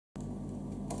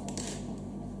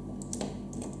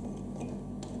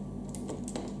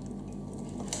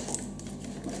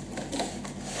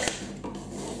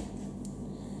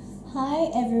Hi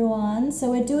everyone,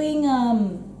 so we're doing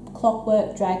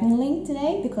clockwork dragonling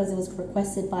today because it was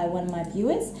requested by one of my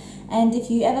viewers. And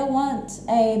if you ever want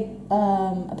a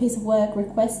piece of work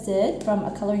requested from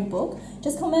a colouring book,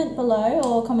 just comment below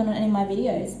or comment on any of my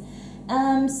videos.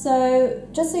 So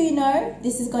just so you know,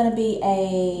 this is going to be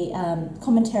a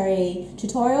commentary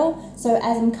tutorial. So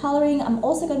as I'm colouring, I'm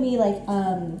also going to be like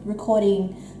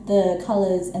recording the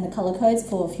colours and the colour codes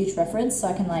for future reference, so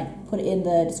I can like put it in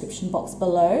the description box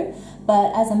below.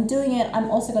 But as I'm doing it,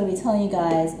 I'm also going to be telling you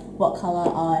guys what colour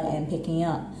I am picking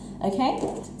up. Okay,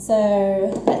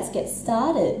 so let's get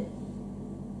started.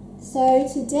 So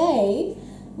today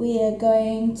we are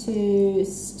going to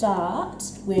start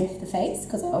with the face,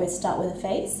 because I always start with a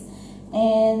face,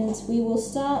 and we will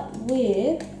start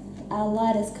with our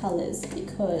lightest colours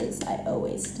because I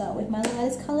always start with my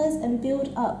lightest colours and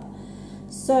build up.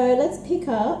 So let's pick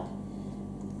up,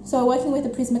 so we're working with the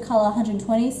Prismacolor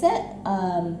 120 set.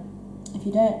 If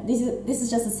you don't, this is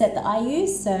just a set that I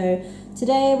use. So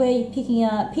today we're picking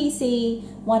up PC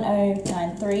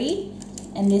 1093,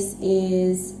 and this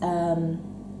is a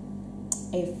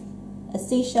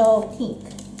seashell pink.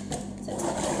 So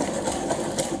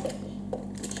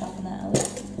sharpen that a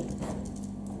little.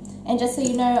 And just so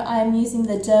you know, I'm using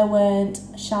the Derwent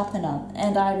sharpener,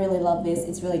 and I really love this.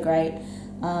 It's really great.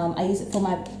 I use it for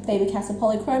my Faber-Castell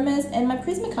polychromas and my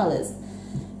Prismacolors.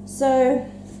 So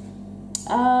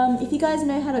if you guys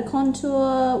know how to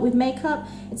contour with makeup,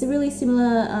 it's a really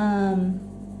similar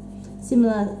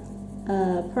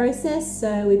process.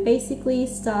 So we basically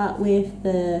start with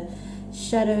the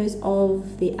shadows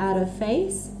of the outer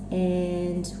face,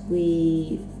 and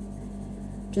we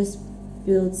just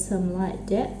build some light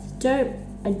depth.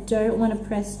 I don't want to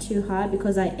press too hard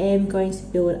because I am going to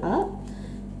build up.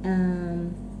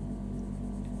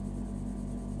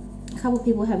 A couple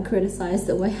people have criticized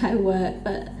the way I work,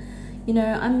 but you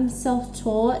know, I'm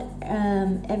self-taught.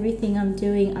 Everything I'm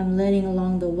doing, I'm learning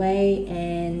along the way,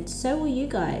 and so will you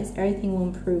guys. Everything will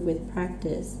improve with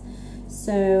practice.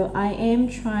 So I am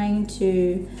trying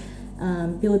to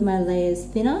build my layers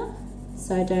thinner,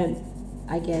 so I don't,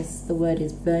 I guess the word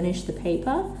is burnish the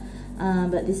paper,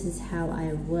 but this is how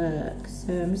I work.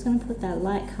 So I'm just going to put that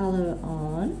light color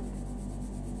on.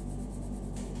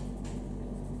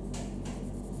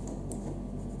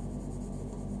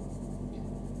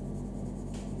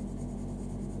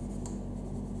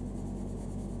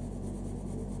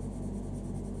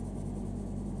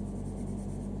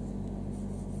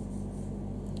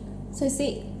 So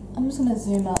see, I'm just going to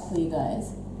zoom out for you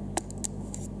guys.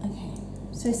 Okay,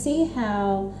 so see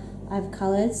how I've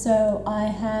coloured. So I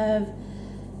have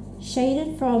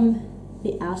shaded from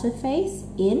the outer face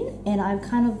in, and I've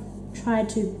kind of tried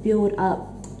to build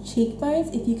up cheekbones,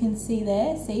 if you can see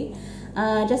there, see?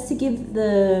 Just to give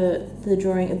the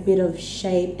drawing a bit of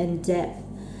shape and depth,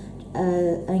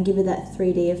 and give it that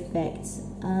 3D effect.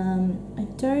 I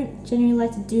don't generally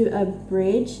like to do a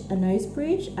bridge, a nose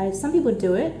bridge. Some people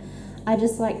do it. I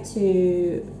just like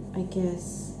to, I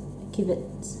guess, give it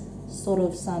sort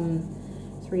of some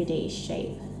 3D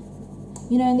shape.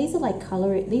 You know, and these are like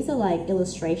these are like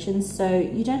illustrations, so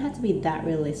you don't have to be that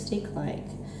realistic. Like,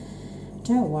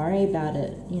 don't worry about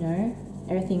it, you know?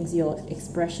 Everything's your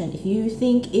expression. If you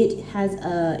think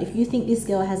if you think this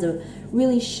girl has a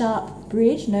really sharp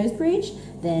bridge, nose bridge,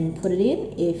 then put it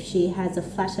in. If she has a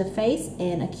flatter face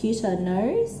and a cuter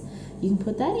nose, you can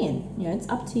put that in. You know, it's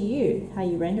up to you how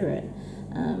you render it.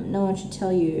 No one should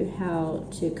tell you how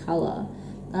to color.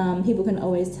 People can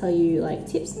always tell you like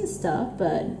tips and stuff,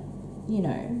 but you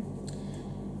know,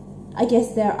 I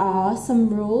guess there are some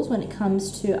rules when it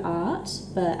comes to art,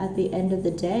 but at the end of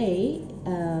the day,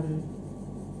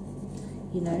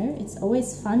 you know, it's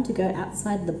always fun to go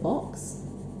outside the box.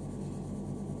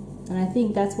 And I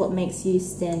think that's what makes you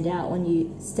stand out, when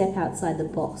you step outside the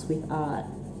box with art.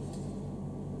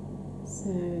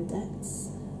 So that's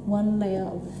one layer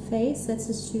of the face. Let's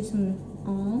just do some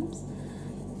arms.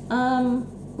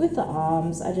 With the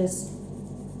arms,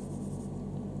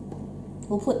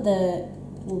 we'll put the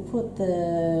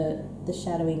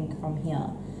shadowing from here.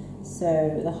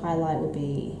 So the highlight will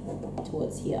be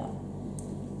towards here.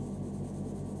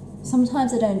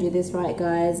 Sometimes I don't do this right,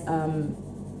 guys,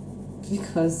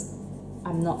 because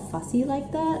I'm not fussy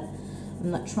like that. I'm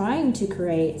not trying to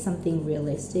create something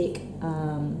realistic.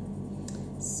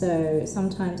 So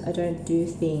sometimes I don't do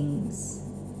things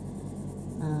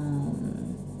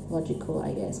logical,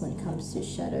 I guess, when it comes to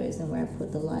shadows and where I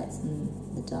put the lights and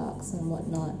the darks and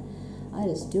whatnot. I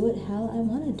just do it how I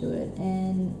want to do it,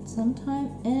 and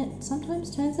it sometimes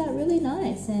turns out really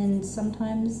nice, and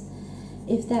sometimes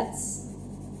if that's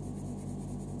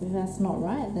if that's not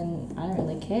right, then I don't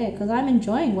really care, because I'm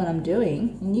enjoying what I'm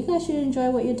doing, and you guys should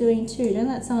enjoy what you're doing too. Don't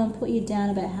let someone put you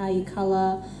down about how you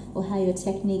color or how your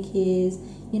technique is.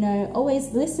 You know,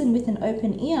 always listen with an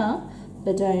open ear,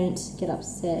 but don't get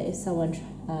upset if someone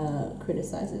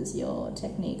criticizes your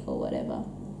technique or whatever.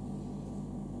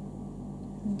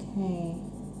 Okay,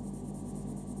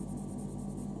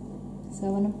 so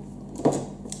I'm gonna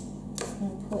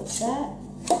put that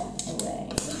away.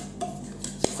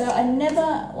 So I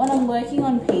never, when I'm working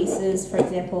on pieces, for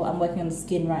example, I'm working on the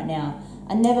skin right now,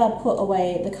 I never put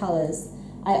away the colors.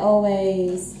 I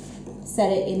always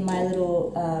set it in my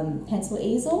little pencil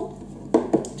easel,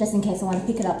 just in case I want to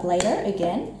pick it up later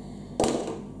again.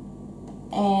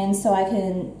 And so I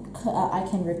can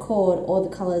record all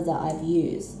the colors that I've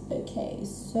used. Okay,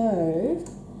 so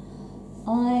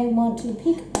I want to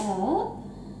pick up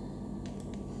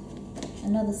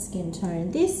another skin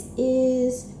tone. This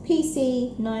is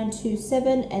PC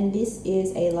 927 and this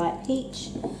is a light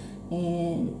peach,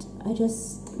 and I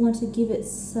just want to give it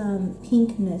some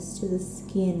pinkness to the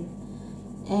skin.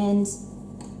 And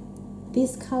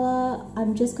this color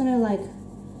I'm just gonna like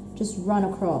just run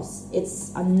across.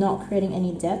 I'm not creating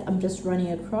any depth, I'm just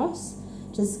running across.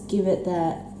 Just give it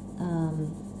that I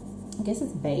guess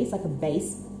it's base, like a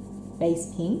base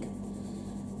pink.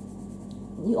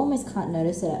 You almost can't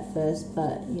notice it at first,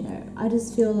 but you know, I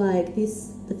just feel like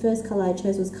the first color I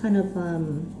chose was kind of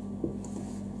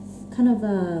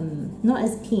not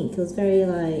as pink. It was very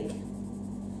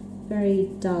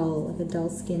dull, like a dull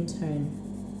skin tone.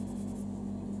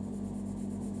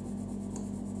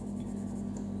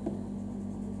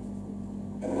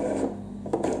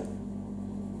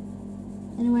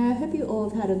 Anyway, I hope you all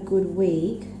have had a good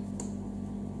week.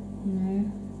 You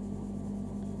know,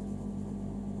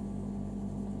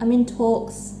 I'm in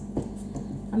talks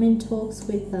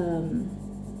with a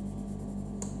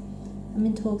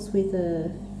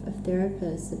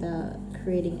therapist about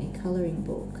creating a coloring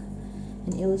book,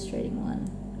 an illustrating one.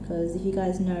 Because if you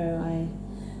guys know,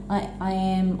 I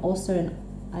also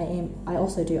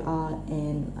do art,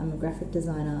 and I'm a graphic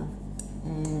designer,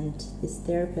 and this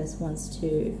therapist wants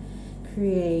to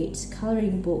create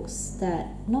coloring books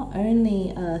that not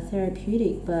only are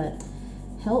therapeutic but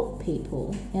help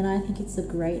people, and I think it's a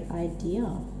great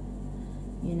idea.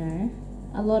 You know,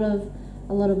 a lot of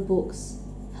books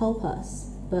help us,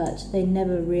 but they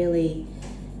never really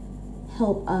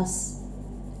help us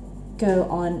go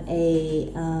on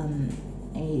a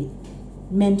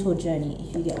mental journey,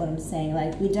 if you get what I'm saying.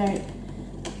 Like, we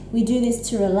do this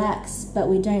to relax, but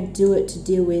we don't do it to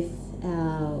deal with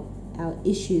our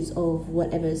issues of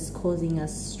whatever's causing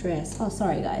us stress. Oh,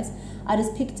 sorry guys, I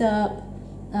just picked up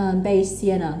beige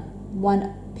sienna,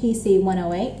 PC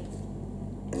 108,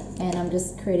 and I'm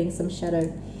just creating some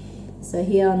shadow. So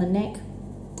here on the neck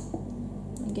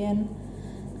again,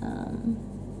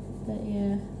 but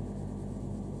yeah,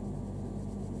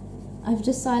 I've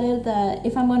decided that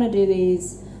if I'm going to do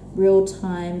these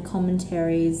real-time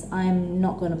commentaries, I'm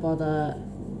not going to bother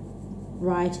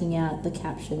writing out the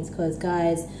captions, because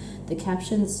guys, the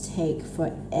captions take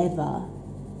forever.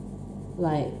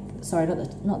 Like, sorry,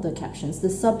 not the captions, the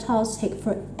subtitles take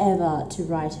forever to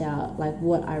write out, like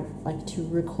what I like to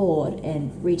record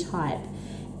and retype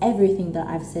everything that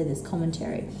I've said this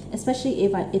commentary, especially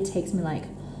if it takes me like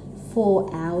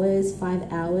 4 hours,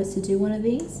 5 hours to do one of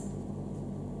these,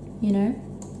 you know.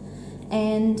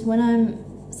 And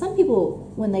some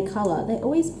people, when they color, they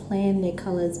always plan their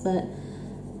colors, but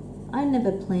I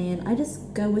never plan. I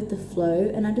just go with the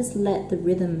flow, and I just let the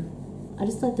rhythm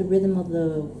of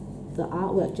the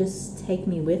artwork just take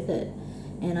me with it.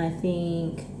 And I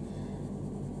think,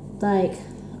 like,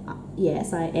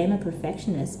 yes, I am a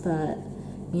perfectionist, but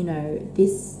you know,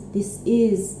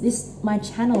 my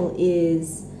channel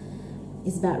is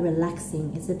about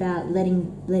relaxing. It's about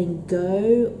letting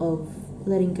go of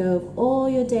all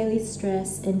your daily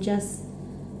stress, and just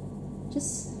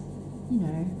you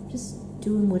know, just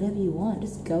doing whatever you want,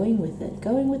 just going with it,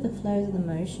 going with the flows of the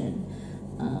motion.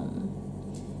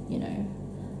 You know,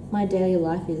 my daily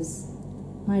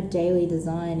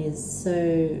design is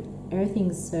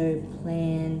everything's so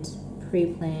planned,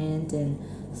 pre-planned and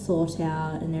thought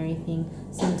out and everything.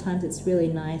 Sometimes it's really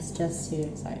nice just to,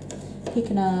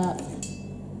 picking up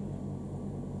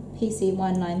PC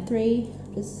 193,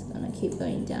 just gonna keep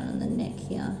going down on the neck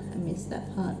here. I missed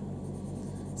that part.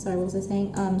 Sorry, what was I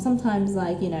saying? Sometimes,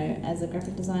 like, you know, as a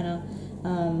graphic designer,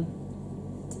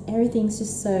 everything's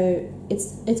just so,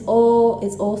 it's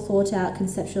all thought out,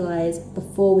 conceptualized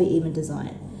before we even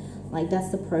design. Like, that's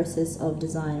the process of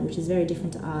design, which is very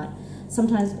different to art.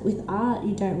 Sometimes with art,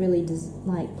 you don't really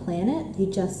plan it, you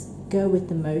just go with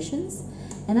the motions.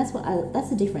 And that's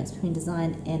the difference between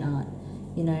design and art,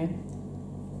 you know.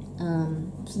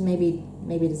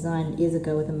 Maybe design is a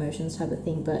go with emotions type of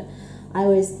thing, but I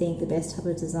always think the best type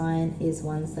of design is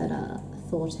ones that are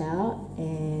thought out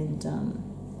and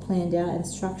planned out and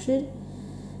structured.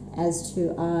 As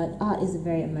to art is a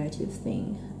very emotive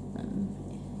thing.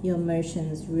 Your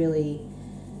emotions really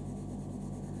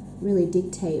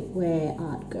dictate where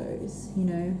art goes, you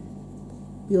know.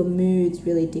 Your moods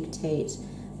really dictate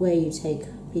where you take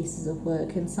pieces of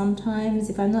work, and sometimes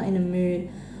if I'm not in a mood,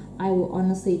 I will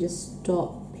honestly just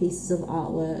stop pieces of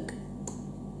artwork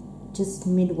just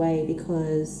midway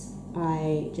because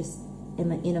I just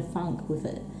am in a funk with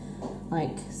it.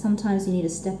 Like, sometimes you need to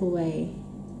step away,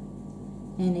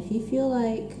 and if you feel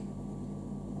like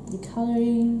you're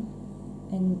colouring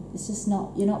and it's just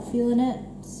you're not feeling it,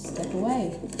 step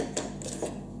away.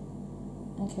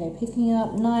 Okay, picking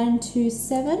up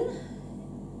 927,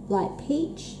 light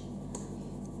peach,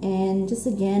 and just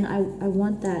again, I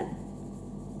want that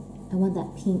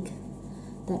pink,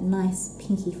 that nice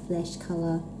pinky flesh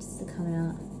colour just to come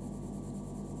out.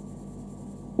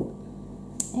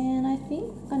 And I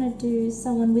think I'm gonna do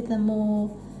someone with a more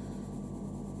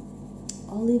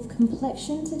olive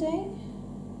complexion today.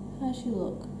 How's she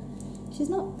look? She's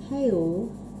not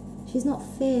pale, she's not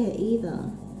fair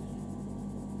either.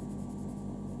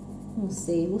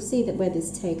 We'll see that where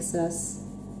this takes us.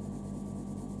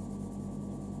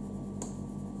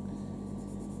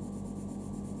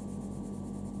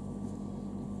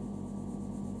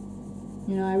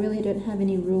 You know, I really don't have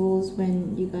any rules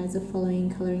when you guys are following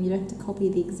colouring. You don't have to copy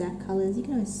the exact colours. You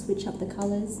can always switch up the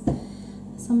colours.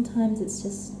 Sometimes it's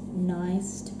just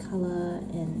nice to colour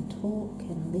and talk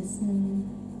and listen,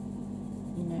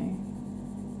 you know.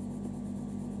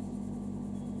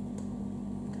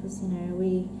 Because, you know,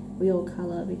 we all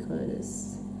colour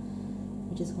because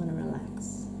we just want to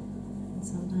relax. And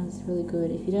sometimes it's really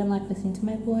good. If you don't like listening to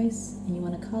my voice and you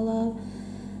want to colour,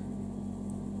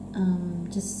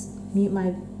 just mute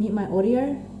my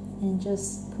audio and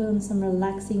just put on some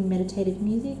relaxing meditative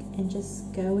music and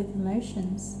just go with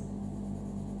emotions.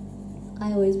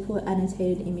 I always put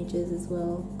annotated images as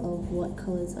well of what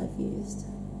colours I've used.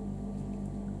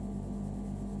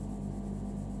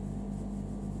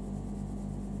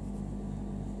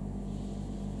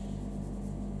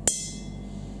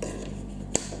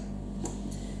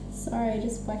 Sorry, I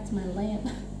just whacked my lamp.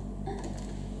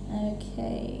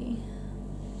 Okay.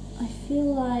 I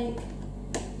feel like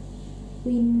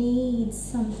we need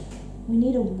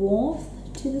a warmth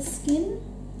to the skin.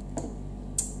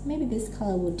 Maybe this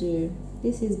colour will do.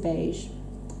 This is beige.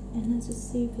 And let's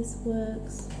just see if this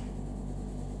works.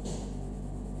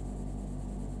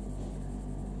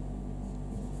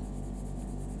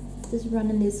 Just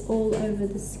running this all over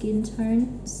the skin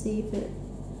tone. See if it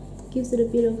gives it a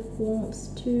bit of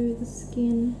warmth to the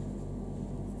skin.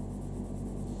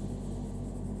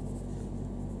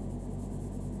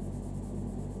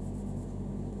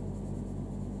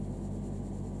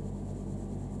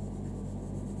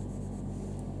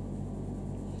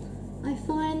 I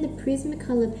find the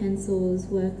Prismacolor pencils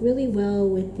work really well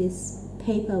with this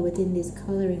paper within this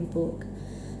colouring book.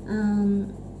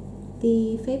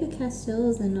 The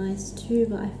Faber-Castells are nice too,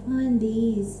 but I find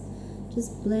these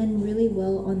just blend really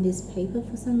well on this paper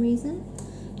for some reason.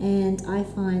 And I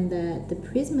find that the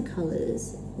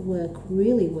Prismacolors work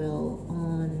really well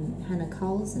on Hannah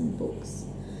Carlson books.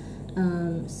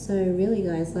 So really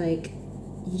guys, like,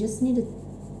 you just need to,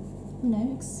 you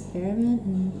know, experiment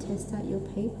and test out your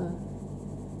paper.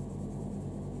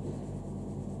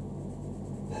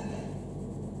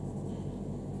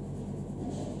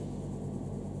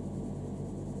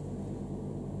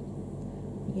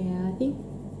 Yeah, I think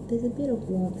there's a bit of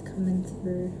warmth coming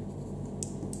through.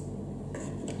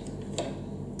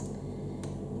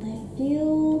 I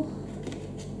feel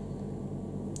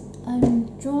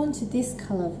I'm drawn to this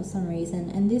colour for some reason,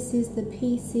 and this is the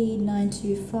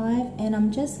PC925, and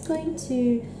I'm just going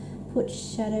to put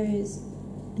shadows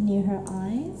near her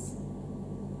eyes.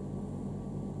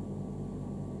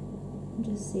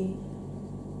 Just see.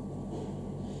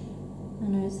 I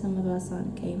know some of us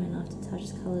aren't game enough to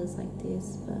touch colours like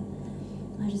this, but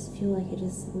I just feel like it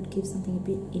just would give something a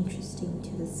bit interesting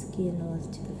to the skin or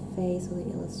to the face or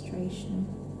the illustration.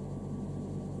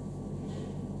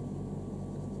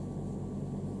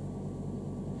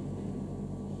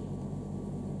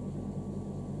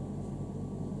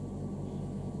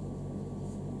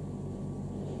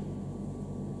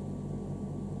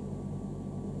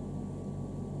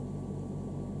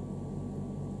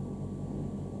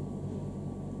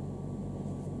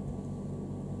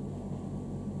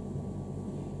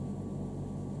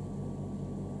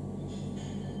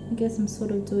 I guess I'm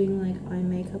sort of doing like eye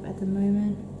makeup at the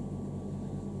moment.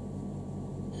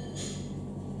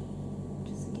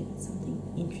 Just to give it something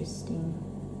interesting.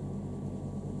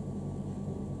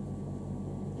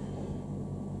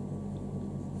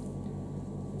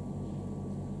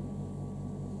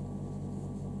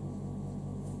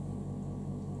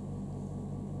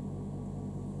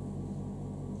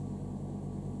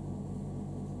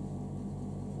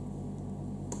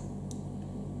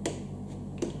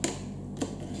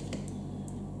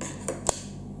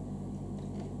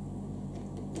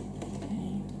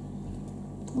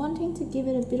 Wanting to give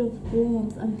it a bit of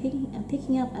warmth, I'm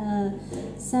picking up a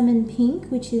salmon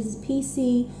pink, which is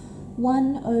PC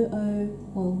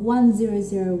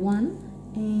 1001,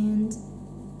 and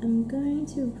I'm going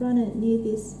to run it near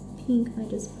this pink I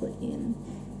just put in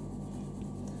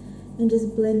and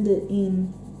just blend it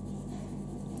in.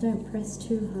 Don't press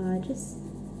too hard, just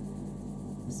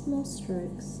small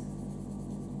strokes.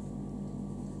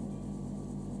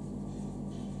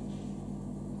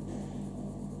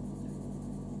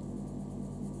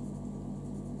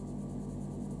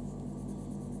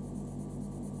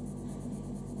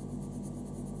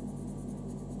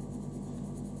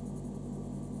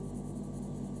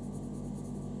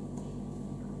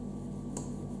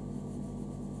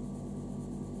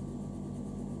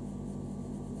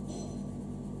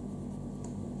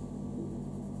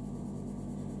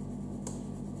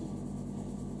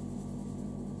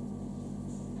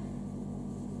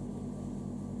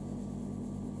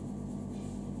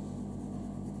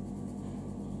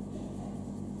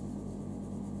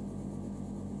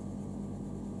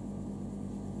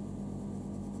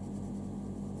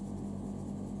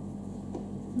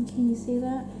 Can you see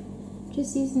that?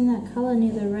 Just using that color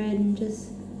near the red and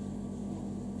just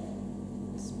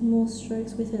small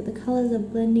strokes with it. The colors are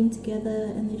blending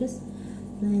together and they just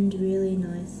blend really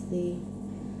nicely.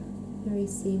 Very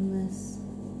seamless.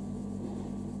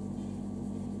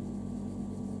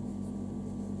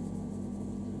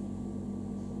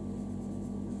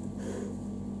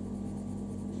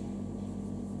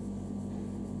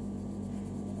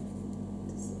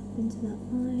 Just up into the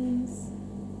eyes.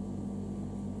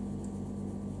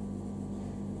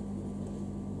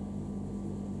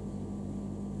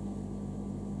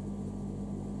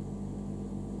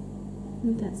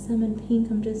 With that salmon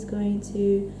pink, I'm just going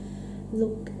to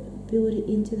build it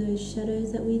into those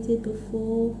shadows that we did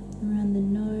before around the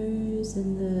nose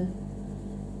and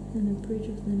the bridge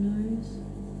of the nose.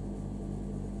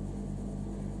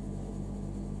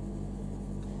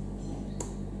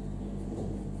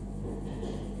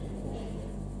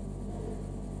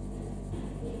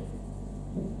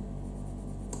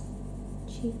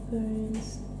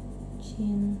 Cheekbones,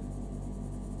 chin.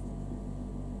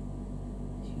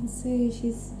 See,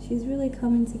 she's really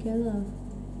coming together.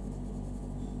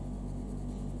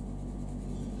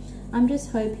 I'm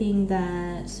just hoping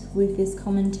that with this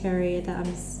commentary that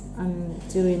I'm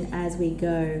doing as we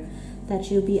go, that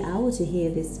you'll be able to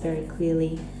hear this very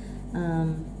clearly.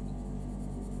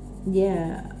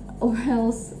 Yeah, or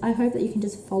else I hope that you can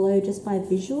just follow just by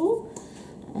visual,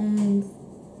 and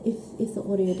if the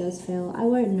audio does fail, I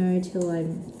won't know till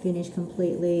I'm finished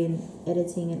completely and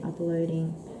editing and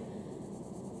uploading.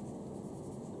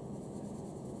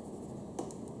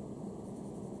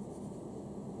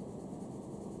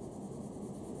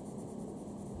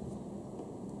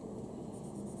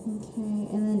 Okay,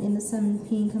 and then in the salmon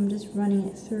pink, I'm just running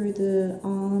it through the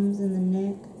arms and the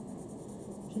neck,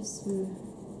 just to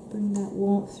bring that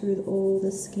warmth through all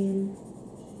the skin.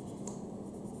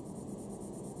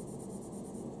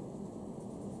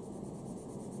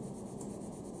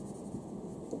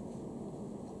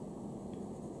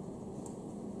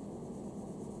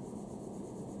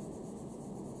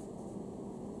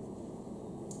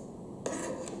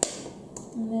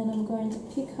 And then I'm going to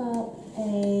pick up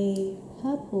a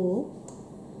purple,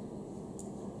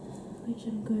 which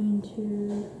I'm going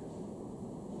to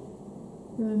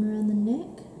run around the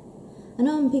neck. I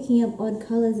know I'm picking up odd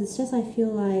colours, it's just I feel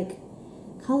like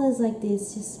colours like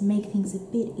this just make things a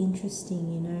bit interesting,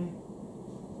 you know.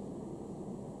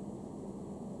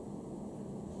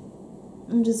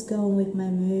 I'm just going with my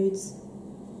moods.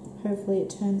 Hopefully it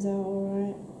turns out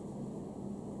alright.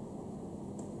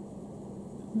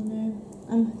 You know,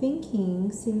 I'm thinking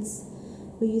since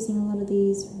we're using a lot of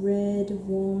these red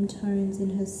warm tones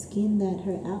in her skin that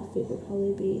her outfit would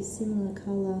probably be a similar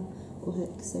colour, or her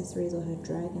accessories or her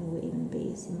dragon would even be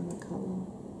a similar colour.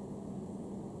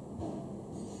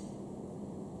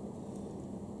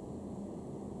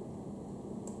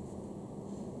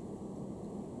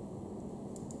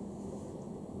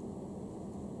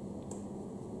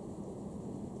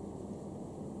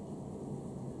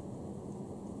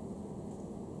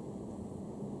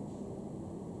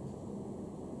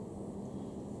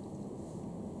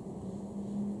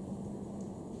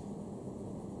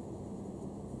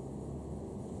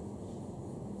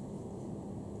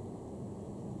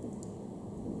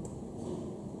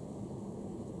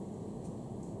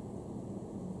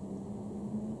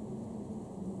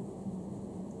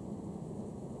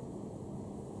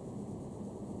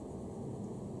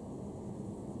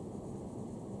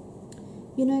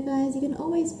 You know guys, you can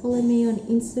always follow me on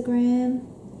Instagram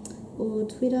or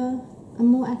Twitter. I'm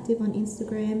more active on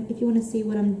Instagram if you want to see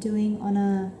what I'm doing on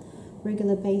a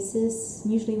regular basis.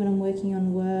 Usually when I'm working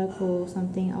on work or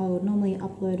something, I would normally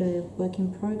upload a work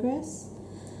in progress.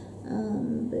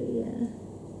 But yeah,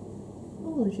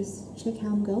 oh, just check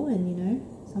how I'm going, you know.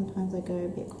 Sometimes I go a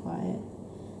bit quiet,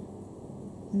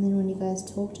 and then when you guys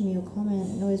talk to me or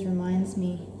comment, it always reminds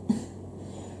me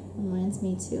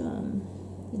to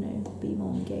you know, be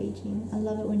more engaging. I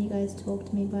love it when you guys talk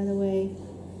to me, by the way.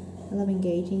 I love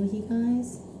engaging with you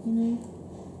guys, you know.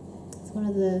 It's one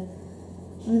of the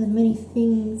many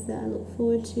things that I look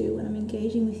forward to when I'm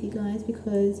engaging with you guys,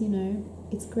 because, you know,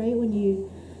 it's great when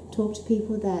you talk to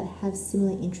people that have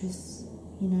similar interests,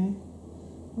 you know.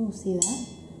 Oh, see that?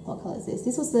 What colour is this?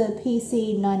 This was the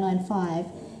PC995,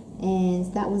 and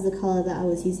that was the colour that I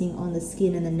was using on the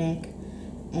skin and the neck.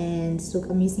 And look,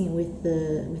 I'm using it with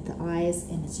the eyes,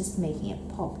 and it's just making it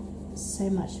pop so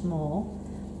much more.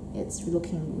 It's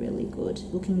looking really good,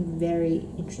 looking very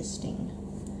interesting.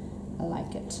 I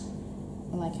like it.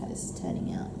 I like how this is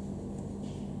turning out.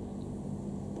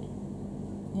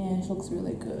 Yeah, it looks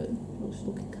really good. It looks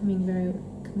coming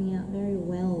out very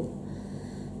well.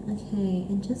 Okay,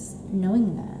 and just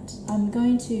knowing that, I'm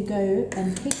going to go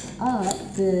and pick up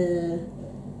the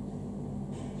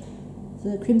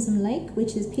Crimson Lake,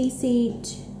 which is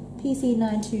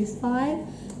PC925,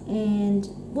 and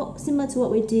similar to what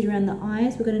we did around the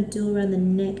eyes, we're going to do around the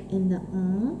neck and the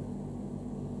arm.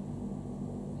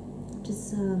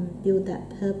 Just build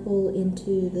that purple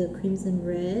into the Crimson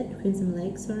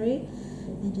Lake, sorry,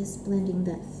 and just blending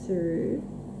that through,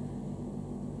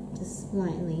 just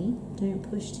slightly. Don't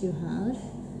push too hard.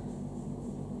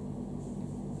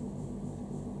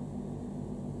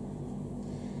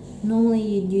 Normally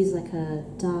you'd use like a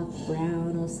dark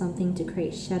brown or something to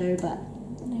create shadow, but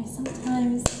you know,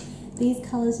 sometimes these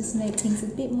colours just make things a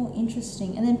bit more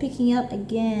interesting. And then picking up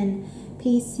again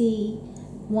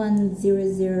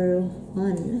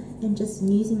PC1001 and just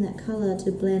using that colour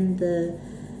to blend the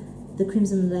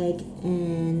Crimson Lake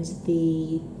and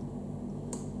the,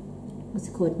 what's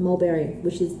it called, Mulberry,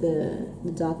 which is the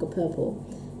darker purple,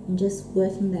 and just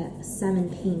working that salmon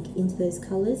pink into those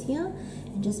colours here,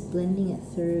 and just blending it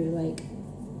through, like,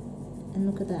 and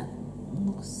look at that, it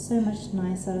looks so much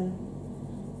nicer,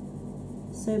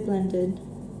 so blended,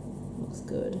 looks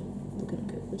good, looking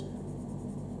good.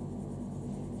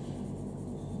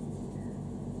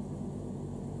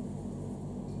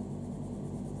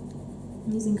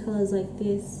 I'm using colours like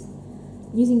this.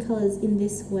 Using colours in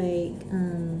this way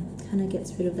kind of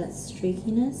gets rid of that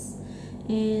streakiness,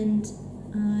 and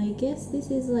I guess this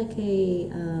is like a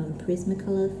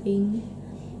Prismacolor thing.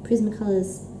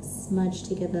 Prismacolors smudge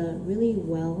together really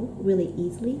well, really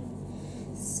easily,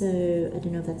 so I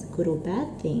don't know if that's a good or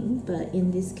bad thing, but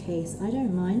in this case I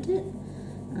don't mind it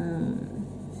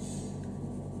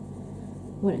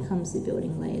when it comes to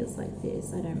building layers like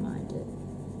this. I don't mind it.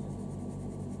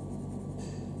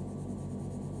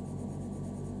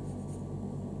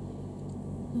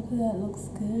 Look at that, looks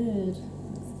good.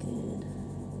 Looks good.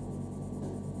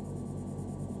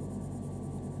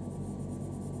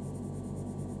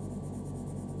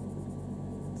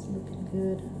 It's looking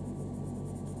good.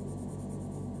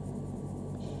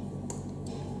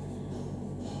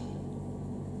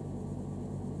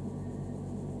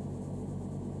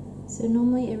 So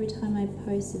normally every time I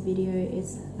post a video,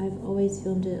 I've always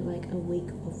filmed it like a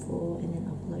week before and then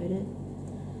upload it.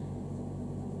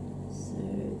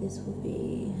 This will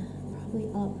be probably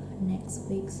up next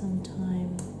week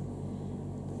sometime.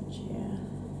 But yeah.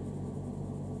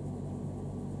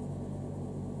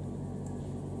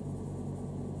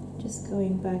 Just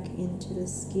going back into the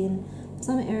skin.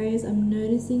 Some areas I'm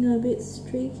noticing are a bit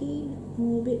streaky,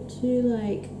 or a bit too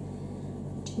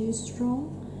strong.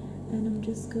 And I'm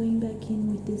just going back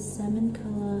in with this salmon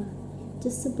color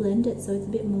just to blend it so it's a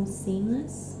bit more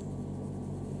seamless,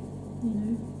 you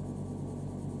know.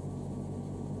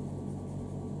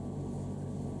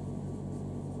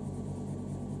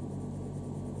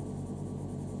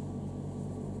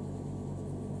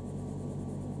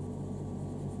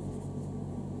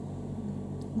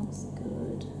 Looks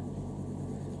good.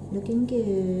 Looking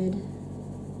good.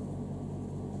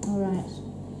 Alright.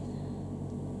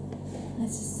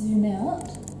 Let's just zoom out.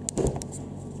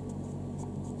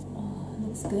 Oh,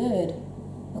 looks good.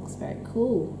 Looks very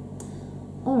cool.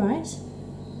 Alright.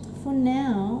 For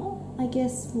now, I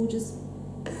guess we'll just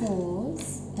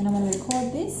pause and I'm going to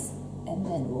record this and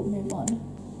then we'll move on.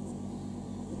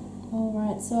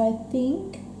 Alright, so I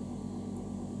think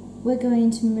we're going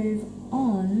to move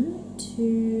on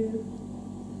to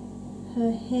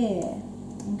her hair,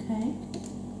 okay?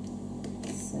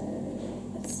 So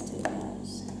let's do that. I'm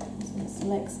just going to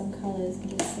select some colours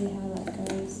and just see how that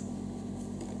goes.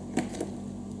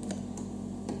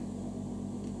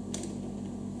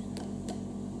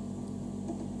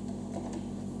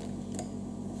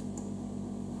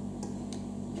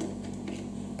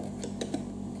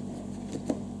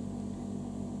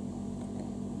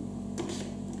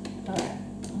 Alright.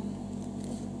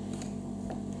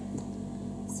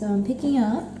 So I'm picking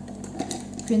up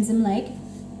Crimson Lake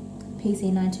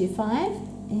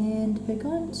PC925, and we're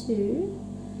going to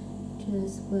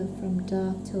just work from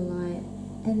dark to light.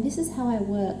 And this is how I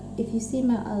work. If you see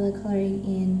my other colouring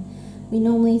in, we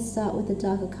normally start with the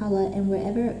darker colour, and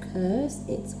wherever it curves,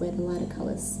 it's where the lighter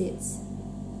colour sits.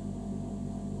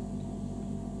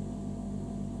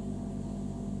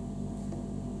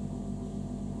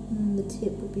 And the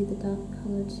tip would be the dark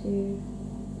colour too.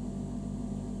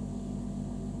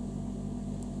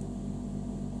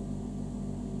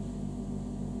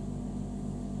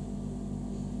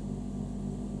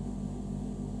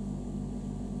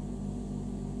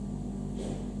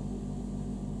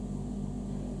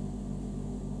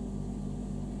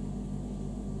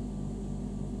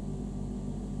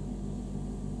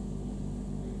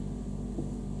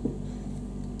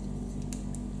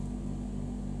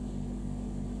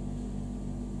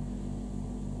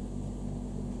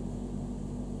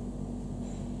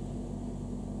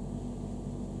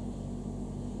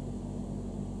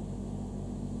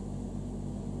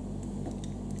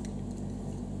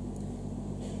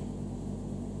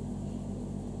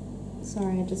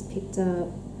 Sorry, I just picked up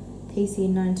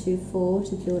PC924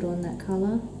 to build on that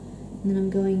colour. And then I'm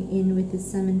going in with the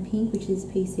salmon pink, which is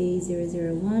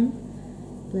PC001,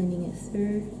 blending it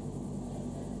through.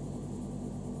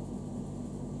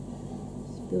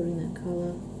 Just building that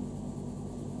colour.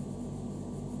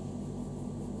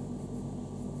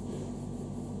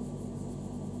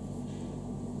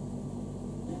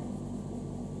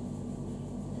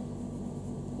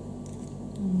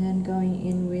 And then going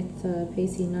in with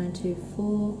PC924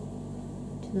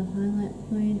 to the highlight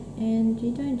point, and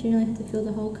you don't generally have to fill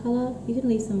the whole colour. You can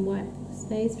leave some white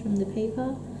space from the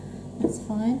paper, that's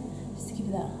fine, just to give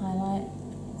it that highlight,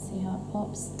 see how it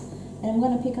pops. And I'm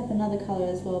going to pick up another colour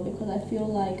as well because I feel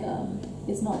like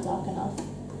it's not dark enough.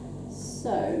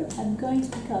 So I'm going to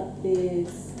pick up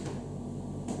this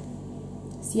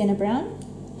sienna brown.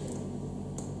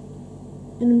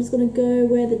 And I'm just going to go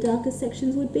where the darker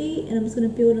sections would be, and I'm just going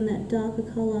to build on that darker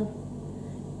colour.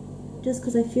 Just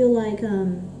because I feel like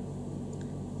there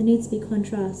needs to be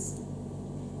contrast.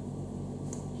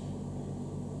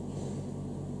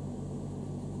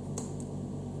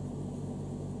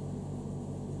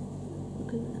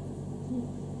 Look at that.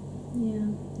 Yeah,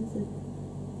 that's a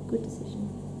good decision.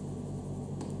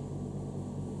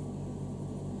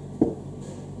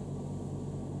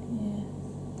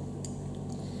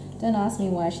 Don't ask me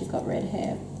why she's got red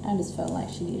hair. I just felt like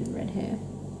she needed red hair.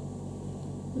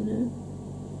 You know?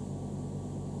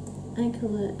 I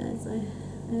colour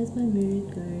as my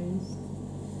mood goes.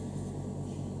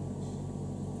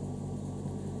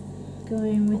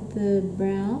 Going with the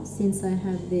brow, since I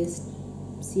have this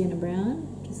sienna brown,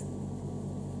 just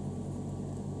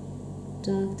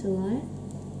dark to light.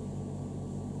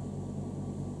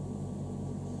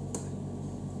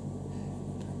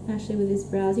 Actually, with this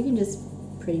brows, you can just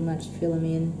pretty much fill them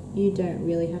in. You don't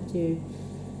really have to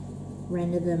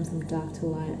render them from dark to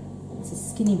light. It's a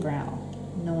skinny brow.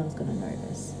 No one's gonna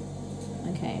notice.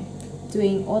 Okay,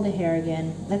 doing all the hair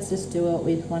again. Let's just do it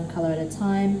with one color at a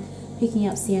time. Picking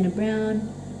up sienna brown.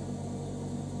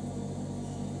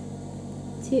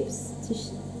 Tips,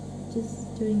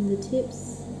 just doing the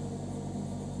tips.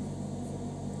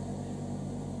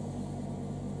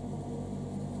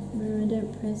 Remember,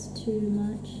 don't press too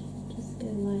much. Just go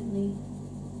lightly.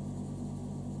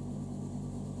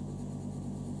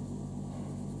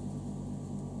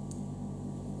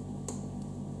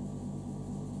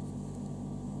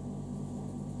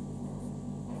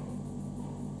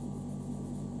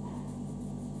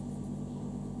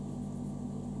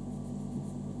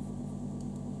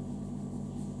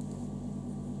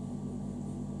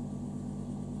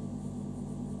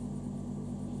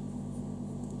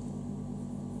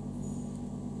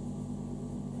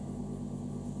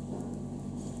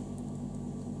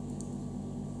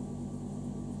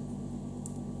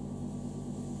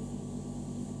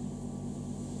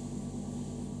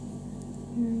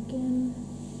 Here again.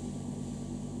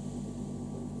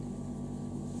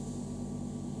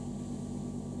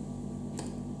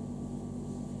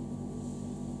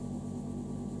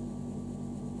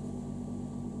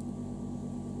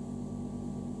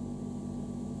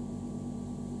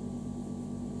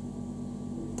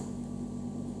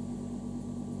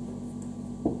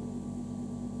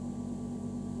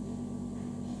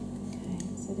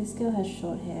 this girl has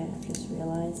short hair, I've just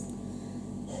realised.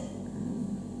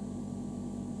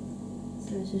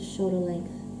 So it's just shorter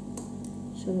length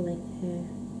hair.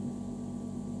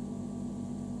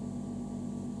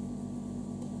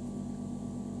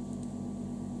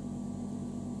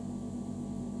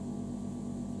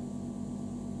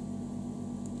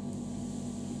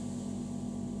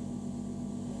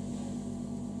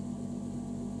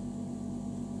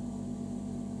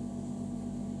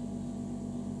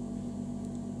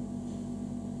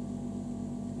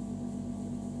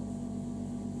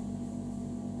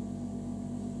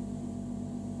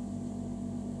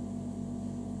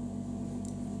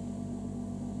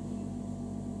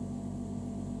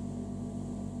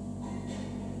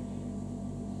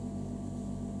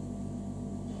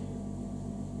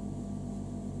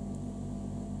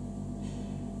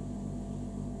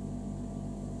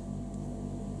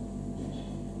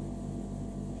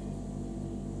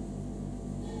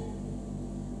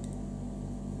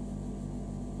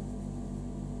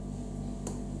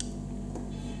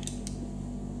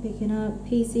 Picking up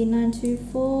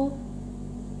PC924.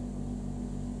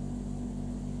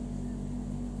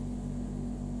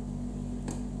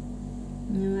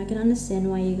 Now I can understand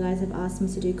why you guys have asked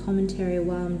me to do commentary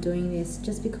while I'm doing this,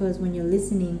 just because when you're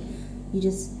listening,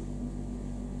 it's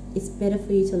better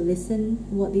for you to listen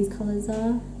what these colors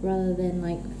are rather than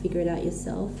like figure it out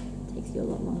yourself. It takes you a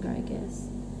lot longer, I guess.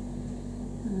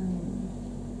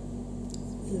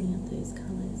 Just building up those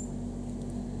colors.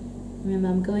 Remember,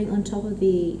 I'm going on top of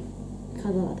the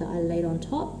color that I laid on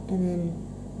top and then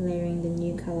layering the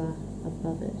new color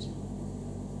above it.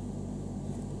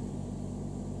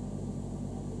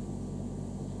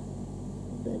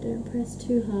 But don't press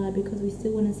too hard because we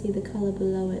still want to see the color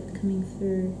below it coming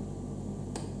through.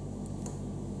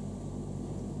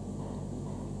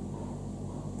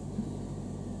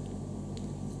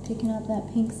 Picking up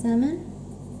that pink salmon.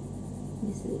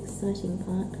 This is the exciting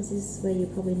part because this is where you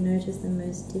probably notice the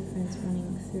most difference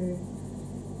running through.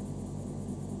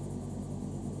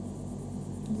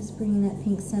 Just bringing that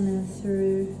pink salmon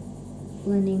through,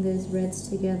 blending those reds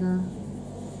together.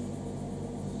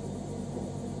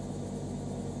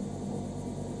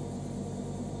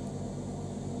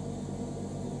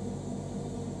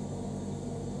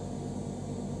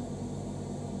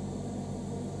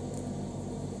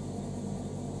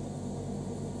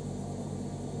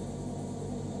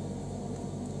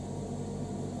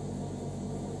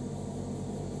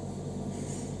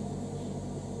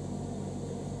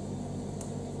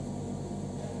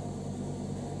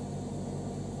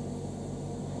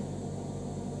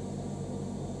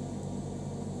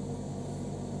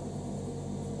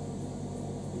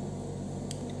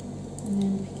 And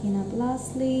then picking up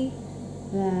lastly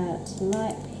that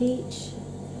light peach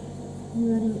and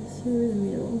running it through the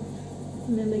middle.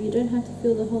 Remember, you don't have to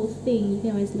fill the whole thing, you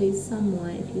can always leave some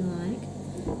white if you like.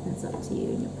 That's up to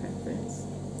you and your preference.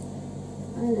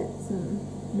 I let some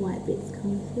white bits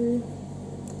come through.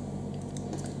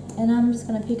 And I'm just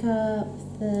going to pick up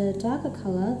the darker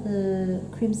colour, the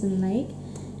Crimson Lake,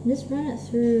 and just run it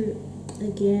through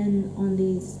again on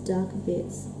these darker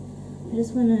bits. I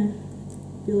just want to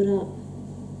build up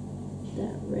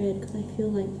that red because I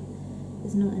feel like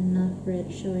there's not enough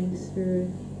red showing through.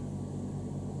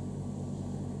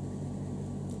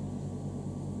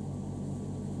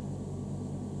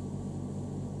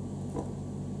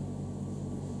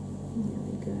 There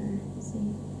we go,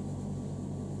 see,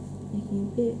 making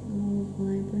it a bit more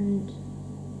vibrant.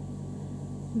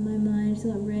 In my mind, she's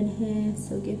got red hair,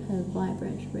 so give her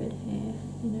vibrant red hair,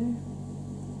 you know?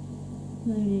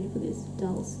 No need for this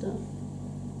dull stuff.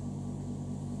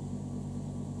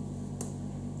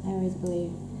 I always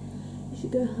believe you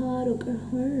should go hard or go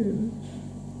home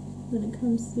when it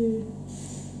comes to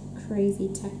crazy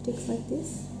tactics like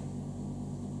this.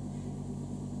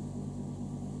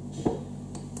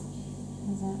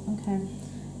 How's that? Okay.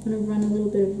 I'm going to run a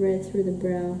little bit of red through the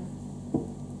brow.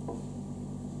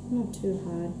 Not too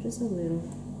hard, just a little.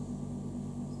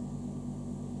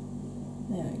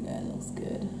 There we go, looks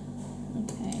good.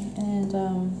 Okay, and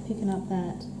picking up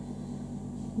that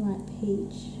light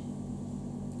peach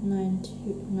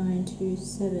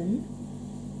 927,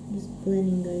 just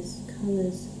blending those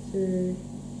colours through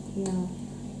here. I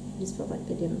just felt like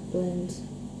they didn't blend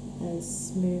as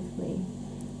smoothly.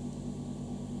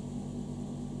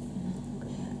 Look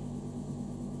at that.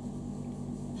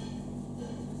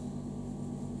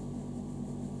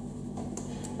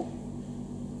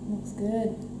 Looks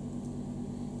good.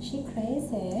 She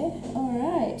crazy.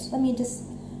 Alright, let me just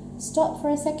stop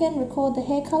for a second, record the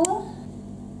hair colour.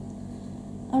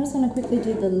 I'm just going to quickly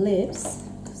do the lips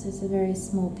because it's a very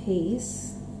small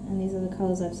piece and these are the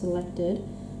colours I've selected.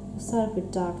 we'll start off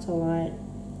with dark to light.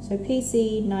 So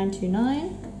PC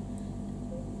 929.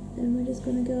 Then we're just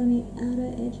going to go on the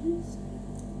outer edges.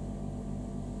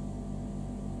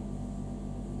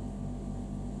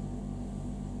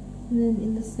 And then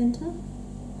in the center.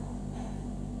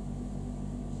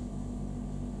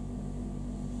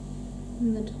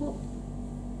 In the top.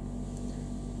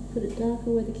 Put it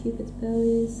darker where the Cupid's bow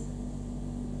is.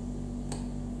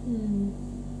 And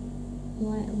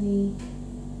lightly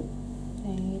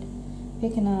fade.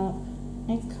 Picking up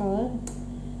next colour,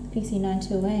 PC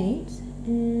 928,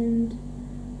 and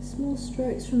small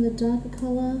strokes from the darker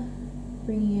colour,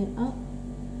 bringing it up,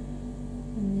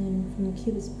 and then from the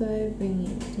Cupid's bow, bringing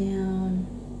it down,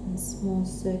 and small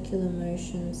circular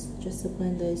motions just to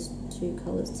blend those two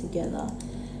colours together.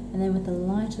 And then with the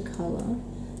lighter colour,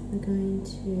 we're going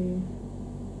to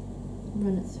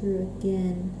run it through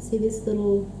again. See this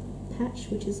little patch,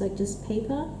 which is like just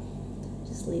paper?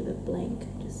 Just leave it blank,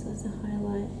 just as a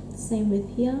highlight. Same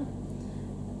with here,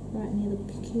 right near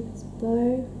the Cupid's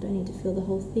bow. Don't need to fill the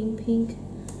whole thing pink.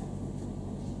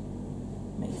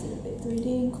 Makes it a bit 3D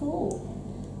and cool.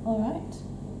 Alright.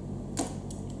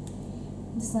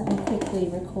 Just let me quickly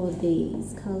record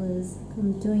these colours.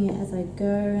 I'm doing it as I go,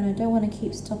 and I don't want to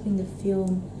keep stopping the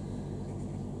film.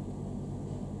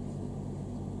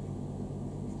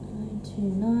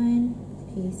 929,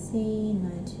 PC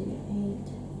 928.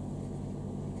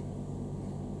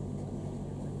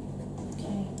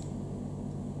 Okay.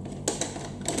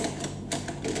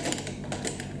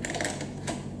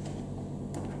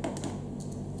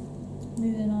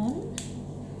 Moving on.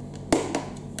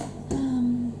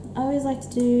 I always like to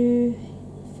do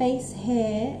face,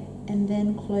 hair, and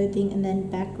then clothing, and then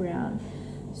background.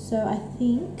 So I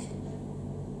think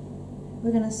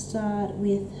we're going to start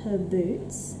with her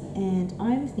boots, and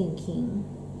I'm thinking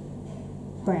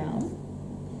brown.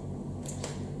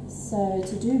 So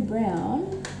to do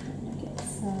brown, I'm going to get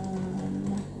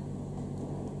some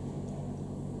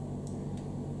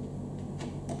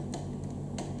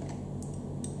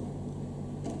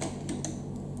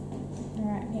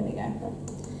alright, here we go.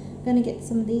 I'm going to get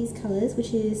some of these colours,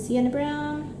 which is sienna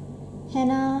brown,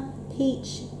 henna,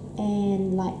 peach,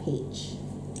 and light peach.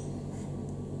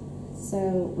 So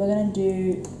we're going to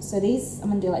do, so these, I'm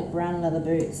going to do like brown leather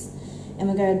boots. And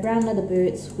we'll go brown leather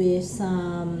boots with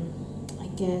some, I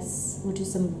guess, we'll do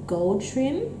some gold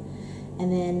trim,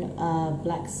 and then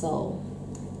black sole.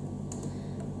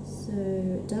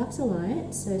 So dark to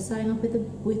light, so starting off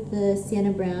with the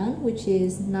sienna brown, which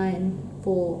is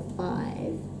 945.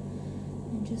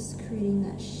 And just creating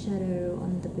that shadow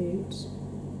on the boot.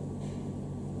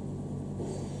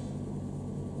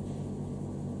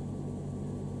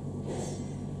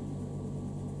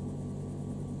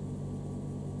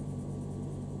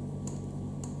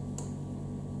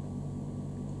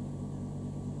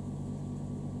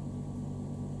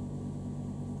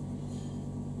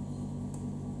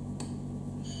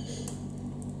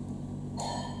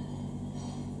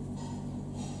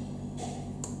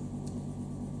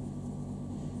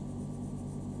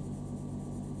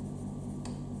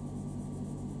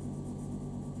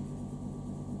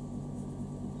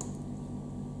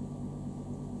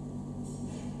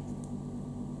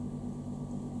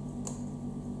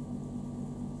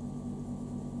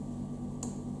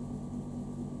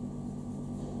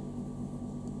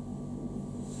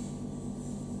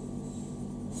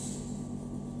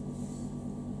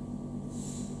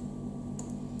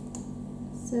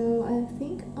 So I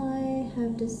think I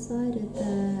have decided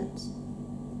that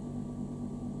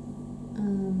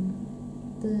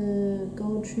the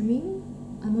gold trimming,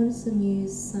 I'm going to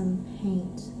use some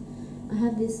paint. I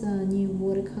have this new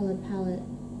watercolor palette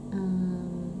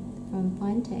from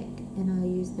Finetech, and I'll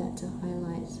use that to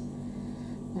highlight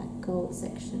that gold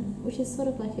section, which is sort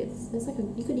of like there's like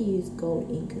you could use gold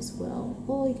ink as well,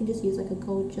 or you can just use like a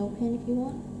gold gel pen if you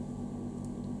want.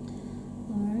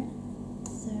 Alright,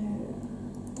 so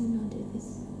and I'll do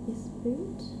this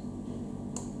boot.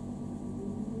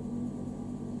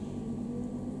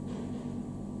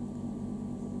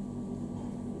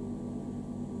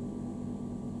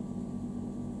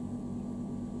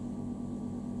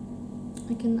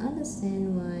 I can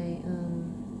understand why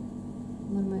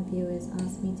one of my viewers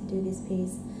asked me to do this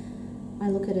piece. I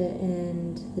look at it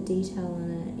and the detail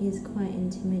on it is quite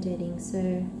intimidating, so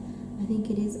I think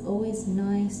it is always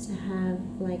nice to have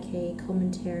like a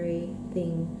commentary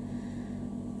thing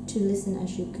to listen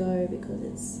as you go,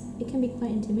 because it can be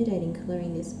quite intimidating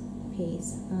coloring this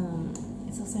piece.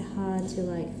 It's also hard to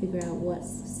like figure out what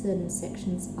certain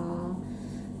sections are.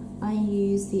 I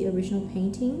use the original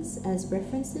paintings as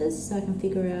references so I can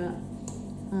figure out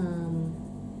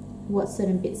what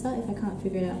certain bits are if I can't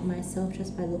figure it out myself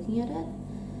just by looking at it.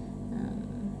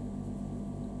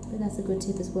 But that's a good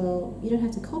tip as well. You don't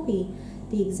have to copy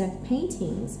the exact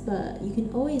paintings, but you can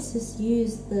always just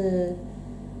use the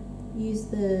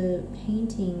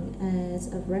painting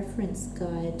as a reference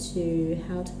guide to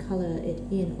how to color it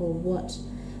in, or what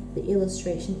the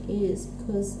illustration is,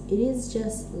 because it is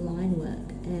just line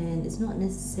work and it's not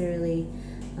necessarily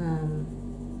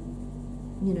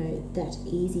you know, that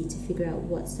easy to figure out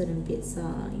what certain bits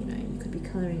are. You know, you could be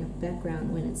coloring a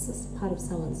background when it's just part of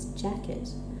someone's jacket.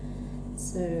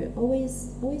 So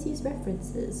always use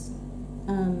references.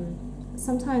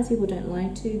 Sometimes people don't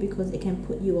like to because it can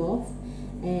put you off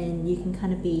and you can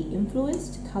kind of be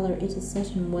influenced to color it a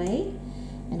certain way,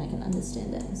 and I can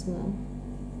understand that as well.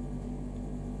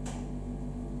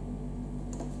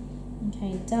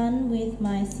 Okay, done with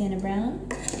my sienna brown.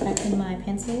 Back in my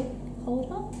pencil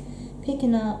holder,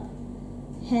 picking up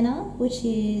henna, which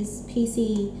is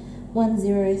PC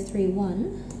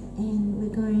 1031, and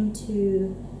we're going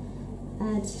to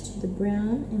add to the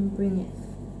brown and bring it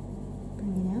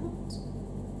out.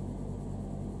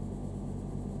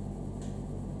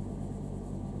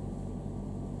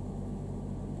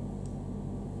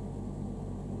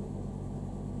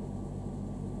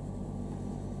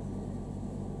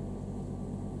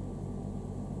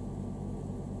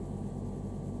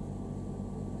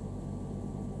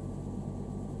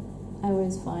 I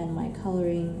always find my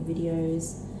colouring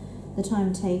videos, the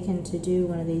time taken to do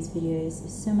one of these videos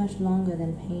is so much longer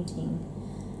than painting.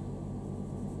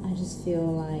 I just feel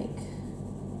like,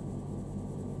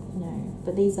 you know,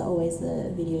 but these are always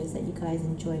the videos that you guys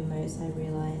enjoy most, I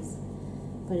realise.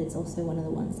 But it's also one of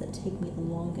the ones that take me the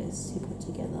longest to put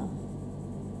together.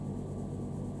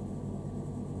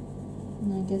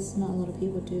 And I guess not a lot of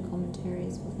people do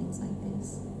commentaries for things like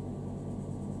this.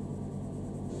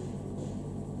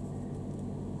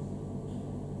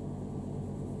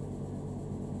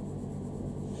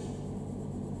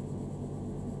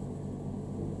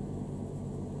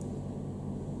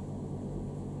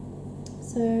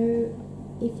 So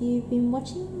if you've been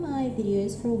watching my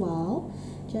videos for a while,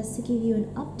 just to give you an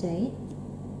update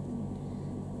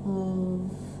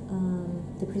of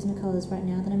the Prismacolors right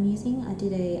now that I'm using, I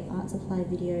did a art supply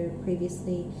video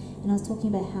previously and I was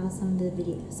talking about how some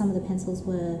of the pencils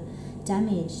were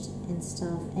damaged and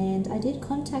stuff, and I did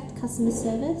contact customer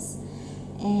service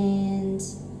and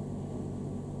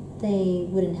they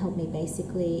wouldn't help me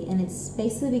basically, and it's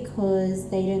basically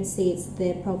because they don't see it's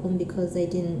their problem because they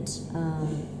didn't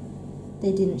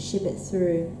ship it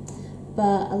through.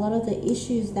 But a lot of the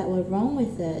issues that were wrong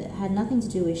with it had nothing to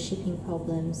do with shipping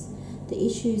problems. The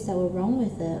issues that were wrong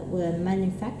with it were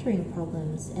manufacturing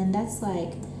problems, and that's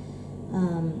like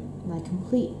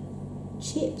complete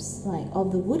chips like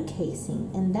of the wood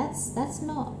casing, and that's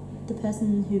not the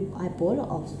person who I bought it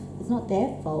off. It's not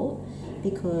their fault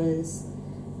because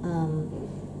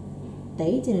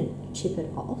they didn't chip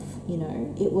it off, you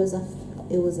know. It was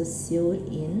a sealed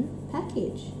in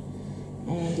package,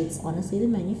 and it's honestly the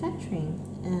manufacturing,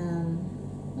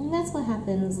 and that's what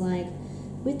happens like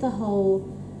with the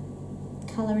whole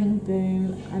coloring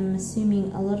boom. I'm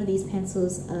assuming a lot of these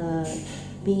pencils are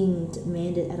being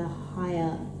demanded at a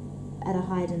higher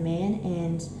demand,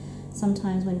 and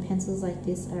sometimes when pencils like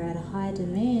this are at a higher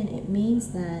demand, it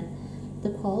means that the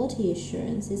quality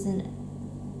assurance isn't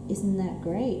that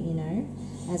great, you know,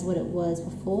 as what it was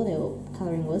before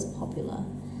coloring was popular.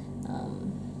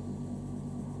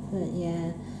 But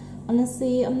yeah,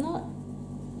 honestly, I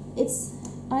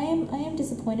am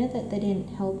disappointed that they didn't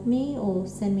help me or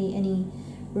send me any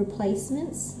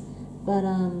replacements, but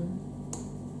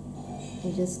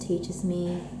it just teaches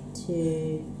me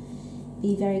to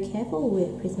be very careful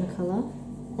with Prismacolor.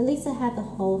 At least I have the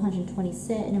whole 120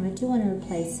 set, and if I do want to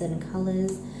replace certain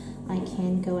colours, I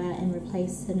can go out and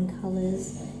replace certain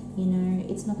colours. You know,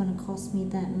 it's not going to cost me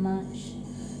that much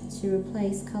to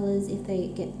replace colours if they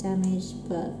get damaged,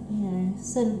 but you know,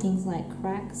 certain things like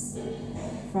cracks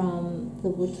from the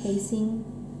wood casing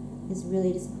is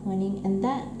really disappointing, and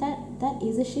that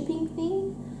is a shipping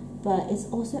thing, but it's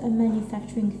also a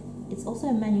manufacturing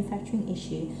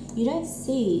issue. You don't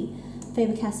see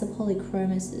Faber-Castell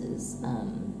polychromuses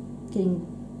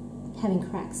having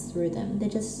cracks through them. They're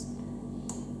just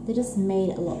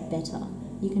made a lot better.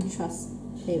 You can trust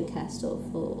Faber-Castell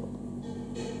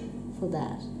for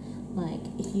that. Like,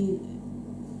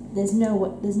 there's no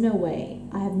way.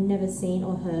 I have never seen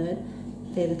or heard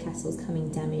Faber-Castell's coming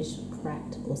damaged,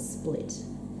 cracked, or split.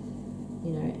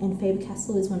 You know, and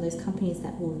Faber-Castell is one of those companies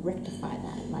that will rectify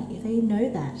that. Like, if they know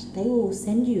that, they will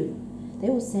send you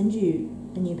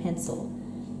a new pencil.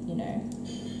 You know,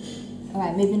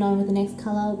 Alright, moving on with the next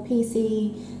colour,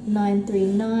 PC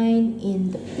 939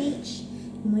 in the peach.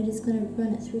 And we're just going to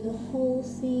run it through the whole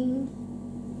thing.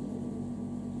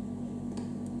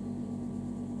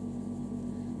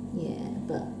 Yeah,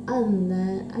 but other than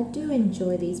that, I do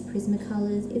enjoy these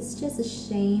Prismacolors. It's just a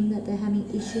shame that they're having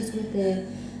issues with their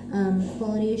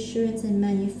quality assurance and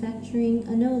manufacturing.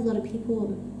 I know a lot of people,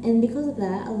 and because of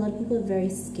that, a lot of people are very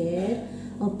scared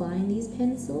of buying these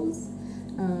pencils.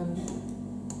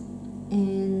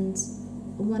 And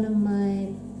one of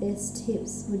my best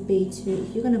tips would be to,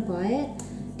 if you're going to buy it,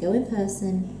 go in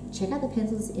person, check out the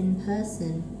pencils in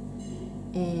person,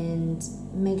 and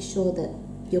make sure that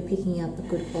you're picking up a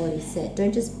good quality set.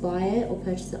 Don't just buy it or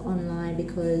purchase it online,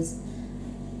 because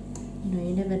you know,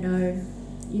 you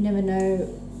never know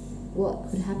what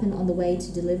could happen on the way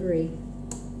to delivery.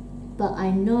 But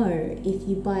I know if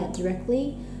you buy it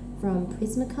directly from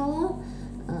Prismacolor,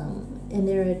 and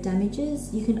there are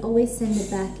damages, you can always send it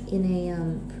back in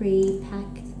a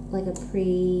pre-packed, like a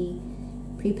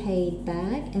prepaid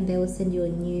bag, and they will send you a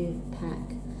new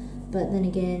pack. But then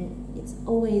again, it's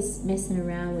always messing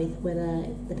around with whether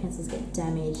the pencils get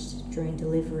damaged during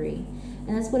delivery.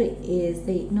 And that's what it is.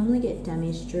 They normally get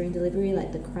damaged during delivery,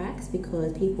 like the cracks,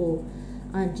 because people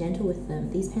aren't gentle with them.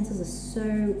 These pencils are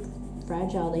so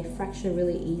fragile, they fracture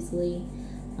really easily.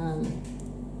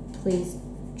 Please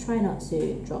try not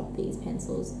to drop these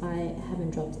pencils. I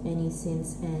haven't dropped any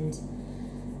since, and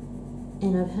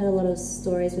I've heard a lot of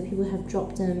stories where people have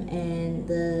dropped them and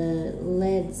the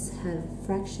leads have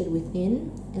fractured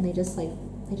within, and they just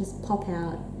pop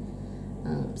out.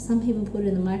 Some people put it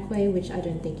in the microwave, which I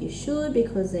don't think you should,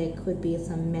 because there could be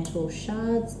some metal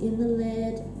shards in the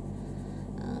lead,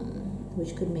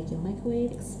 which could make your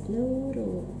microwave explode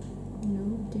or, you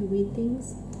know, do weird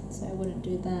things. So I wouldn't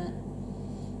do that.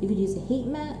 You could use a heat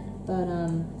mat, but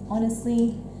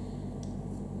honestly,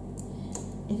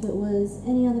 if it was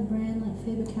any other brand like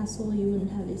Faber-Castell, you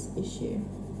wouldn't have this issue.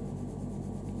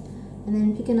 And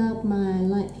then picking up my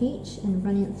light peach and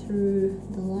running it through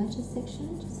the lighter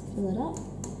section, just fill it up.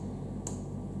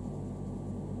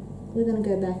 We're going to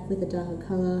go back with a darker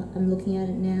colour. I'm looking at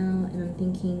it now and I'm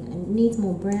thinking it needs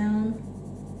more brown.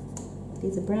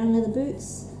 These are brown leather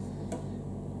boots.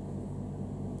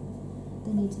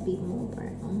 They need to be more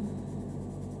brown.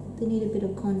 They need a bit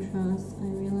of contrast, I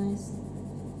realise.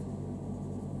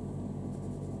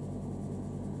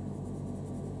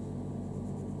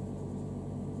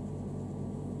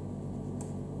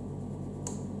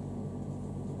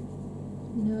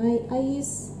 You know,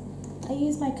 I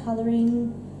use my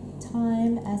colouring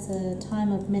time as a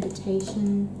time of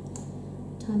meditation,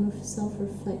 time of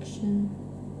self-reflection,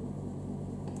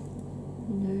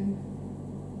 you know.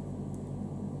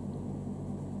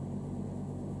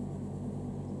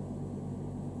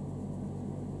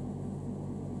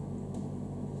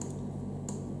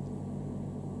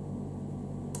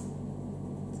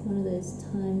 It's one of those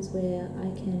times where I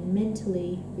can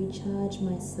mentally recharge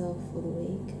myself for the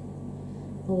week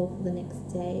or for the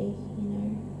next day, you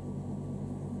know.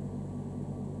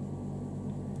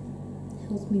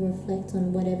 Helps me reflect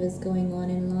on whatever's going on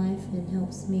in life and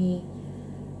helps me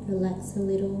relax a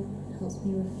little, helps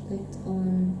me reflect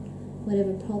on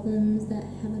whatever problems that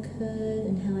have occurred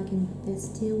and how I can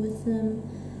best deal with them,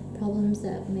 problems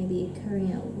that may be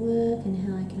occurring at work and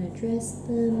how I can address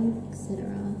them, etc.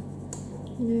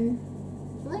 You know,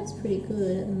 life's pretty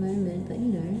good at the moment, but you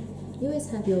know, you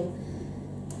always have your,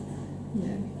 you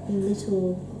know,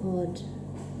 little odd,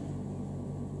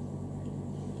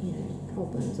 you know,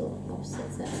 problems or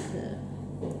upsets that occur.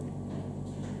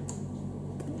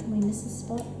 Can we miss a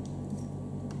spot?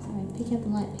 Sorry, picking up the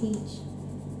light peach.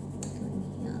 Going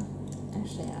here.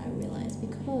 Actually, I realise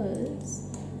because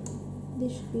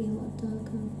this should be a lot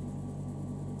darker.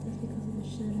 That's because of the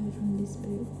shadow from this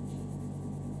boot.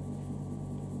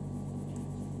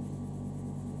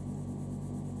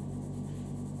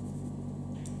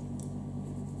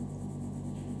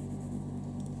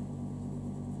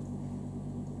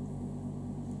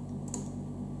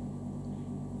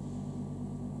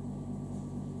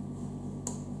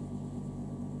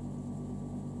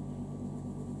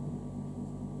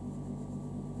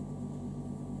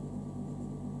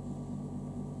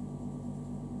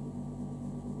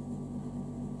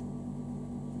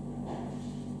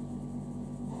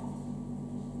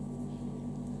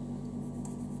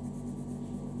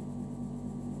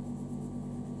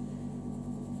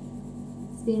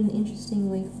 It's been an interesting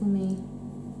week for me,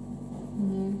 you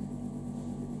know.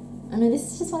 I know this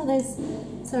is just one of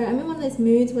those, sorry, I'm in one of those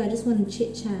moods where I just want to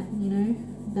chit chat, you know,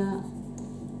 about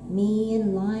me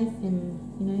and life and,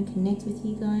 you know, connect with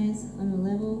you guys on a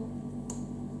level.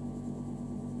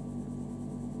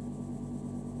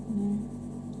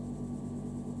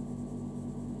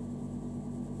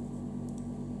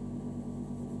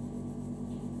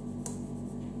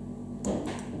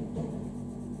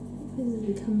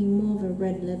 becoming more of a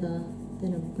red leather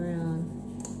than a brown.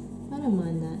 I don't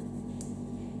mind that.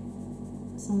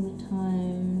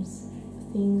 Sometimes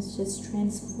things just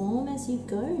transform as you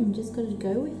go, and you just got to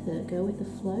go with it, go with the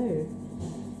flow,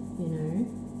 you know.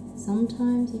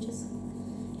 Sometimes you just,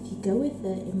 if you go with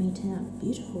it, it may turn out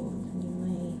beautiful and you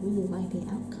may really like the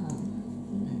outcome,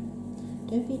 you know.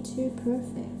 Don't be too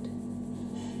perfect.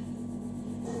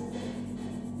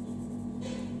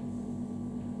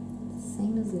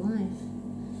 Same as life.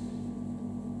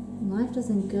 Life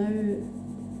isn't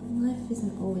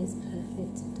always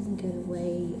perfect. It doesn't go the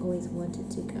way you always want it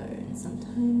to go. And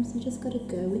sometimes you just got to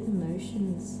go with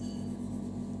emotions.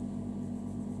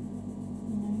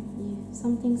 You know,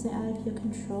 some things are out of your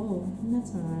control, and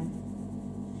that's alright.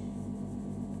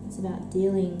 It's about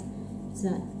dealing, it's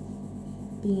about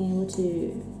being able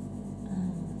to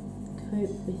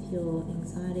cope with your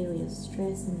anxiety or your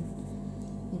stress, and,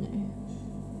 you know,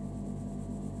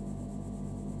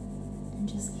 and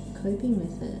just coping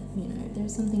with it. You know, there are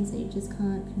some things that you just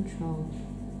can't control.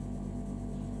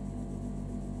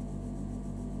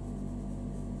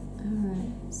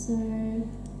 Alright, so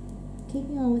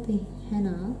keeping on with the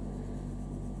henna,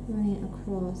 running it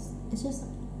across, it's just,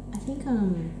 I think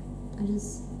I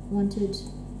just wanted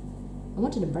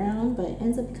a brown, but it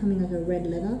ends up becoming like a red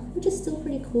leather, which is still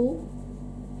pretty cool.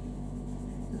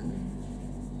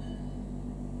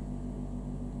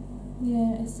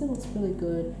 Yeah, it still looks really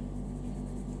good.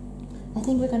 I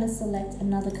think we're going to select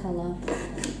another colour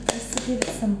just to give it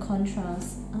some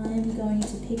contrast. I'm going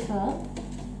to pick up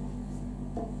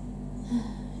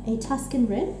a Tuscan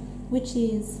red, which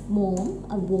is warm,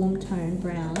 a warm tone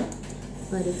brown,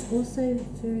 but it's also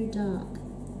very dark.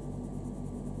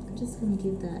 I'm just going to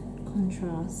give that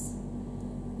contrast.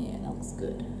 Yeah, that looks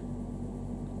good.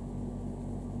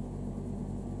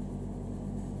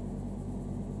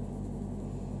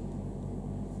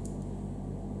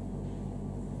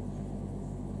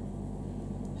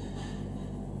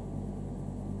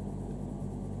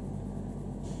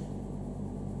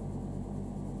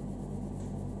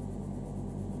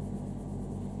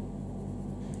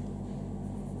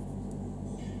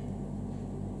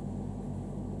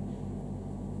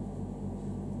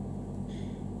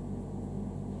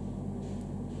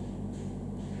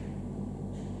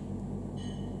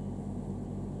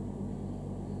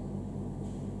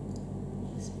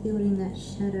 Building that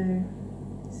shadow,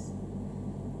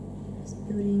 just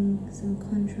building some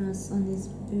contrast on this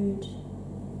boot.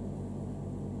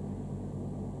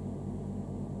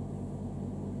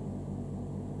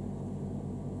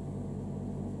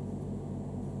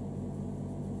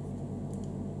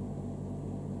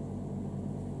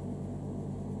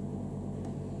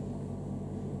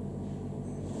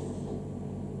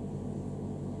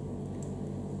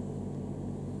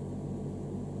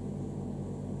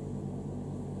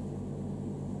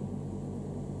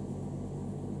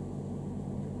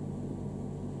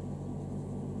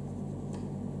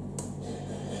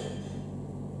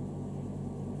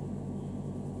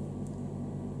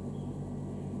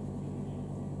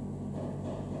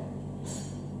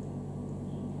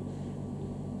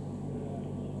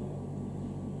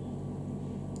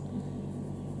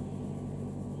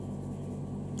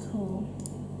 Cool.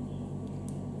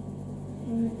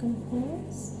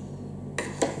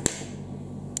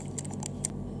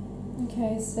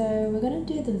 Okay, so we're going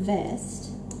to do the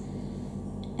vest,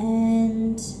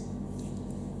 and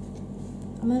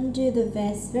I'm going to do the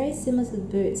vest very similar to the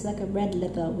boots, like a red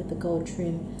leather with the gold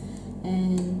trim,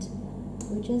 and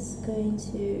we're just going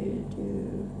to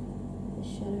do the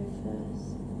shadow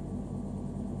first.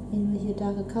 In with your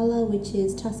darker colour, which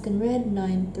is Tuscan Red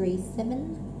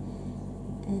 937,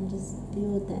 and just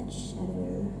build that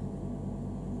shadow.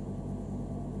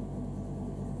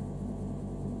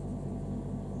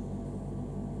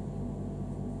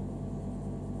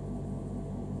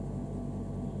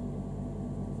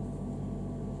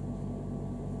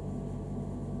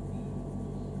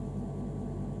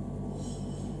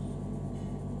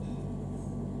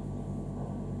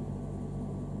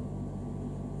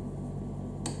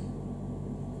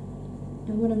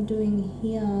 And what I'm doing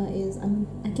here is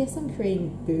I guess I'm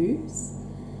creating boobs.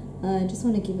 I just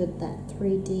want to give it that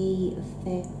 3D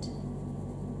effect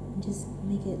and just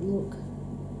make it look,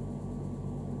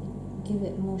 give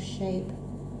it more shape,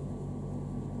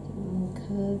 give it more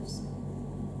curves.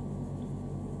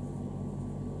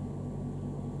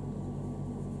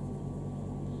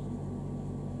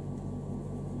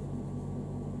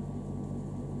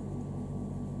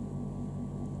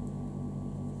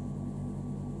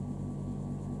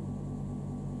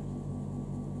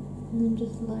 And then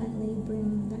just lightly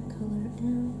bring that colour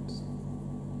out.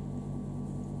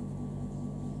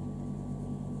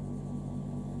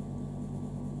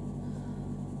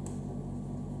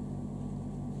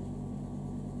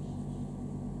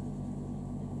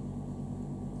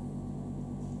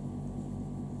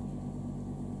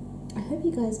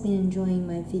 you guys been enjoying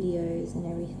my videos and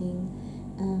everything.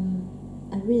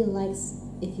 I'd really like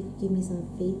if you could give me some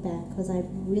feedback, because I'd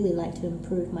really like to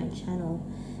improve my channel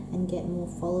and get more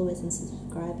followers and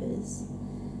subscribers.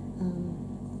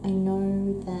 I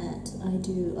know that I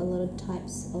do a lot of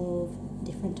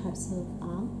different types of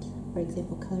art, for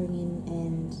example colouring in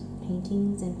and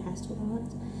paintings and pastel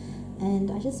art, and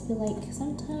I just feel like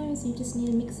sometimes you just need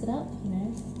to mix it up, you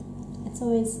know. It's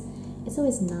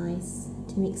always nice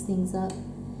to mix things up,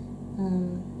 you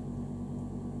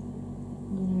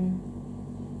know,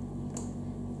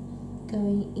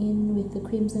 going in with the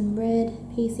crimson red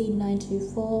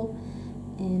PC924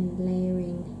 and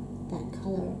layering that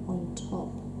colour on top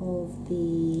of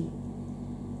the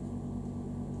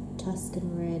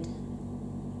Tuscan red.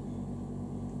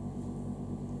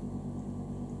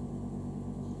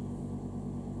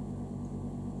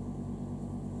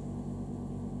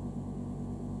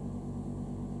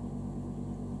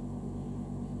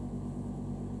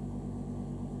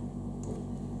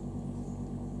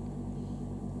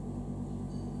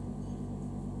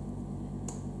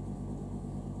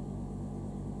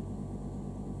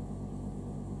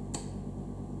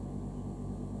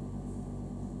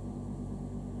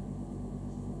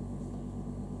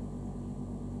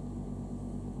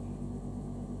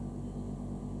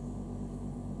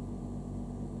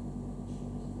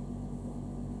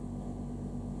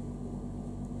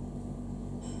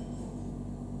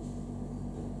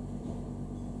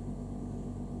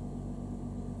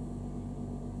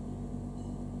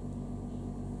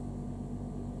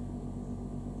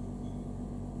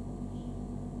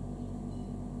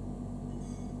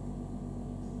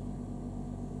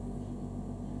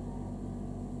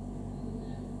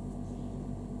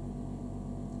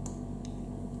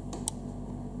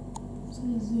 I'm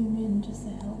going to zoom in just to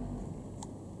help.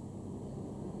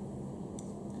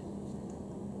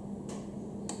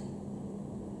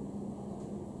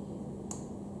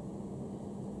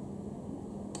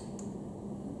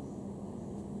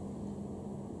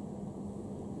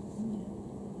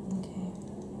 Okay.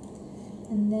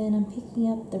 And then I'm picking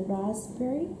up the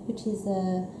raspberry, which is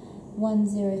a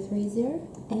 1030,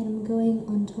 and I'm going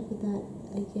on top of that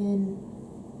again,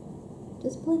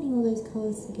 just blending all those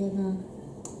colours together.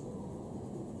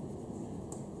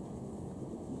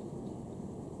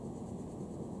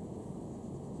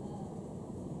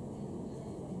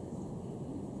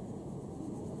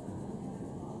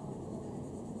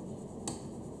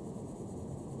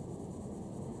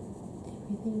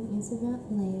 Everything is about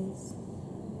layers.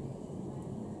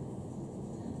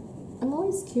 I'm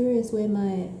always curious where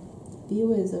my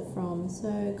viewers are from,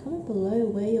 so comment below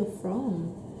where you're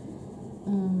from.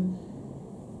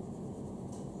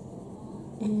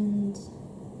 And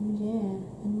yeah,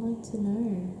 I'd like to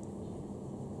know.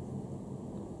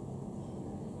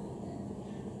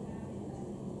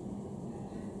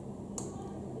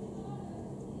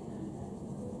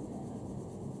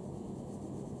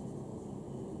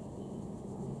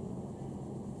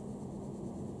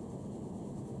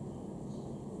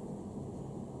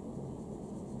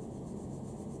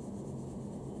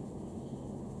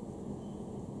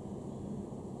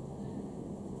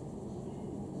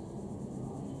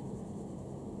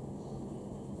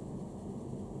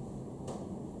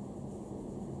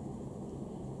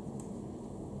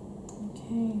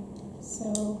 Okay,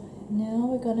 so now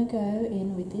we're going to go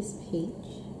in with this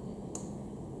peach,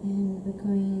 and we're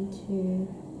going to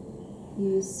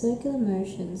use circular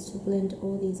motions to blend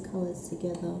all these colours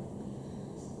together.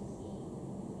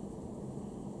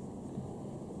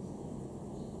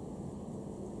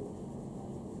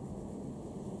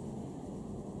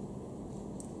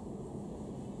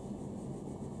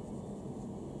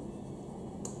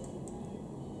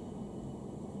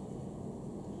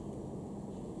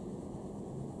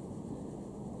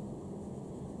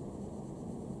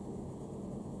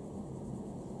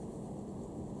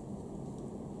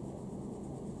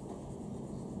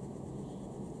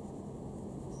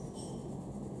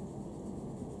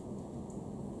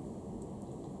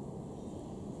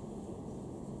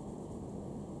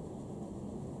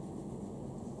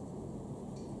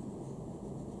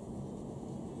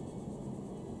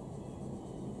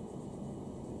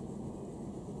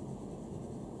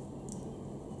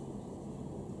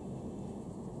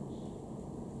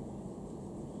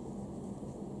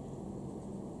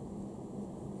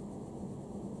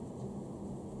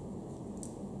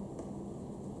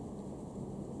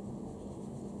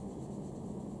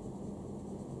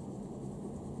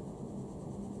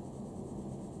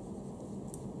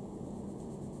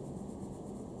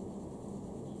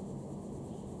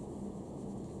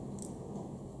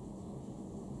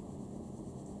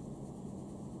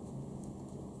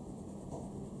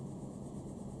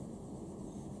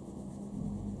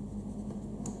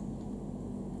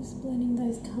 Just blending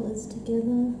those colours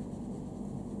together.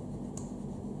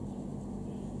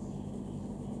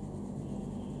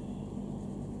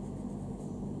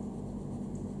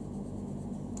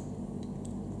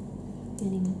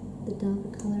 Getting the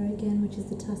darker colour again, which is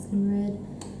the Tuscan red,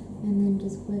 and then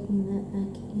just working that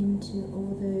back into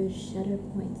all those shadow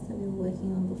points that we were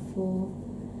working on before.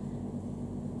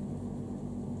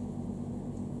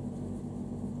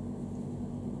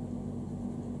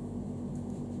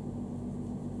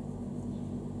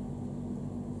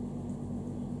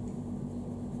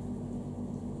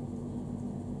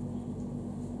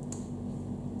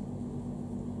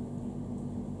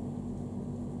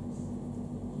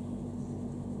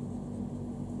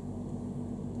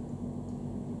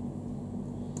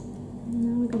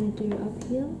 Now we're going to do up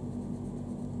here.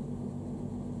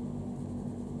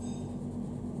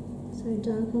 So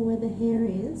darker where the hair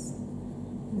is,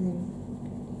 and then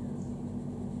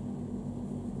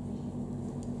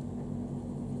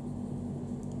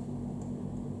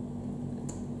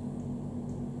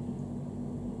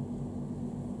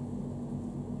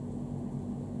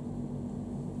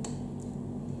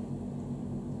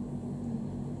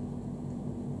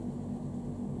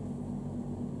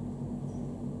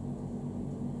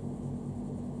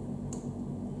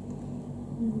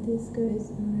this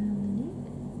goes around the neck.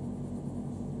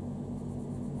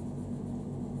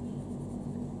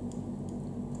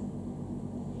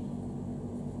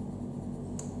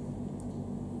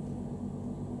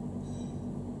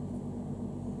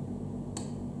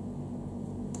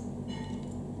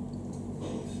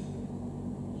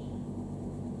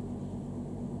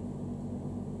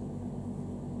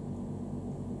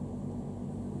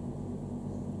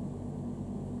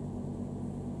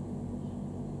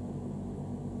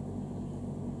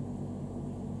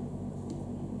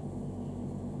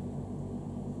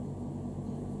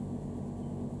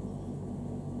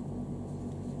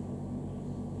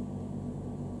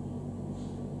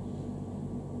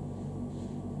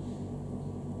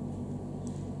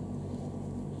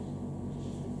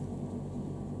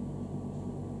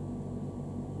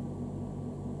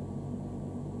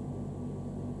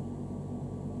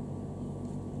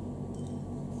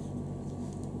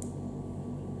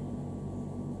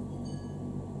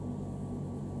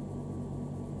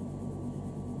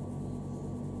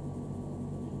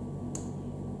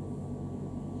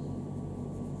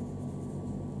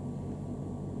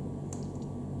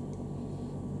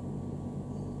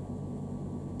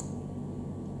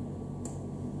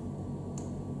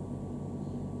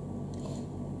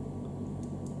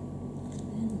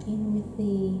 In with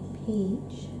the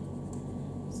peach,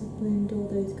 so blend all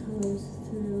those colours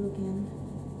through again.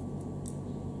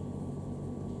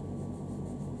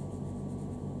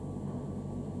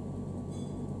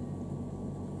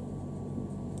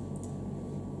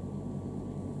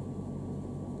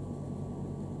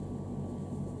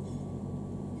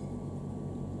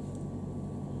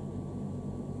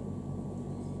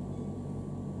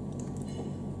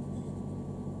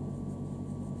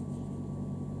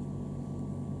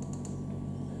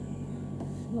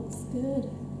 Looks good.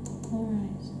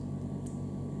 Alright.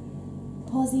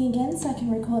 Pausing again so I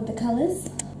can record the colours.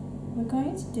 We're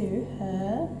going to do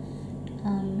her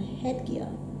headgear.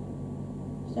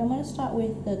 So I'm going to start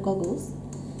with the goggles,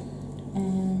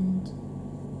 and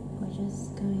we're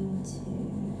just going to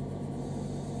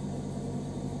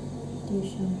do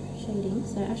some shading.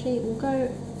 So actually we'll go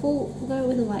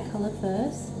with a light colour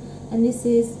first, and this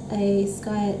is a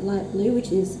sky light blue,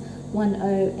 which is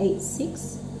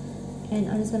 1086. And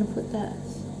I'm just going to put that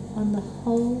on the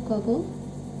whole goggle,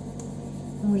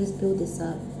 and we'll just build this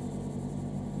up.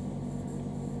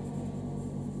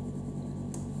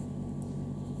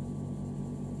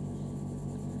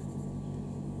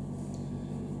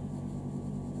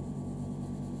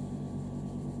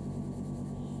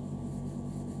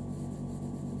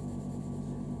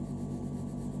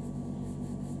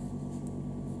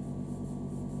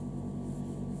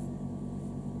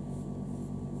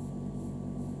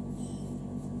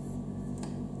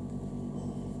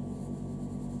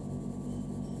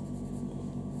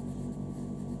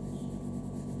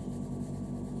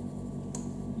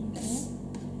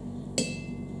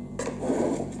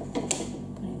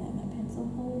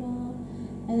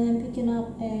 And then picking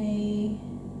up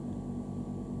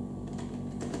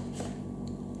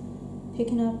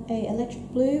a electric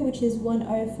blue, which is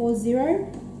 1040.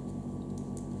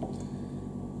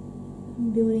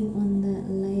 I'm building on that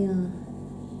layer.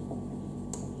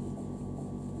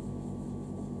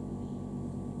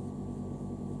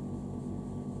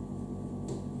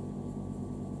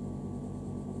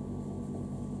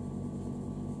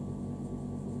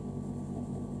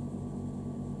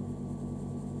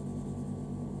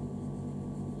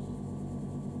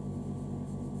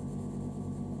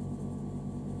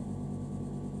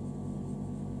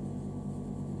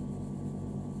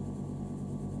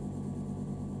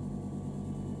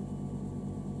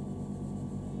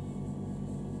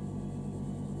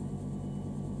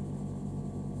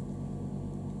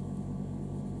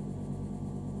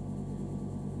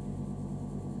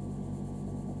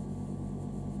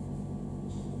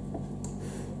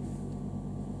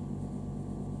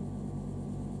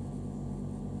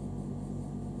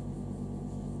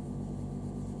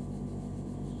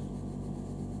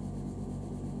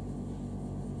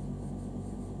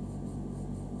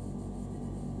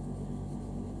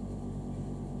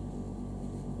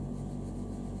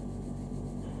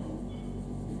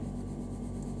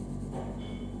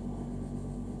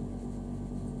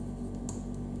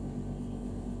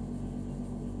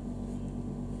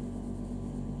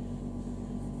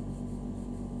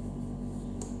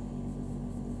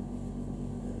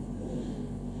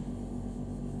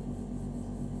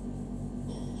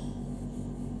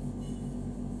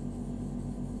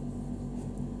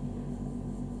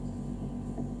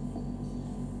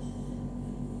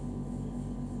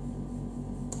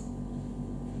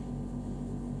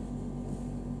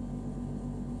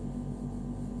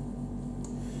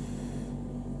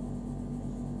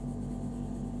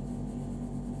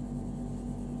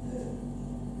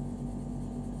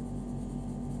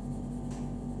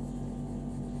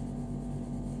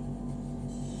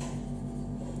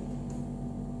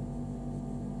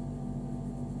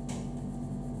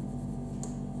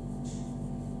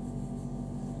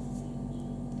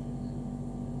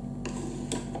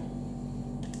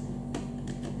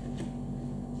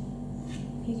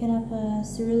 Picking up a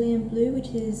cerulean blue, which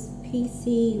is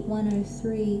PC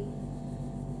 103,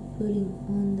 putting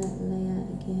on that layer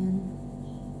again.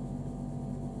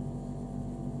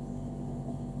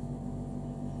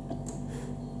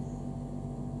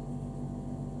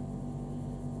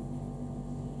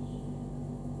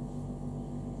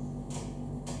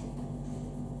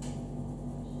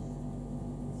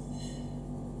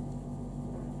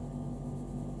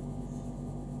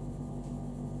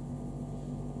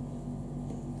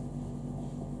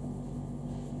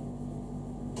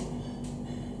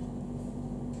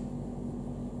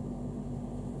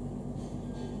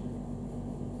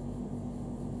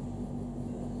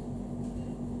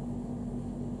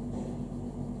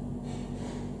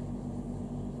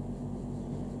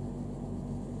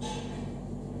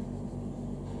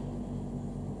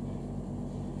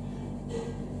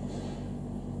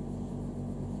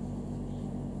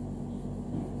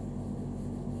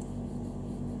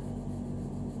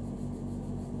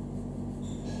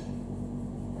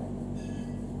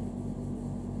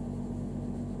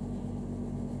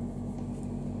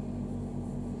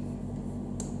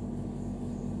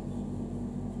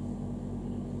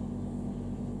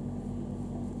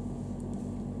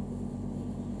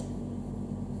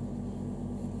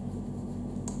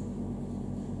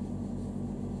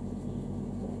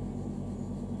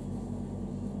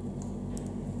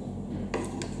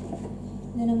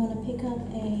 Then I want to pick up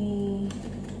a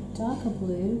darker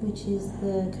blue, which is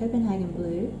the Copenhagen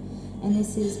blue, and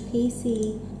this is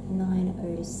PC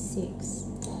 906.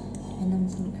 And I'm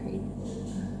just going to create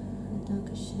a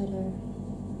darker shadow.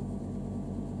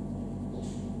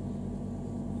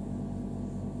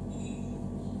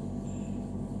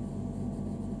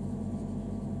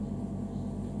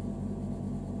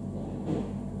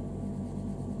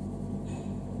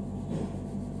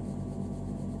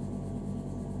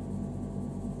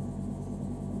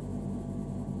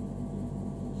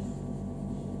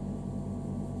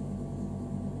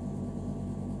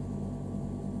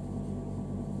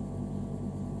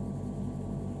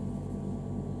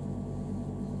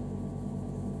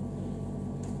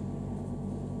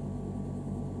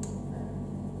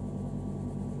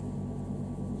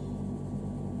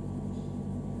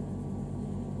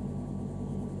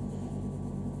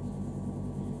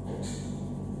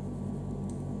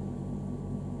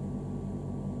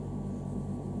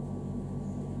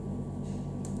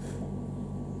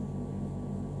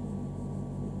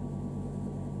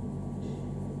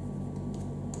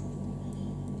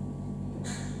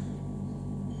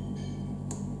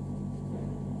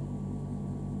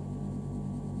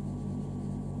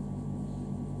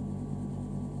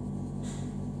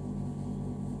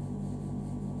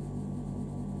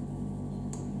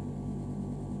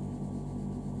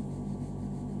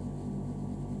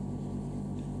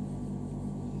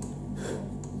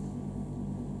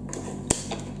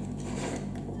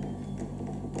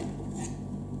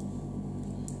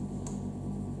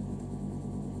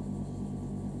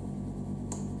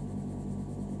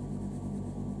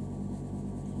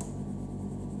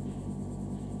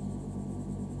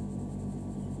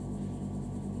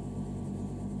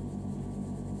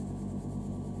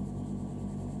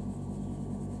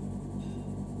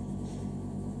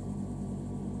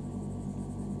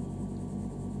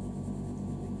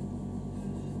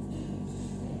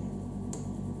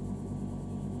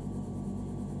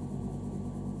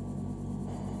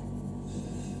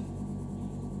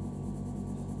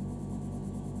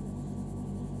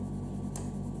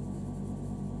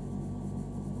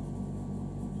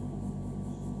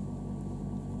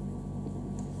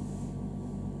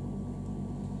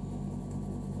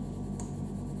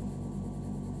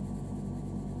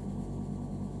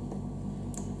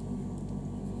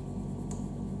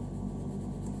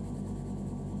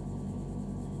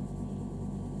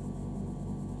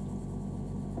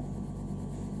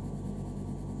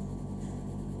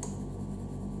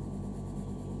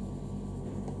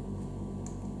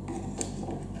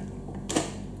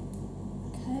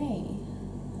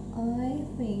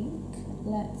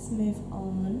 Let's move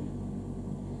on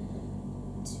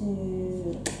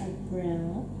to a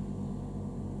brown.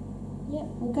 Yep,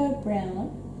 we'll go brown,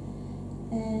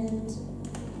 and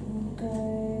we'll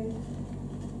go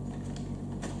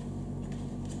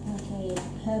like a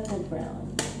purple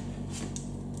brown.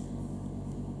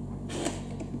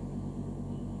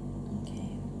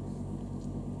 Okay,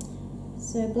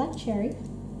 so black cherry,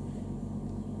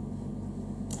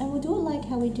 and we'll do it like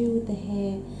how we do with the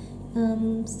hair.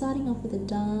 Starting off with a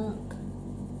dark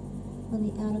on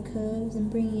the outer curves and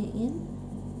bringing it in.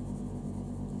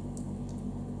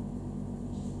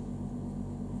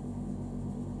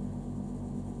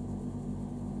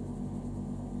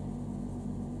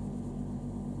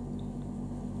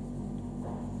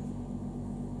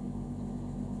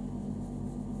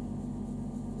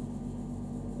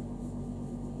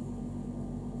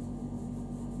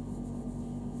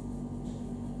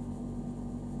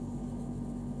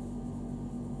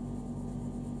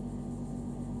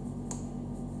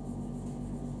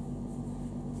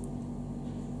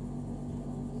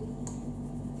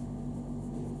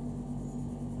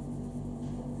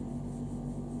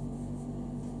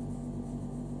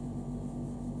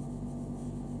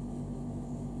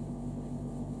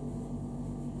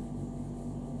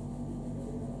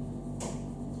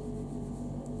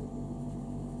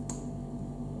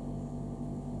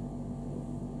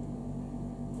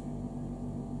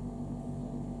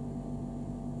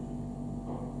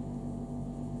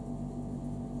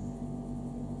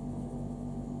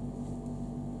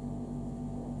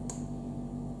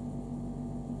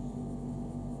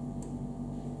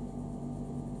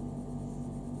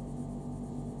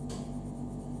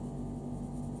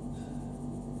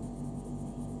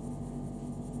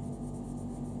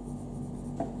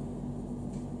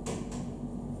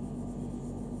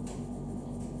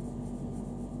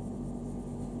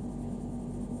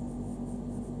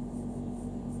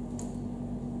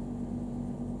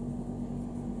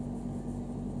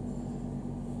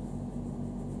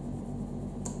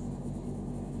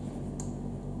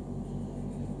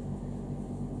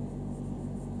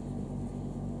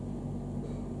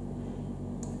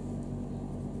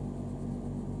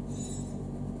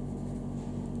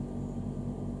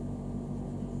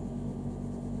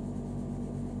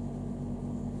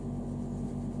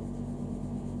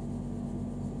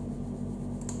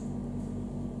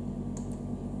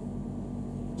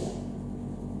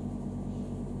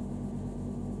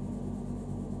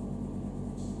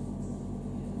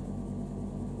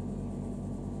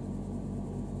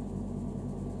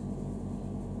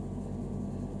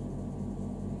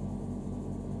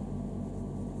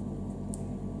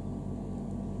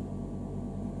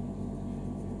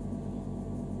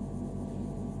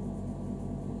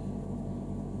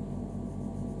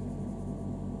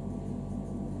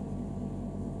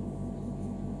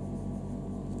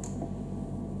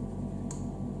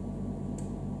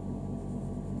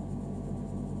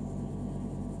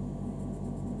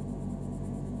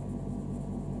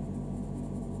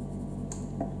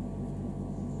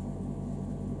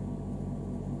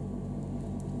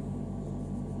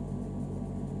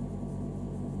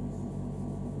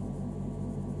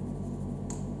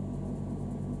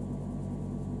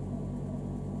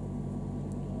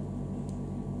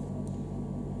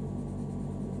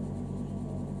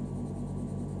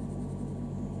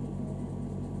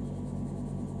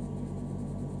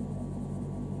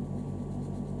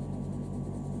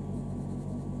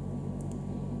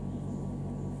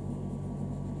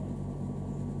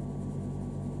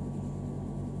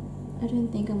 I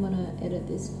don't think I'm gonna edit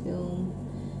this film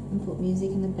and put music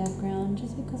in the background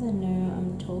just because I know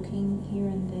I'm talking here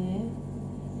and there.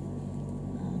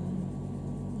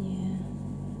 Yeah.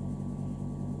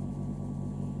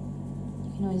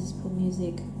 You can always just put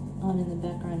music on in the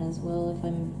background as well if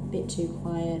I'm a bit too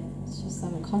quiet. It's just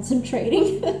I'm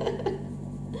concentrating.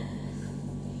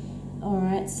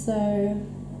 Alright, so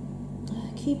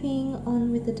keeping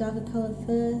on with the darker colour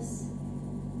first.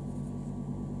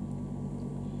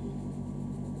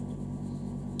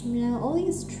 Now all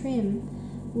these trim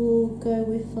will go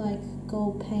with like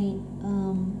gold paint.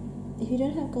 If you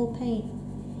don't have gold paint,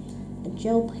 a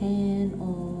gel pen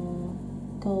or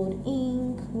gold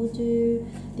ink will do.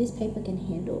 This paper can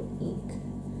handle ink.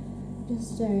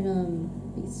 Just don't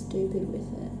be stupid with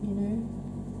it, you know.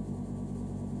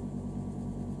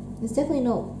 It's definitely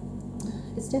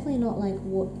not like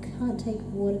what can't take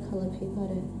watercolor paper, I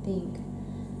don't think.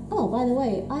 Oh, by the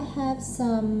way, I have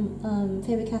some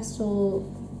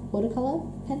Faber-Castell watercolor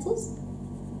pencils,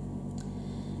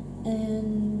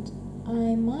 and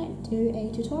I might do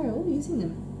a tutorial using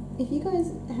them. If you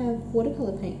guys have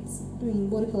watercolor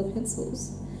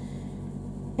pencils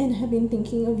and have been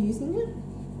thinking of using it,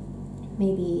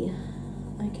 maybe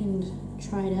I can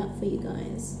try it out for you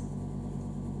guys,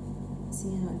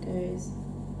 see how it goes.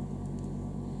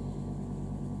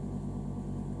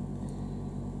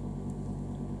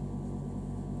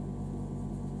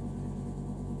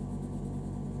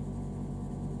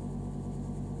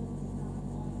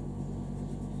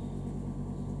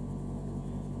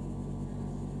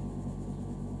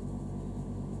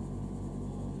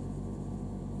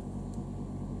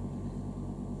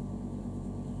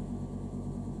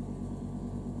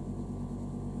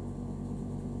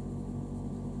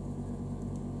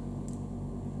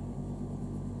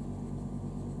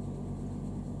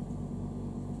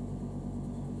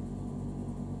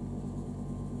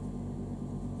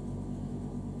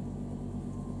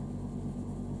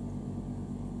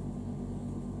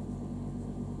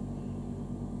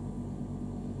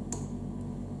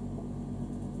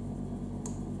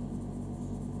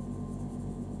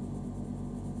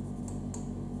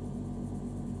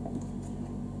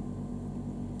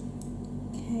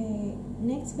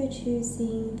 Next we're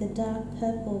choosing the dark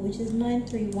purple, which is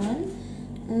 931,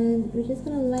 and we're just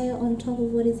going to layer on top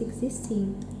of what is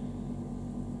existing.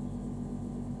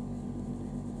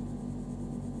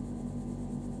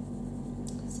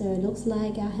 So it looks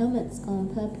like our helmet's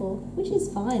gone purple, which is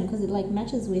fine because it like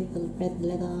matches with the red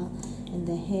leather and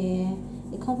the hair.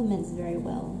 It complements very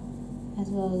well as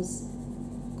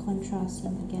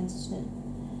contrasting against it.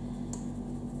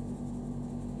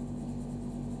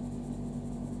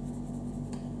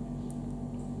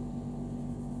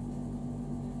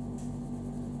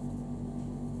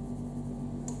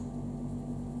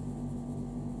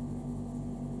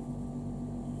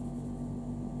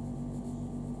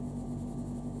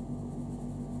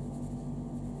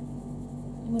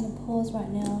 I'm going to pause right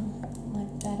now. My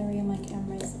battery on my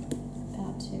camera is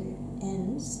about to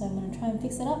end, so I'm going to try and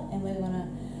fix it up and we're going to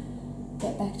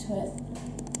get back to it.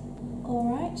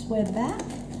 Alright, we're back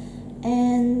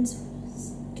and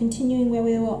continuing where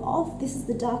we were off. This is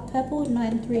the dark purple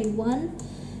 931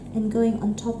 and going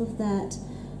on top of that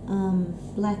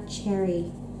black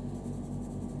cherry.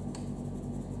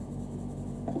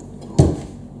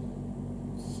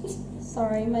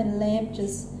 Sorry, my lamp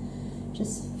just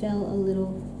fell a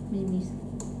little, made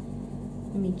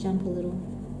me jump a little.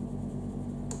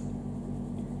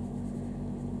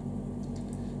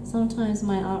 Sometimes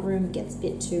my art room gets a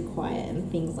bit too quiet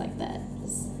and things like that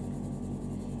just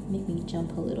make me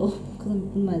jump a little because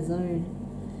I'm in my zone,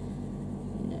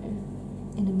 you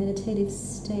know, in a meditative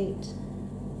state.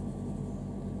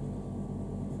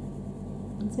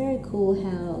 It's very cool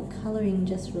how colouring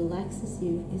just relaxes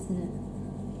you, isn't it?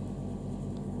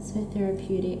 So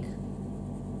therapeutic.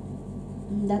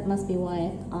 That must be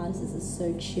why artists are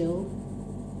so chill.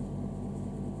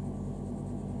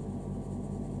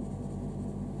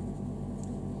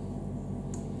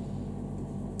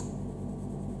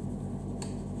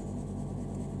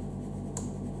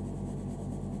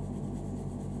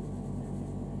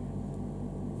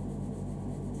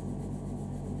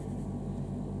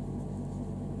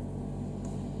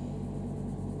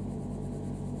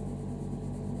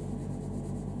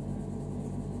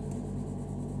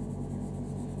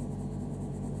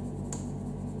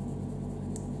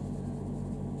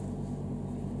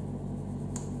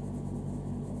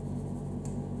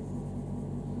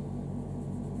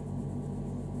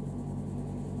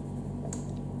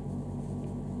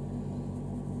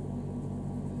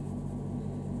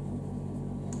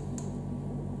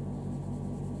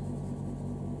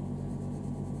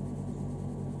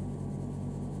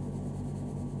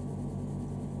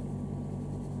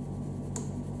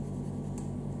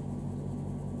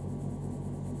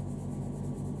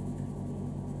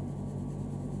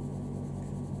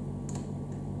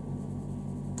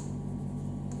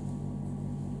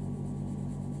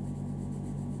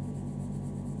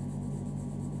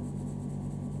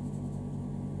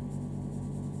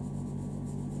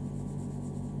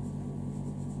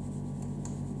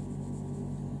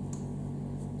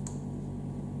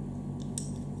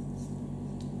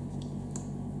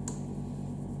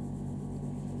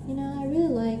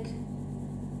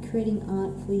 creating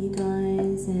art for you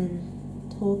guys and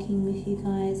talking with you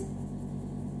guys,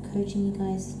 coaching you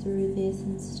guys through this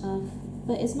and stuff.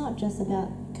 But it's not just about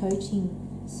coaching.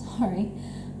 Sorry,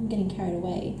 I'm getting carried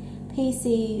away.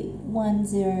 PC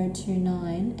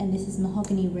 1029, and this is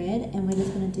mahogany red, and we're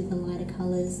just going to do the lighter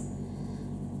colors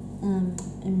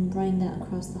and running that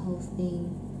across the whole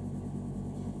thing.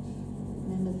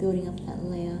 Remember, building up that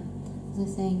layer. As I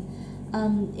was saying,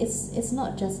 it's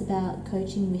not just about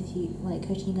coaching with you, like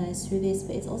coaching you guys through this,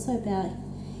 but it's also about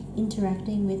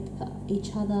interacting with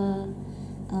each other,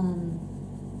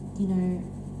 you know,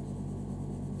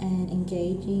 and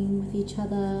engaging with each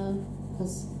other,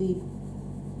 because we,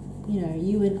 you know,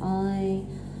 you and I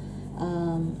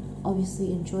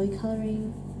obviously enjoy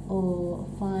colouring or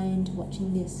find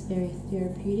watching this very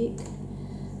therapeutic.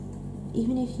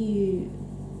 Even if you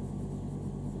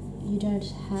don't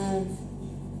have,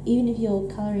 even if your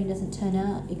colouring doesn't turn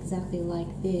out exactly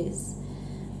like this,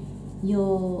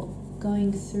 you're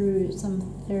going through some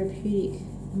therapeutic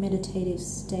meditative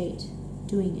state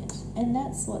doing it, and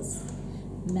that's what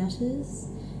matters,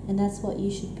 and that's what you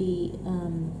should be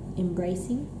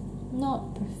embracing,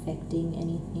 not perfecting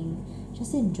anything.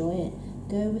 Just enjoy it,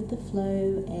 go with the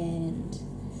flow, and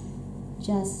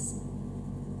just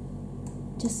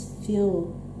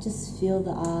feel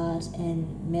the art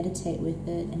and meditate with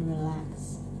it and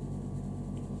relax.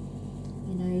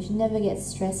 You know, you should never get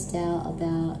stressed out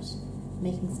about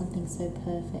making something so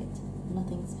perfect.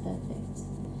 Nothing's perfect.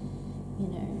 You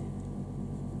know,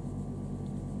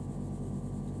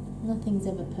 nothing's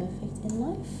ever perfect in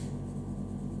life.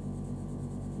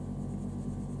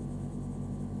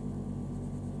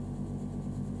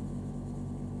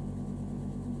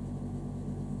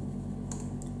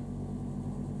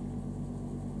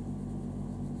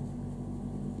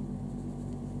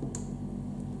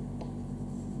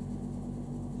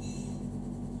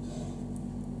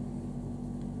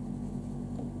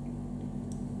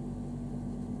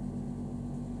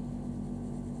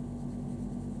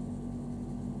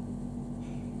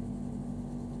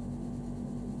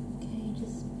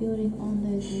 Building on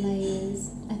those layers.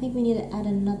 I think we need to add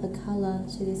another colour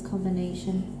to this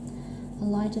combination, a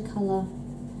lighter colour.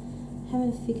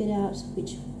 Haven't figured out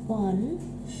which one,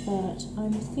 but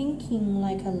I'm thinking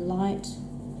like a light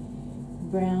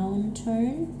brown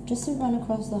tone, just to run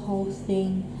across the whole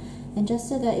thing, and just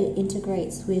so that it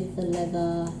integrates with the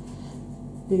leather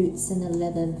boots and the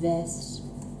leather vest.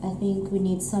 I think we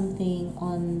need something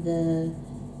on the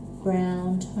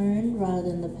brown tone rather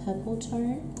than the purple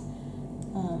tone.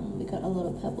 We got a lot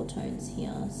of purple tones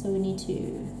here, so we need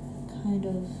to kind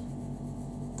of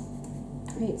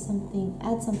create something,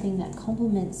 add something that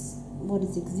complements what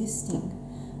is existing.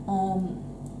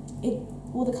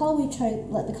 Well, the color we chose,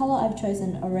 like the color I've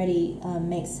chosen already,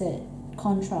 makes it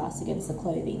contrast against the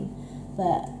clothing,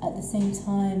 but at the same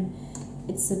time,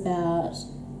 it's about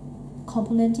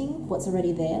complementing what's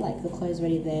already there, like the clothes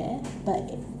already there,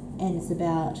 and it's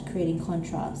about creating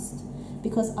contrast,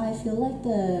 because I feel like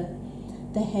the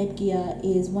headgear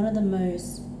is one of the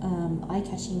most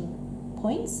eye-catching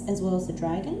points, as well as the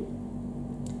dragon,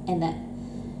 and that,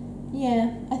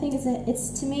 yeah, I think it's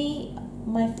to me,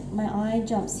 my eye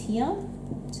jumps here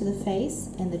to the face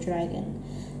and the dragon,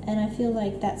 and I feel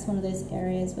like that's one of those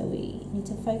areas where we need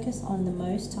to focus on the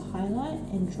most to highlight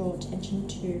and draw attention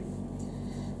to.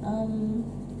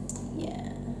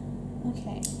 Yeah,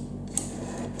 okay,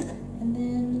 and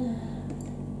then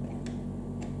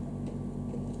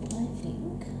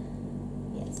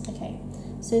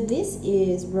so this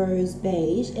is rose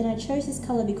beige, and I chose this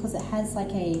color because it has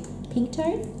like a pink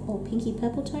tone or pinky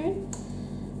purple tone.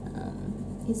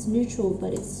 It's neutral,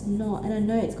 but it's not, and I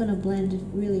know it's going to blend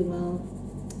really well.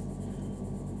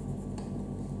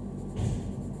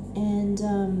 And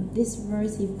this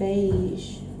rosy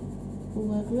beige will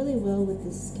work really well with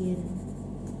the skin.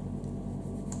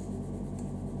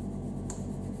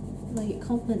 Like, it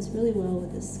complements really well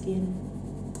with the skin.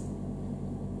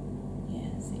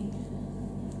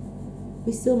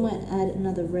 We still might add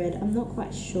another red, I'm not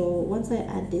quite sure. Once I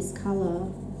add this colour,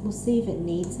 we'll see if it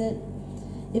needs it.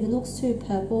 If it looks too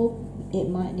purple, it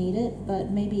might need it,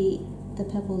 but maybe the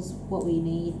purple's what we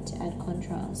need to add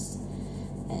contrast.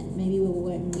 And maybe we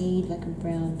won't need like a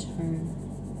brown tone.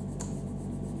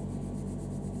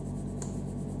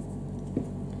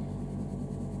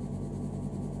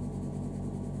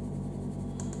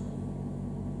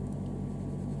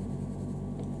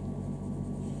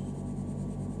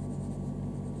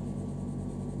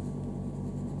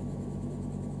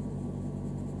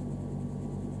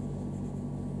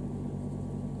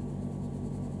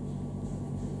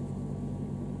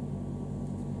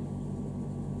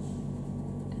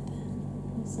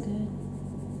 Good.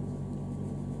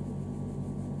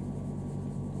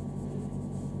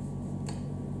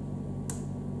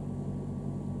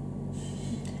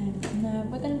 No,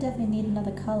 we're gonna definitely need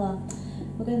another color.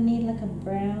 We're gonna need like a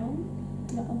brown,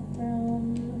 not a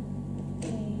brown.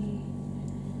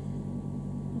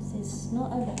 What's this?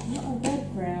 Not a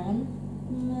red brown.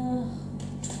 No.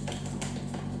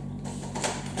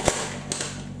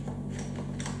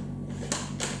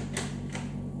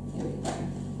 Here we go.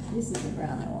 This is the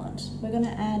brown I want. We're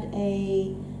gonna add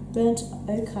a burnt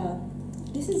ochre.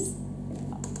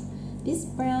 This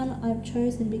brown I've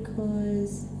chosen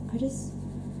because I just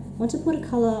want to put a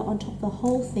color on top of the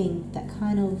whole thing that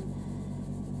kind of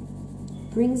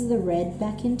brings the red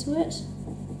back into it.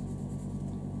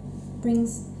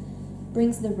 Brings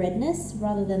the redness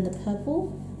rather than the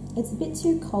purple. It's a bit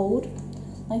too cold.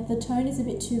 Like the tone is a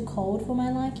bit too cold for my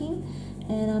liking,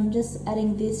 and I'm just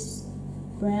adding this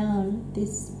brown,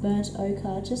 this burnt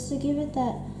ochre, just to give it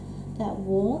that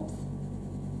warmth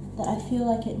that I feel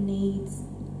like it needs.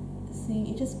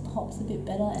 See, it just pops a bit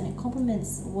better and it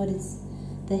complements what is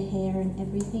the hair and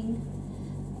everything.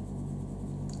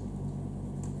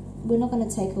 We're not going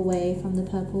to take away from the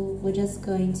purple, we're just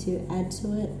going to add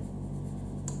to it.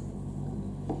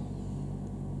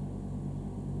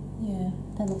 Yeah,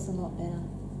 that looks a lot better.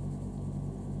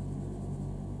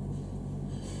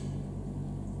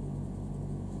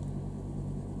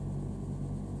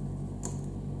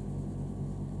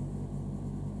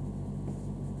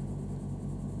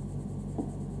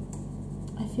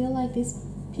 I feel like this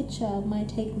picture might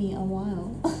take me a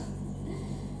while.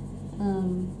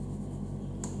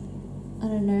 I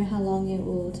don't know how long it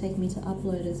will take me to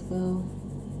upload as well.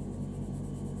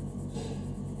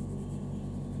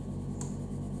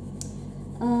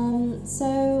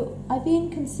 So I've been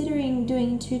considering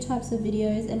doing two types of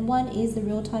videos, and one is the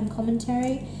real-time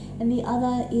commentary and the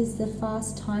other is the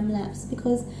fast time-lapse,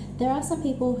 because there are some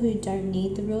people who don't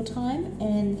need the real-time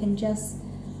and can just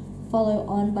follow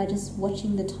on by just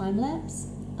watching the time-lapse,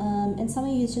 and some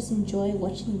of you just enjoy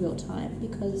watching real-time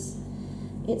because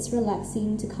it's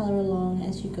relaxing to color along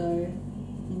as you go,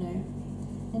 you know,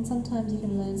 and sometimes you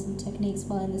can learn some techniques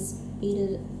while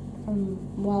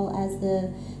as the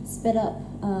sped up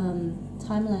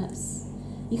time-lapse.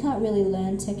 You can't really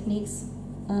learn techniques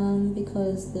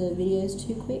because the video is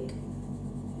too quick.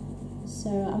 So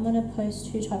I'm going to post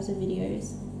two types of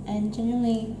videos, and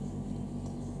generally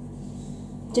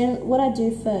what I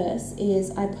do first is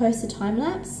I post a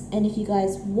time-lapse, and if you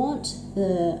guys want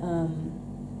the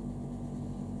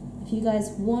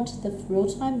real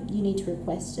time, you need to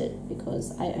request it,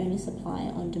 because I only supply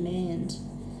it on demand,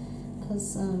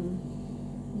 because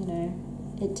you know,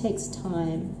 it takes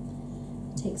time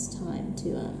to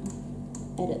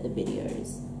edit the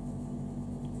videos.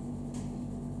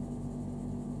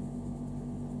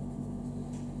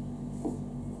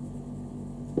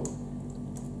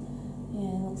 Yeah,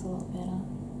 it looks a lot better.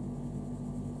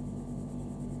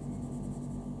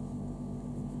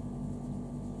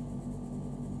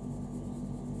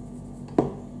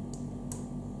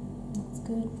 Looks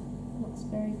good. Looks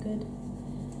very good.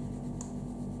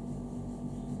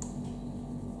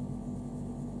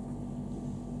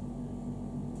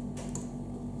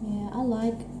 Yeah, I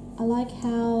like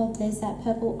how there's that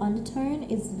purple undertone.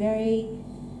 It's very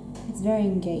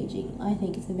engaging. I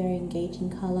think it's a very engaging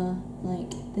color.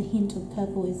 Like, the hint of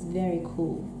purple is very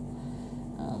cool.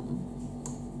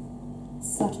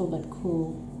 Subtle but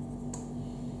cool.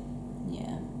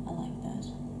 Yeah, I like that.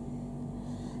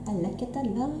 I like it a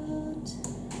lot.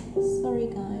 Sorry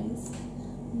guys,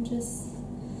 I'm just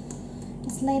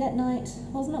late at night.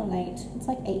 Well, it's not late, it's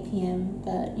like 8 p.m,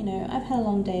 but you know, I've had a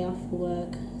long day off for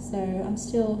work, so I'm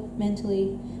still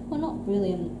mentally, well, not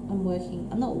really, I'm working.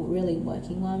 I'm not really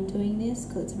working while I'm doing this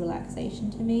because it's a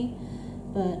relaxation to me,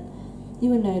 but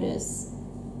you will notice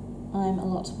I'm a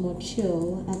lot more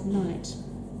chill at night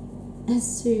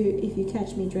as to if you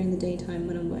catch me during the daytime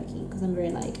when I'm working, because I'm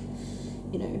very, like,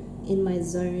 you know, in my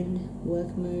zone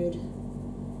work mode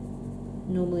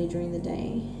normally during the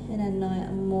day, and at night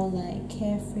I'm more like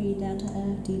carefree, down to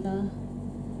earth diva,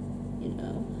 you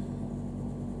know.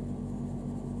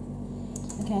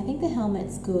 Okay, I think the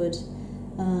helmet's good.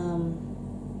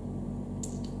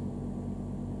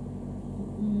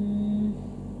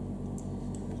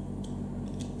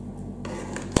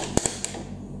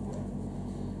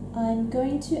 I'm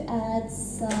going to add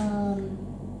some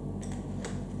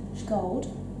gold,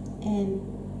 and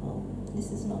well,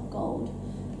 this is not gold,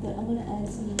 but I'm going to add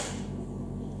some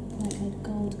like a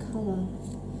gold color.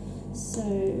 So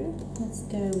let's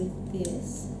go with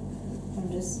this.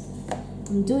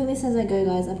 I'm doing this as I go,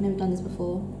 guys. I've never done this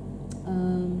before.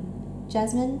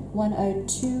 Jasmine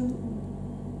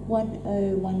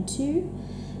 1012,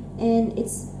 and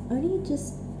it's only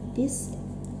just this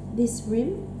this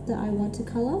rim that I want to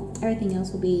colour. Everything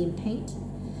else will be in paint,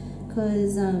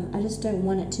 because I just don't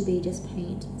want it to be just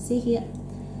paint. See here,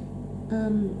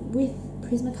 with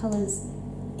Prismacolors,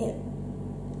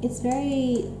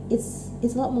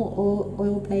 it's a lot more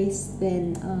oil based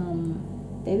than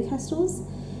baby castles,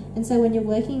 and so when you're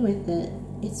working with it,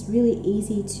 it's really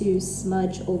easy to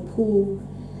smudge or pull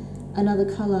another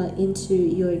colour into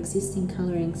your existing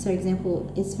colouring. So, for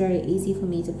example, it's very easy for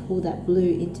me to pull that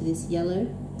blue into this yellow,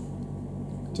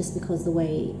 just because the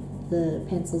way the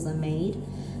pencils are made.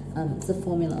 It's a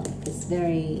formula. It's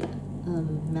very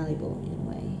malleable in a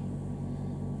way.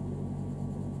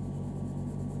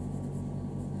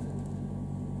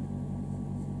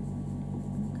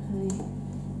 Okay,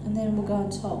 and then we'll go on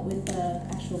top with the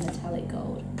actual metallic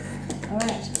gold.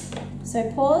 Alright, so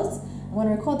pause. I want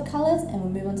to record the colours and we'll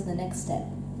move on to the next step.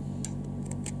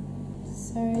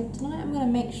 So tonight I'm going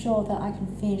to make sure that I can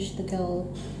finish the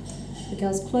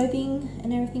girl's clothing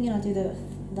and everything, and I'll do the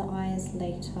eyes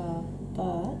later.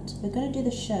 But we're going to do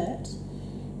the shirt,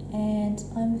 and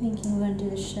I'm thinking we're going to do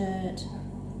the shirt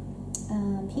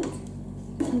pink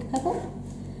purple.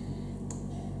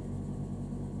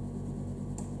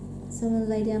 So I'm going to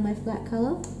lay down my flat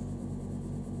colour.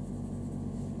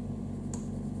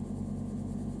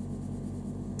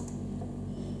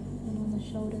 And on the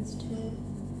shoulders too.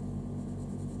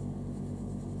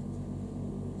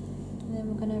 And then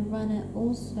we're going to run it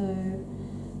also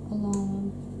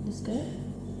along the skirt.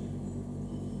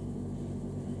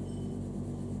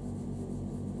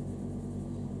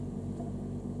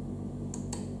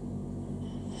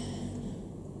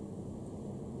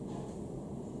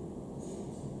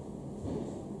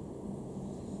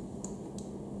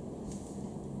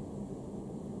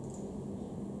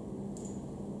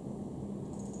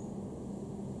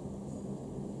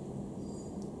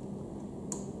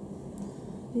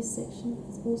 This section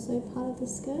is also part of the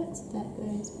skirt, so that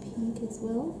goes pink as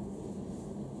well.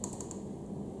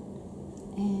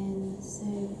 And so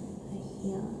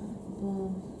here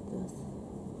above the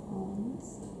arms,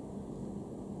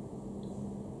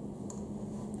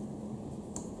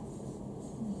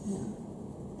 and here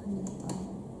under the eye.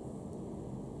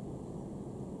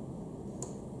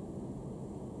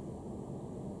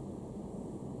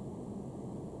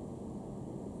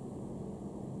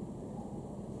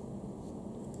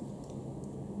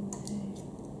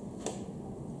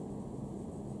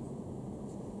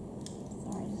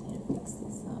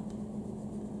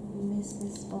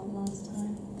 This spot last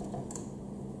time.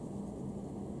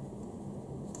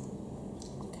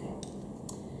 Okay.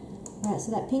 Alright, so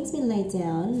that pink's been laid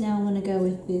down. Now I'm going to go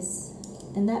with this,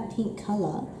 and that pink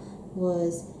colour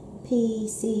was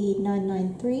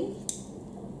PC993.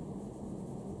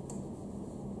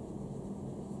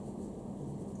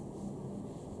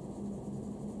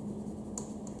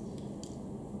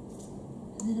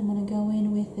 And then I'm going to go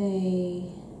in with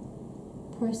a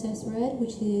process red,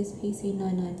 which is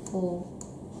PC994,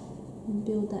 and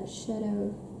build that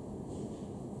shadow.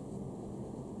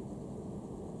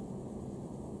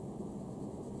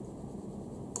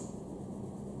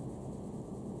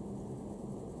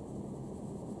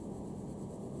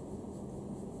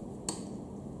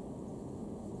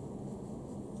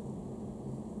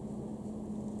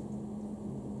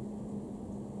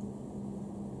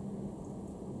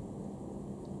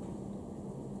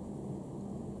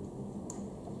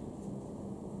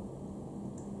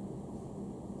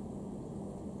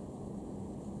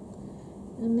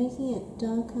 I'm making it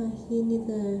darker here near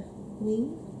the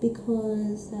wing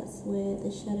because that's where the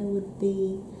shadow would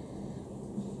be.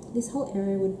 This whole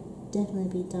area would definitely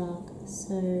be dark,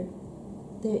 so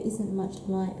there isn't much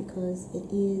light because it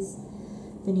is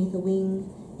beneath a wing,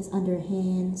 it's under a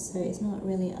hand, so it's not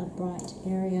really a bright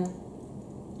area.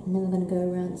 And then we're going to go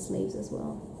around the sleeves as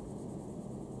well.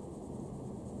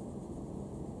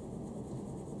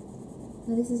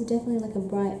 Now this is definitely like a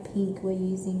bright pink we're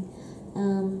using.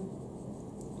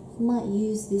 Might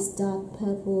use this dark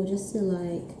purple just to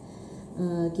like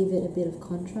give it a bit of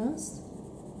contrast,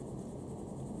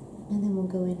 and then we'll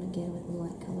go in again with the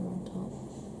light color on top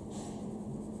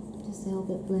just to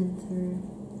help it blend through.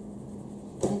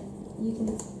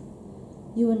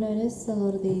 You will notice a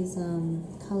lot of these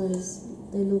colors,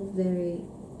 they look very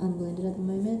unblended at the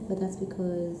moment, but that's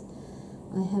because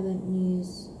I haven't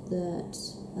used that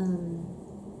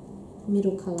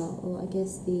middle color, or I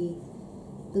guess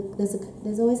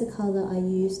there's always a color that I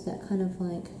use that kind of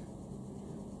like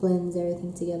blends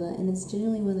everything together, and it's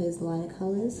generally one of those lighter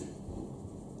colors,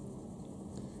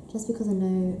 just because I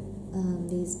know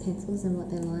these pencils and what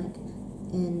they're like,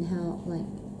 and how like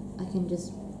I can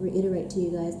just reiterate to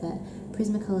you guys that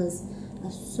Prismacolors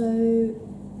are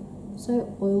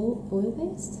so oil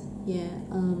based. Yeah,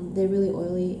 they're really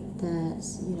oily that,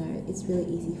 you know, it's really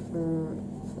easy for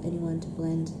anyone to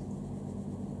blend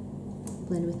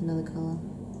with another color.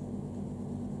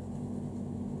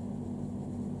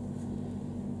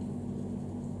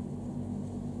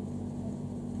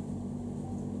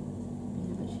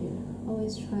 Yeah, but you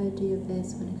always try to do your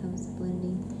best when it comes to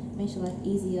blending. Makes your life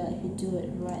easier if you do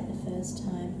it right the first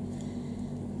time.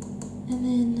 And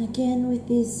then again with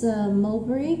this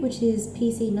mulberry, which is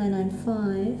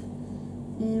PC995,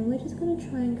 and we're just going to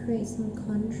try and create some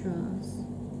contrast.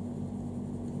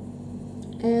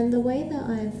 And the way that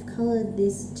I've colored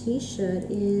this t-shirt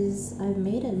is I've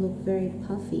made it look very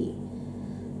puffy,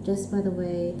 just by the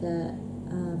way that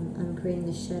I'm creating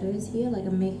the shadows here. Like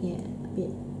I'm making it a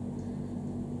bit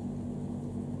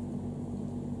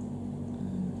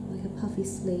like a puffy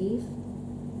sleeve.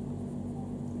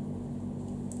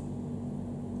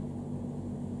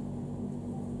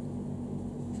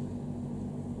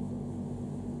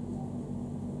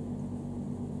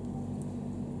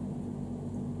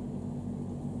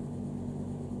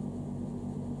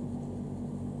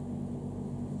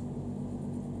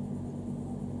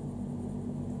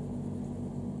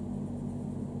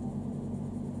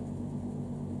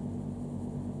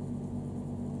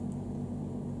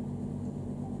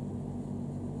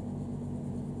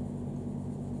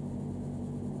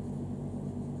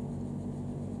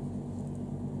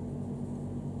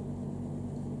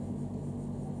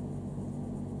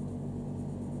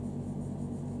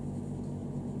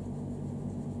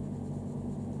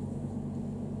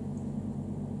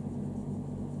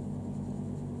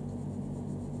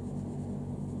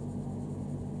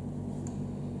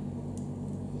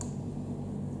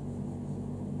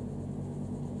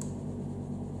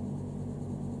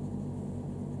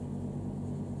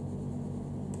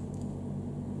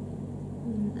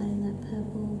 Adding that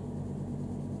purple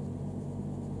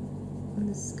on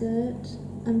the skirt.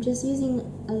 I'm just using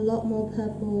a lot more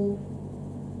purple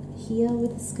here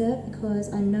with the skirt because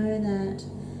I know that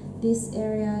this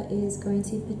area is going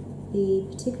to be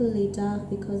particularly dark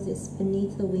because it's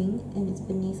beneath the wing and it's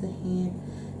beneath the hand.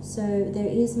 So there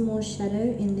is more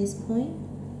shadow in this point,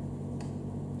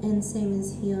 and same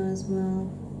as here as well.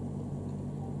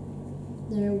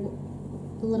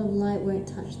 A lot of light won't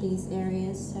touch these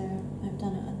areas, so I've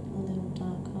done it a little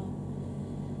darker.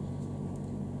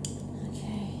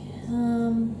 Okay,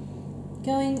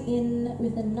 going in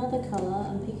with another color,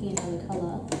 I'm picking another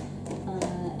color,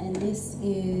 and this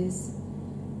is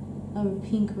a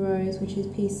pink rose, which is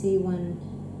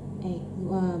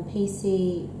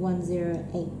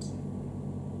PC108.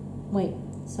 Wait,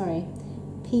 sorry,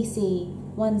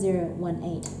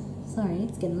 PC1018. Sorry,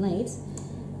 it's getting late.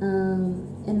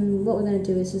 And what we're going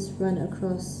to do is just run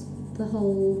across the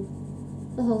whole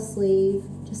sleeve,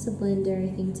 just to blend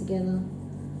everything together.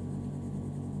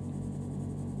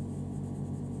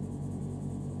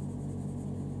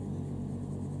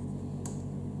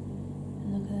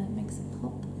 And look at that, makes it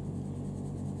pop.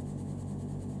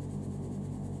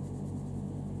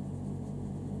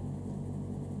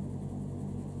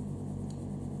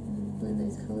 And blend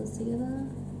those colors together.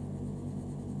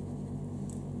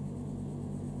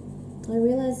 I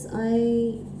realize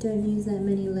I don't use that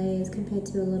many layers compared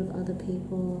to a lot of other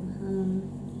people.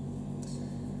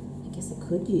 I guess I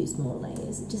could use more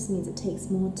layers. It just means it takes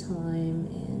more time,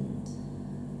 and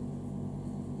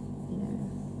you know,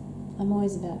 I'm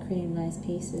always about creating nice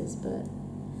pieces, but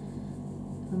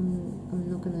I'm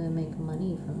not gonna make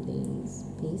money from these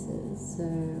pieces, so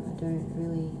I don't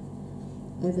really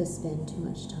overspend too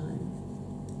much time,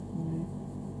 you know.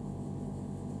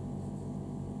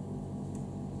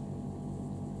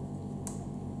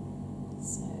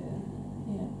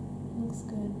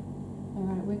 Good.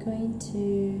 Alright, we're going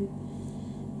to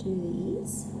do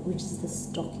these, which is the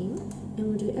stocking, and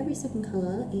we'll do every second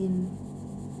colour in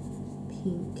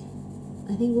pink.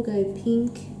 I think we'll go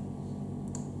pink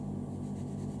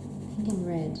and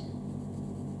red.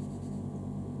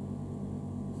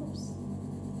 Oops.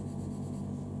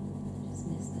 Just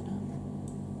messed that up.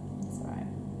 It's alright.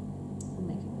 We'll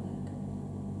make it work.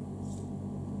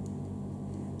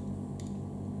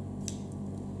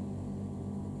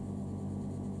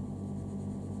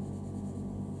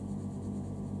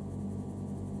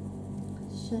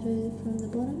 Shadow from the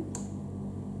bottom,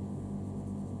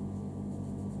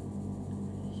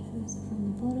 shadows from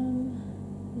the bottom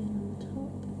and on the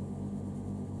top.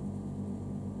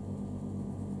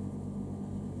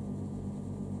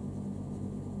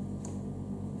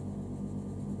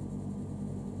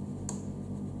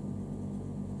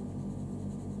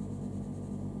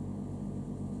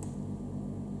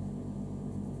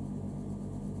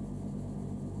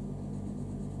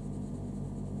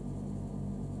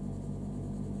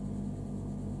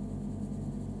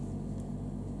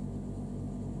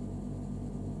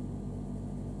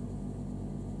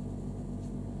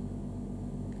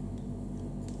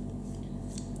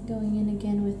 Going in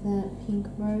again with that pink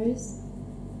rose.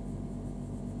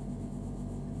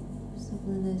 Just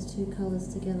blend those two colours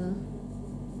together.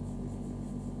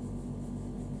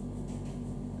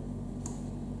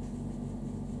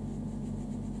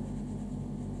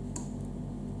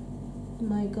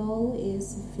 My goal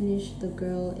is to finish the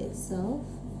girl itself,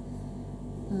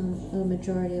 a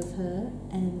majority of her,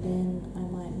 and then I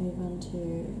might move on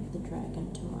to the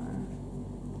dragon tomorrow,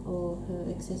 or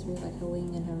her accessories like her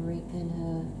wing and her ring and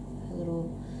her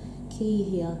little key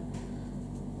here.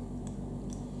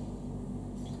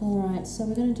 Alright, so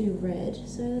we're going to do red,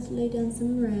 so let's lay down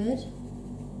some red.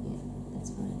 Yeah,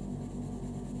 that's fine.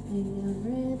 Laying down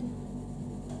red.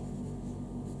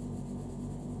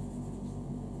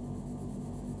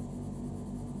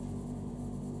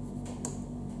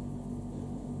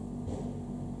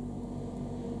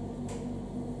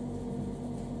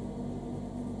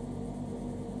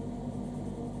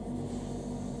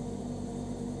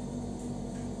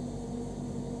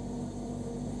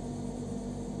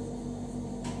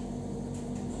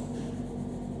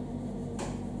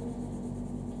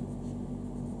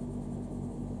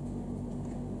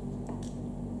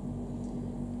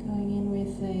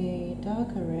 A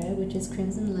darker red, which is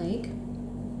Crimson Lake,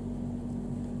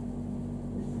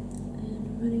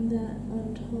 and running that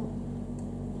on top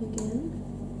again.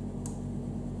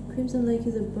 Crimson Lake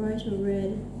is a brighter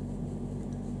red,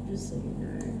 just so you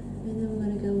know, and then we're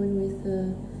going to go in with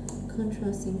a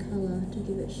contrasting colour to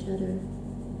give it shadow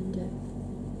and depth.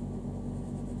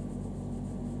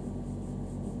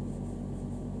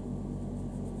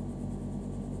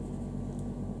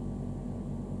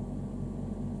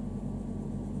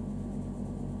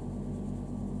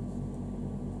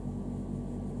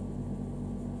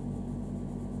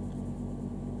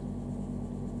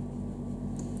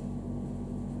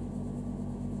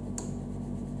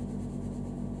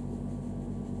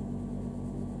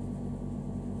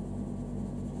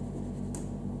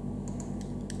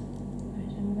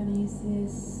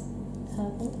 This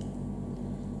purple,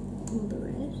 all the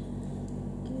red,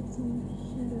 give it some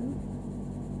shadow.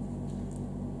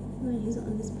 I might use it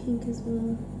on this pink as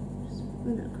well, just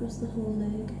run it across the whole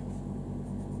leg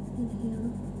and here.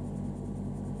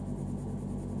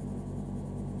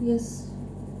 I guess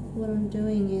what I'm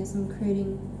doing is I'm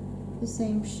creating the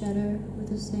same shadow with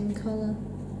the same colour.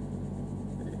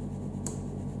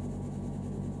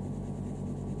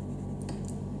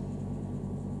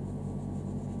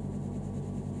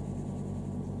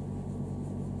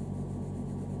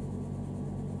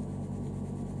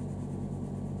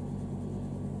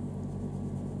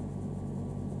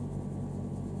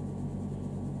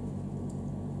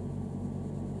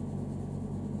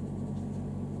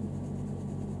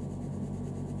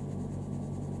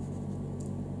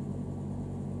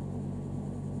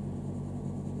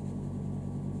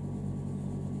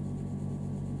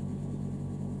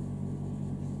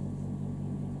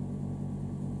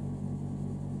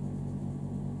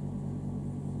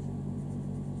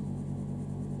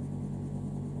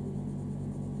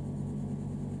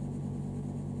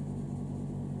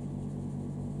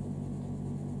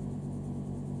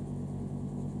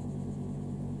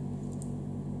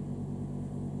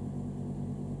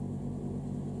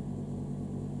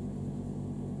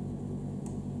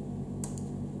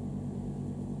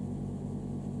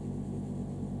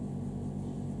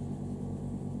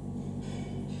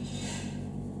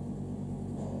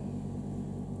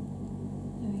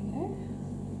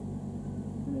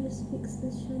 Fix the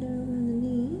shadow around the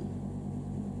knee.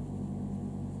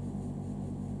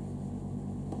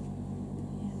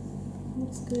 Yeah,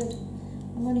 looks good.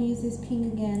 I'm going to use this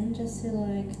pink again just to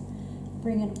like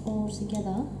bring it all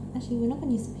together. Actually, we're not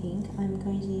going to use pink. I'm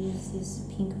going to use this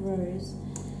pink rose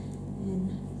and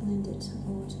blend it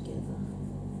all together.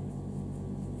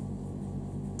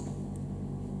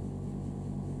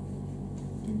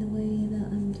 And the way that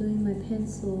I'm doing my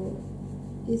pencil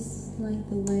is like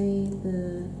the way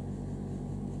the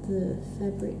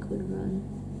fabric would run.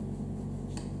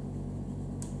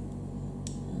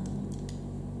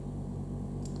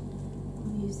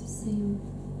 I'll use the same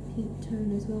pink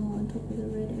tone as well on top of the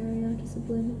red area just to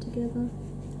blend it together.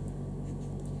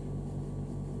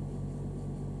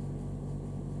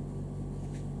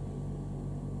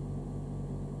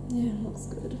 Yeah, it looks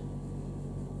good.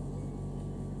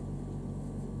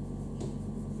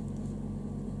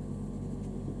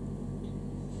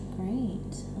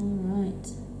 Great, alright.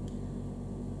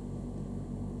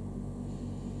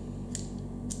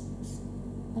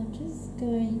 I'm just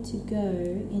going to go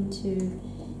into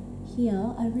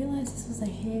here. I realized this was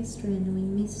a hair strand and we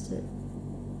missed it.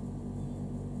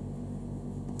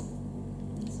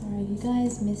 Sorry, if you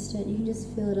guys missed it, you can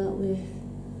just fill it up with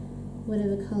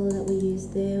whatever colour that we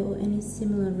used there, or any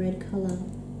similar red colour.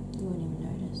 You won't even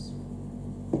notice.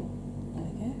 There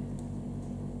we go.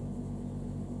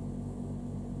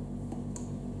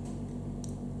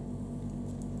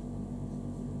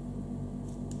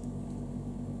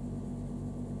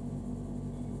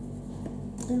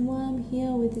 And while I'm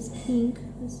here with this pink,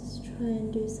 let's just try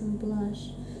and do some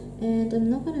blush. And I'm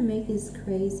not going to make this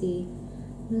crazy.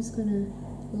 I'm just going to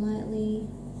lightly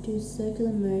do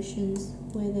circular motions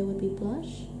where there would be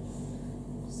blush.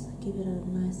 Just give it a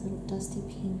nice little dusty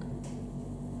pink.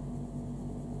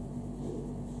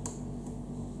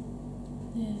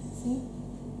 Yeah, see?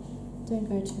 Don't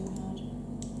go too hard.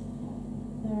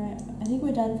 Alright, I think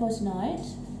we're done for tonight,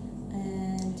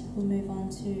 and we'll move on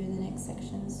to the next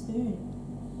section soon.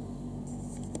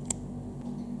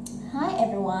 Hi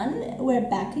everyone, we're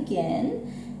back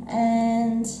again,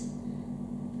 and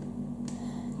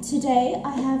today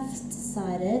I have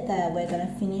decided that we're going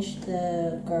to finish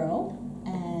the girl,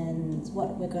 and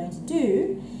what we're going to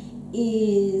do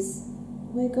is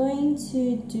we're going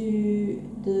to do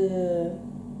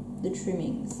the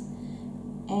trimmings.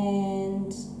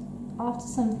 And after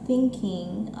some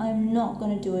thinking, I'm not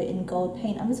going to do it in gold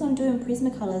paint. I'm just going to do it in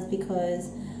Prismacolors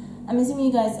because I'm assuming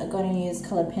you guys are going to use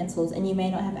colored pencils and you may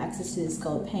not have access to this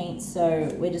gold paint, so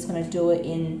we're just going to do it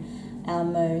in our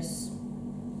most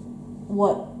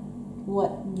what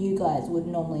you guys would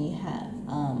normally have,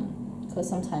 because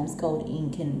sometimes gold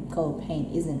ink and gold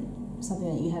paint isn't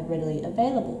something that you have readily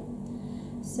available.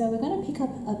 So we're going to pick up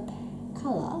a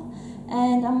color,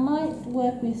 and I might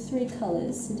work with 3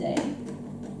 colors today.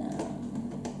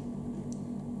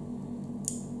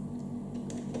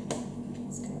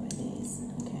 Let's go with these.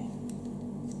 Okay.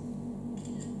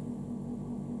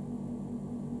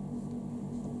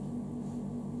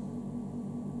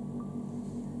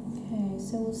 Okay,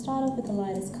 so we'll start off with the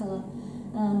lightest color.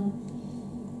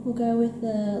 We'll go with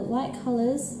the light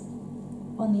colors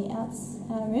on the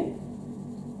outer rim.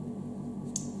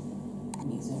 Let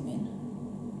me zoom in.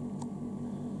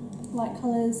 Light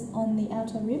colors on the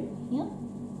outer rim here.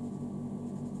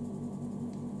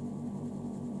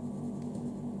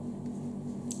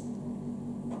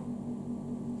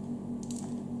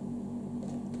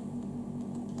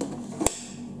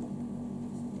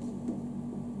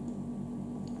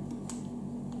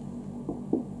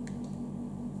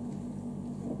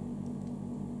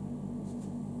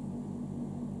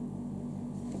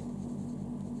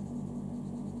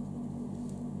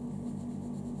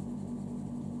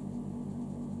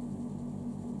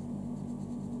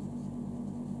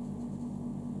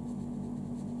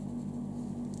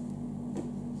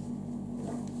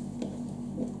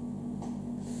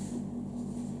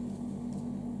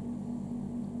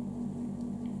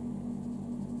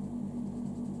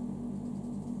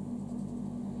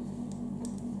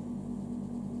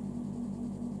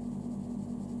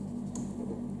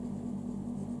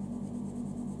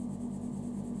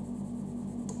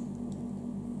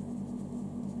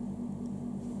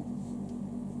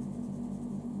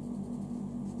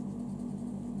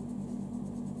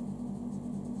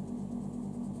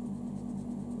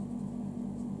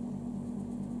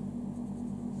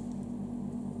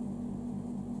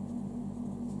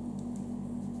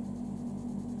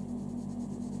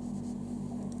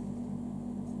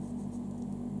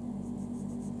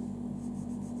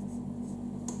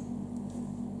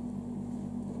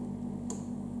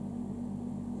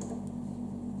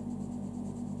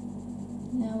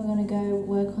 Now we're going to go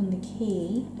work on the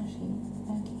key, actually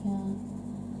back here,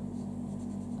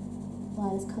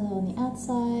 lightest colour on the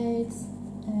outsides,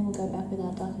 and then we'll go back with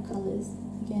our darker colours,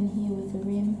 again here with the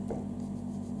rim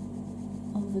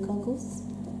of the goggles.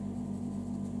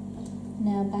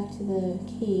 Now back to the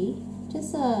key,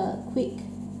 just a quick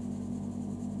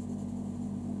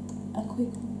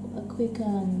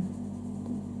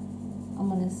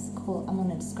I'm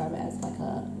gonna describe it as like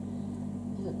a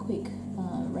quick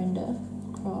render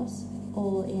across,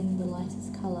 all in the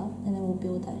lightest colour, and then we'll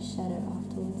build that shadow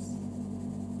afterwards.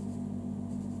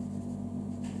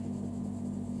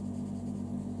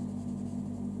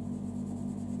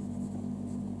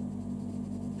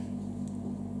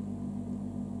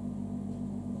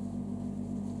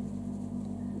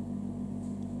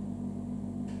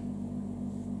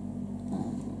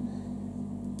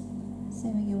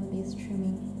 Same again with this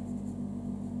trimming.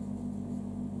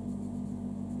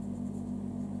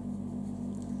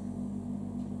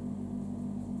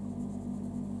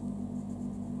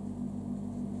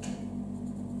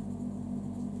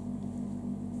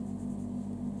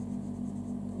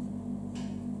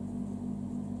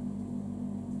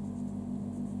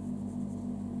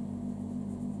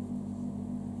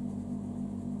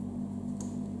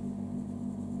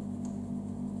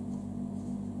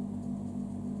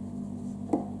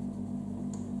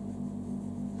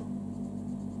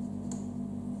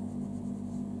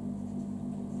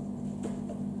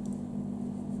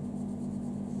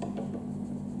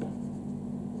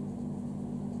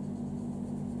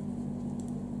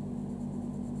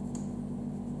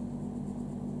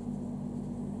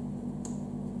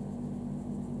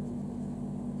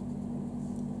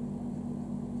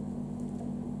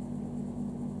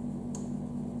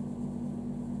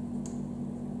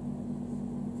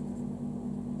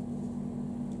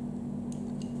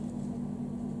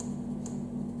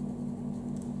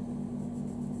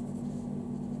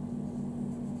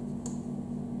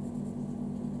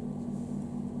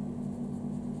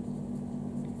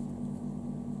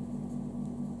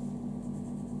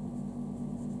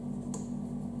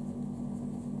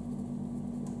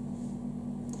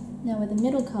 Now with the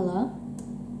middle colour,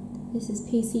 this is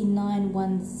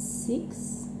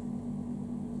PC916,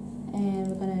 and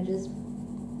we're going to just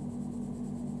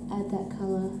add that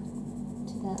colour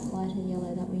to that lighter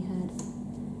yellow that we had.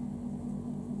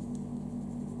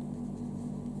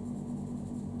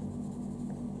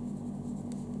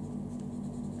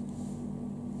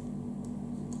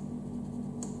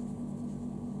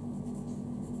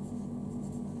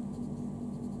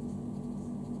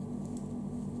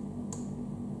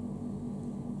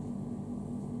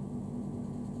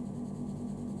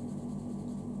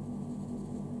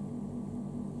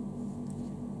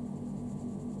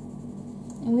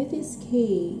 And with this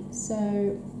key, so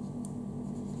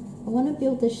I want to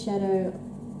build the shadow,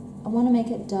 I want to make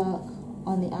it dark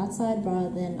on the outside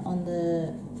rather than on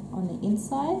the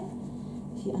inside,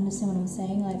 if you understand what I'm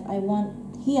saying. Like I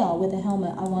want here with the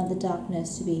helmet, I want the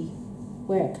darkness to be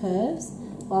where it curves,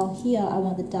 while here I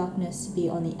want the darkness to be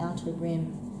on the outer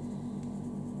rim.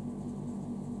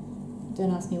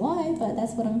 Don't ask me why, but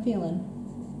that's what I'm feeling.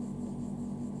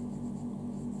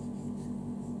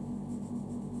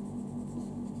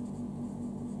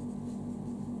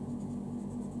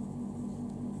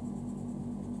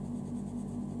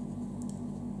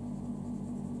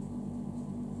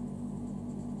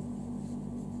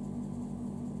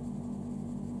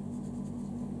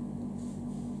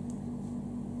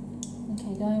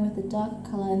 Okay, going with the dark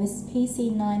colour, and this is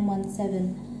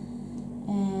PC917,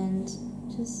 and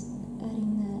just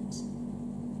adding that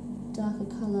darker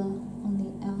colour on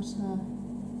the outer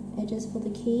edges for the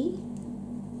key.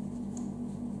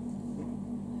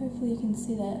 Hopefully you can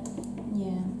see that.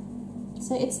 Yeah.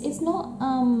 So it's not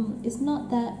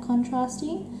that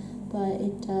contrasting, but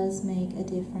it does make a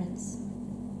difference.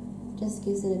 Just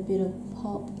gives it a bit of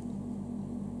pop.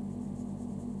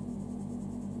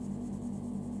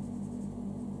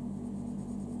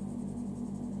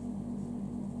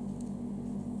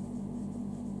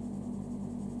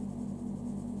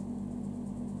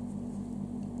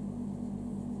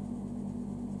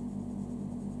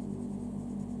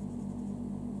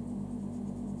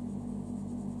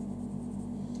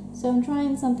 So I'm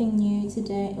trying something new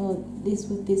today, or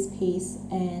with this piece,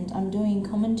 and I'm doing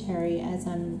commentary as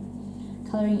I'm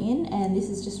colouring in, and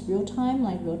this is just real time,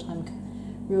 like real time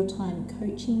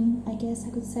coaching, I guess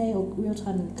I could say, or real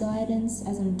time guidance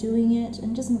as I'm doing it,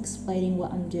 and just explaining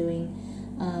what I'm doing.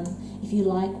 If you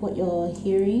like what you're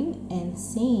hearing and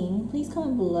seeing, please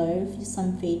comment below for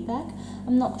some feedback.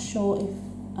 I'm not sure if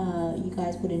you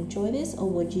guys would enjoy this, or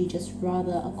would you just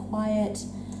rather a quiet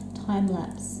time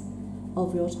lapse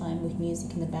of real time with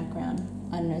music in the background.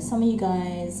 I don't know, some of you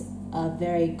guys are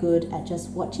very good at just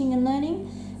watching and learning,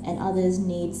 and others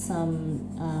need some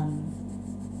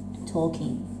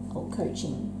talking or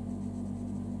coaching,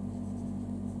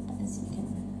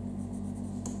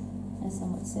 as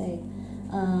some would say.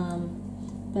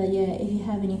 But yeah, if you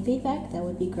have any feedback, that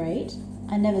would be great.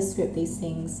 I never script these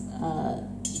things.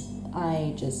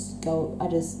 I just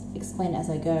explain as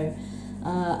I go.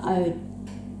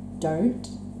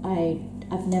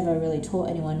 I've never really taught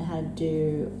anyone how to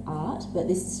do art, but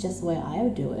this is just the way I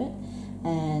would do it,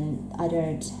 and I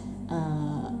don't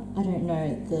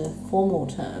know the formal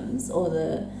terms or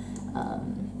the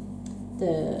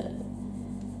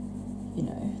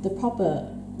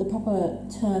proper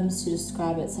terms to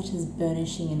describe it, such as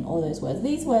burnishing and all those words.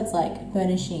 These words like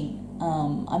burnishing,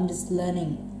 I'm just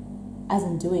learning as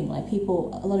I'm doing. Like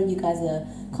a lot of you guys are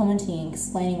commenting and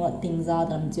explaining what things are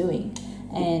that I'm doing.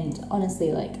 And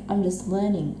honestly, like, I'm just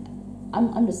learning.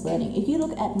 I'm just learning. If you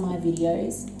look at my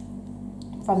videos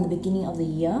from the beginning of the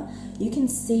year, you can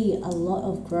see a lot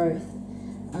of growth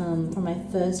from my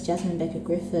first Jasmine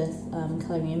Becket-Griffith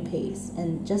colouring in piece,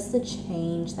 and just the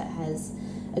change that has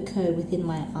occurred within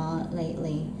my art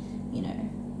lately. You know,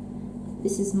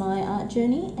 this is my art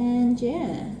journey, and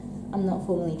yeah, I'm not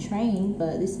formally trained,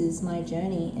 but this is my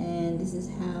journey, and this is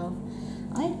how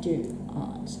I do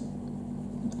art.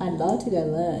 I'd love to go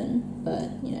learn, but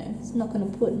you know, it's not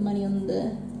going to put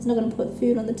it's not going to put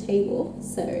food on the table,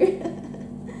 so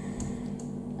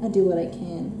I do what I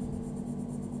can,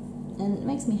 and it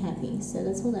makes me happy, so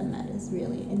that's all that matters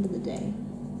really, end of the day.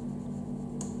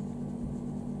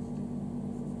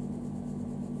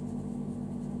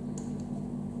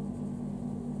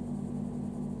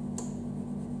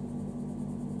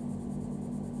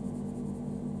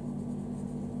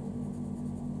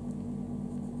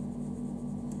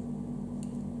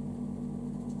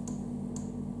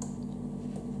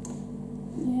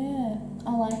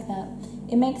 I like that.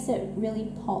 It makes it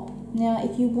really pop. Now,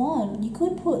 if you want, you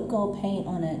could put gold paint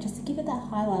on it just to give it that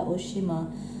highlight or shimmer.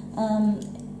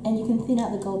 And you can thin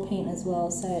out the gold paint as well,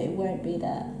 so it won't be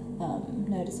that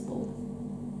noticeable.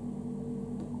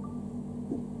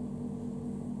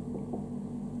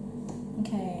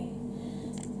 Okay,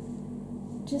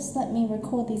 just let me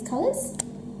record these colors,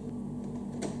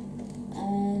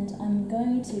 and I'm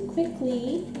going to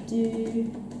quickly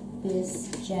do this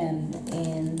gem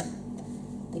in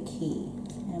the key.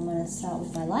 And I'm going to start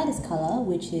with my lightest color,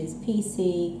 which is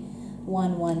PC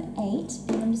 118,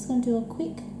 and I'm just going to do a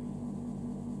quick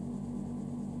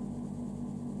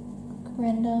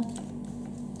render,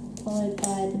 followed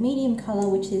by the medium color,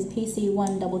 which is PC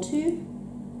 122,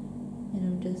 and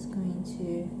I'm just going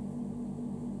to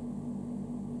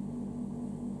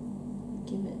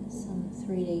give it some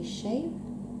 3D shape.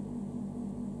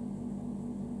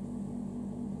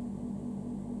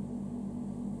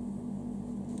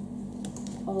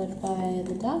 Followed by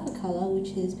the darker color,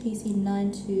 which is PC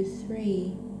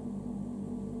 923.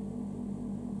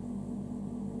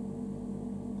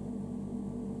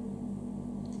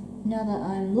 Now that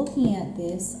I'm looking at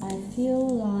this, I feel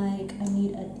like I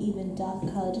need an even darker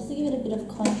color just to give it a bit of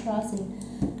contrast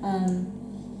and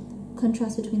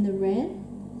contrast between the red.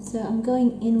 So I'm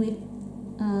going in with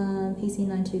PC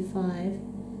 925.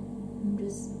 I'm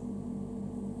just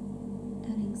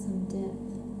adding some depth.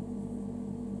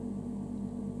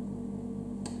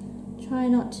 Try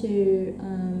not to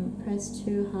press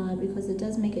too hard because it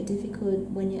does make it difficult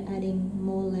when you're adding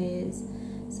more layers.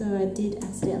 So I did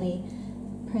accidentally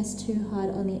press too hard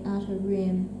on the outer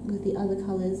rim with the other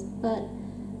colors, but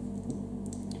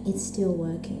it's still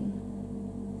working.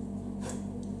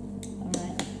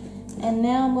 Alright, and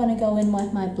now I'm going to go in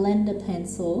with my blender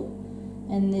pencil,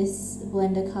 and this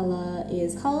blender color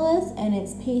is colorless and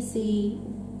it's PC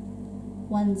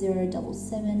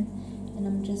 1077. And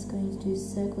I'm just going to do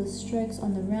circular strokes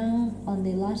on the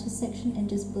lighter section and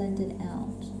just blend it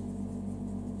out.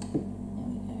 There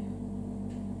we go.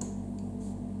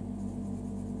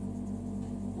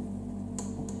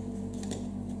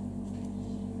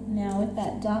 Now with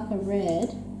that darker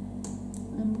red,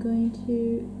 I'm going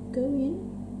to go in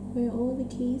where all the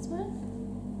keys were,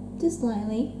 just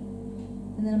lightly,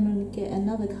 and then I'm going to get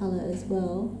another color as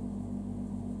well.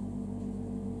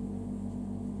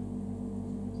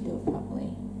 Do it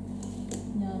properly.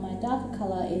 Now my darker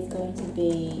color is going to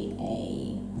be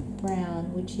a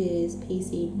brown, which is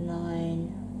PC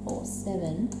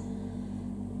 947,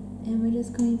 and we're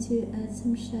just going to add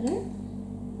some shadow.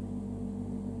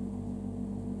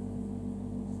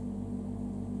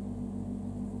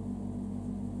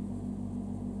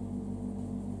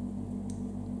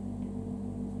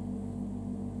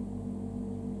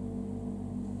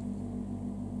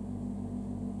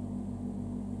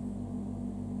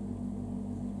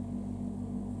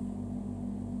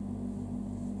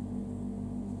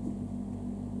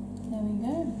 There we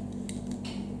go.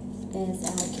 There's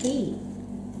our key.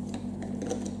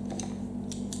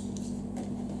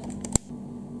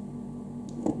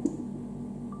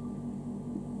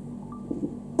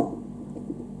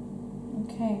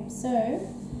 Okay, so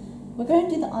we're going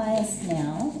to do the eyes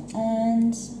now,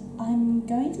 and I'm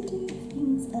going to do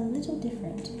things a little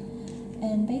different.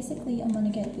 And basically I'm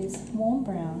going to get this warm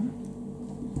brown.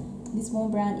 This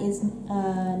warm brown is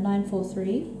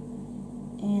 943.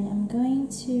 And I'm going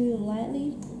to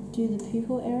lightly do the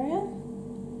pupil area,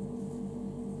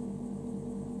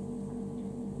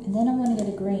 and then I'm going to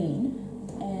get a green,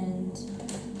 and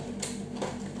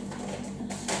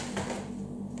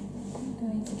I'm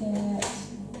going to get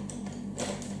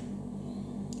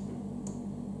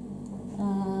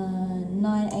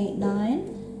 989,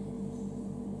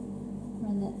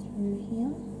 run that through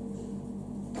here.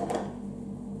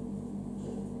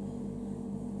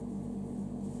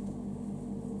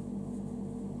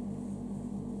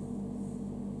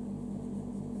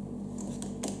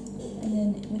 And then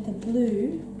with the blue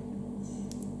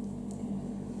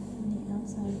on the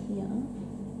outside here,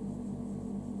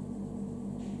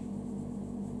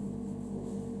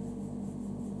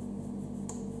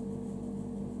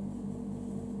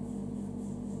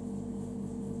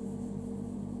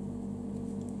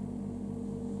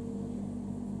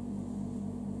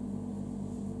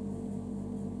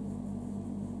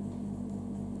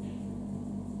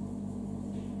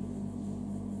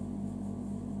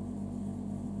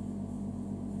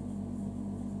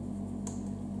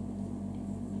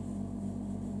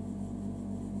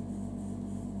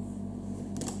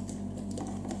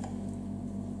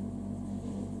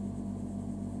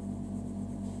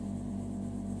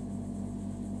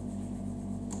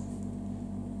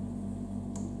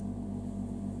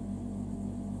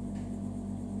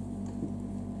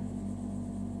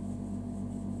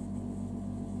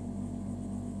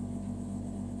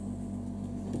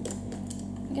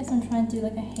 I guess I'm trying to do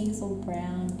like a hazel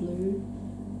brown blue.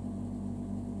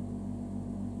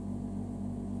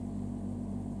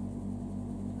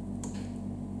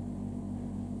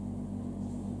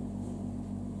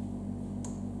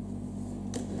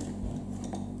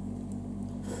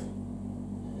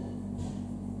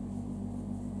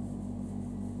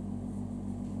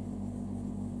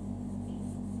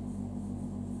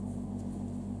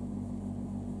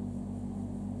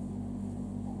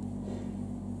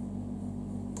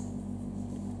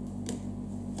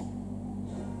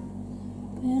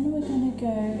 Then we're going to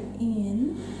go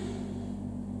in.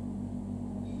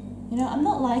 You know, I'm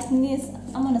not liking this.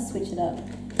 I'm going to switch it up.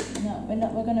 No, we're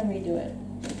not. We're going to redo it.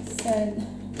 So,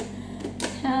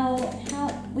 how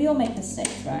we all make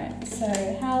mistakes, right?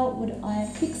 So, how would I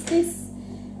fix this?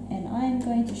 And I'm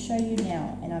going to show you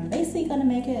now. And I'm basically going to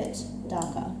make it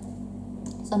darker.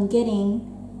 So I'm getting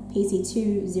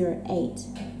PC208,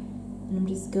 and I'm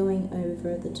just going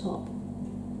over the top.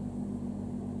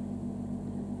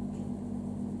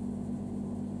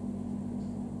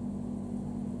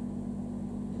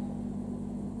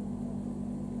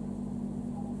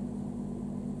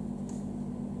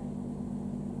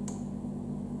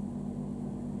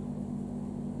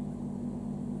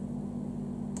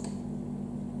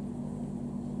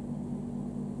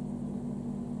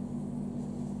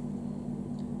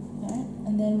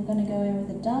 And then we're going to go in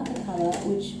with a darker colour,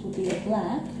 which will be a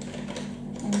black.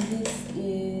 And this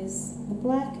is, the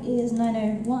black is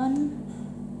 901.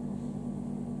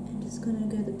 I'm just going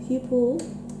to go the pupil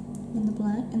in the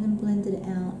black and then blend it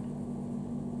out.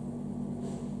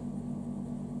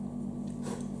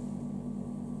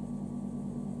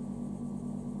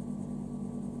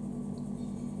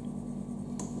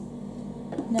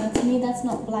 Now to me that's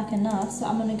not black enough, so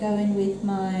I'm going to go in with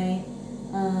my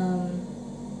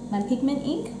my pigment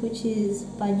ink, which is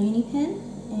by Unipen,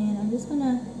 and I'm just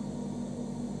gonna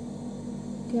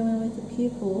go in with the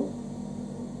pupil,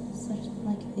 such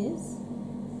like this,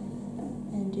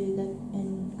 and do that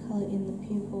and color in the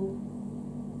pupil.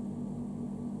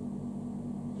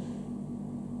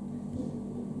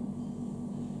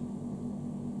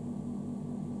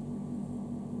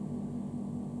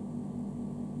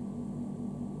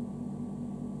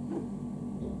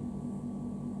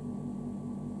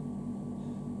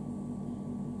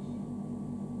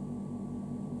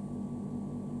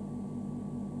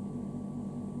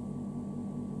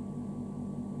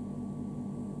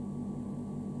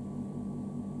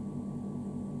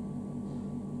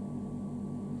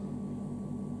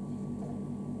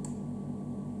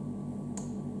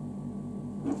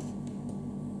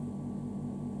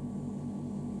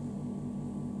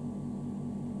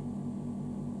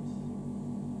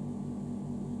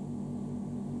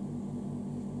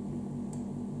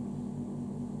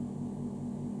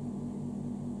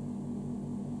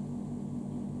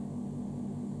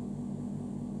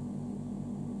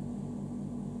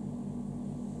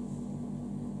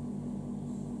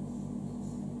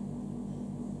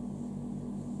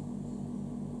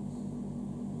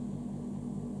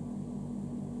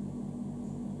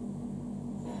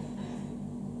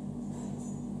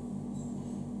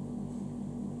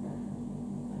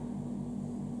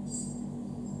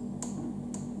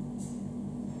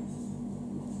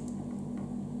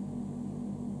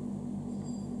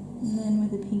 And then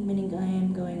with the pigment ink I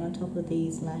am going on top of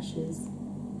these lashes.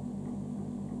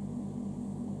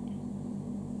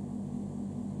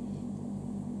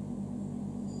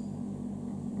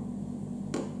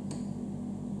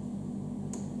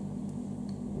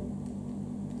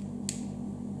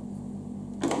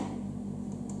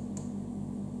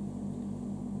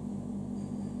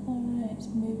 Alright,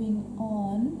 moving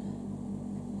on.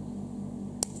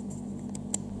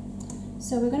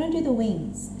 So we're going to do the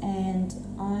wings, and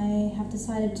I have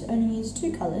decided to only use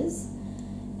two colours,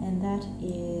 and that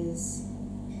is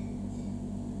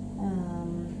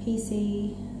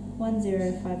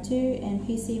PC1052 and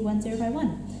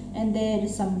PC1051, and they're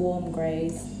just some warm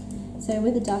greys. So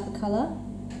with a darker colour,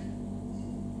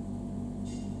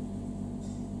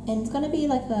 and it's going to be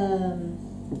like a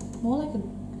more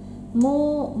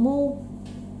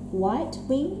white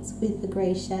wings with the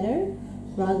grey shadow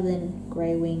rather than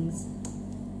grey wings.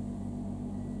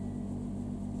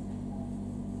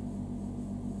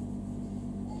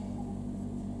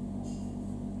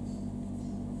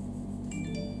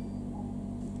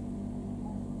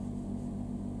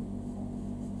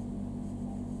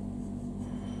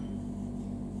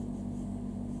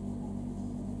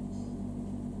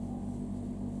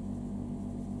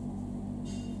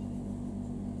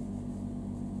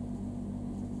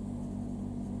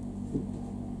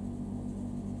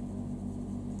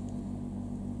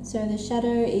 So the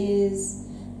shadow is,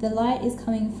 the light is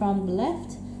coming from the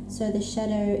left, so the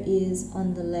shadow is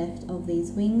on the left of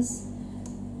these wings.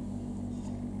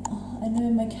 I know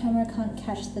my camera can't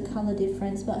catch the color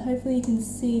difference, but hopefully you can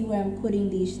see where I'm putting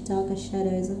these darker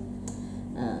shadows.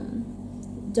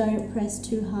 Don't press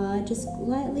too hard, just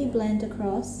lightly blend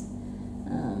across,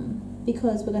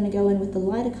 because we're going to go in with the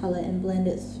lighter color and blend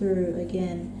it through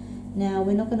again. Now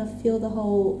we're not going to fill the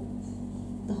whole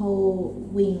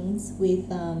wings with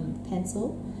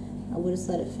pencil. I will just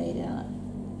let it fade out.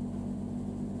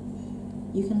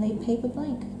 You can leave paper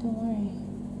blank, don't worry.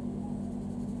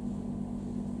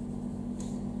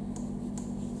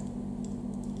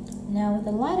 Now with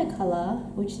the lighter color,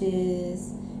 which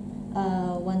is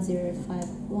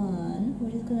 1051,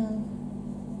 we're just gonna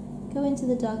go into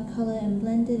the dark color and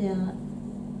blend it out,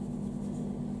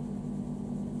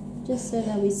 just so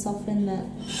that we soften that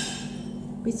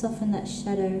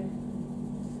shadow.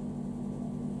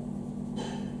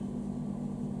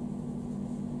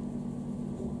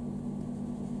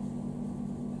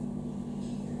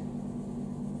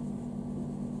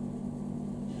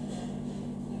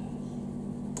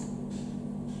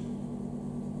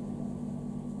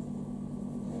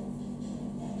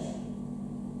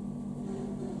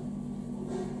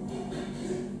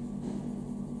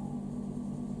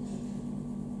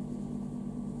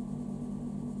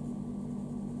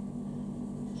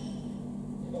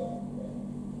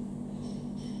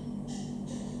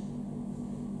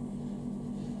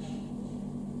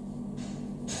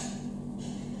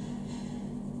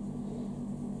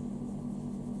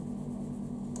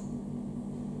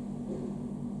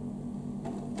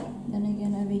 Then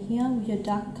again over here with your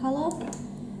dark color,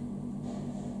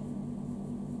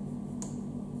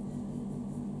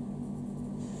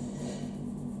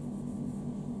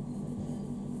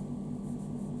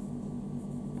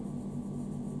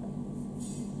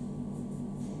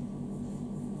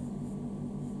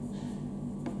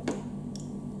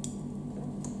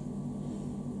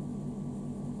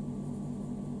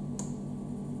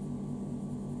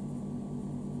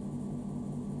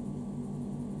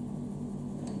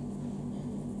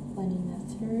 blending that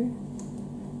through.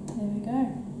 There we go.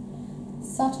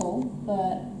 Subtle,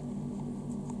 but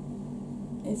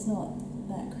it's not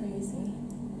that crazy.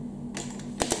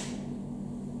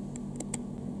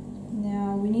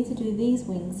 Now we need to do these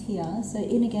wings here. So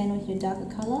in again with your darker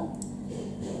color,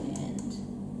 and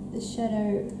the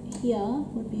shadow here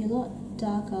would be a lot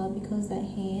darker because that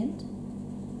hand.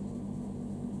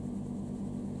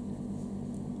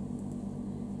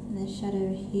 And the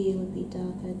shadow here would be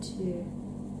darker too,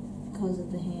 because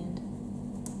of the hand.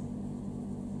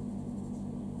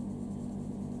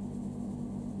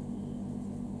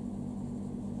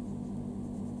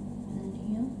 And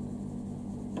here.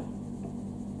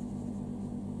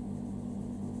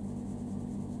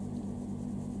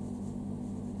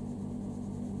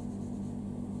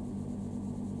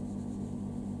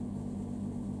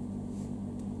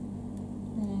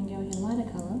 And then go with your lighter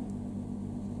color.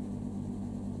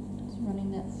 Just running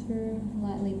that through,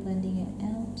 lightly blending it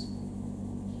out.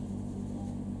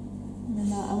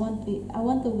 Remember, I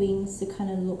want the wings to kind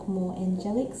of look more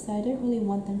angelic, so I don't really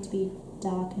want them to be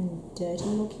dark and dirty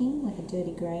looking, like a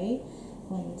dirty grey.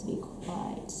 I want them to be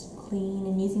quite clean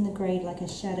and using the grey like a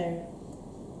shadow.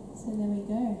 So there we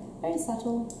go. Very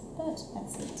subtle, but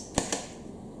that's it.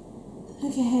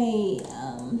 Okay,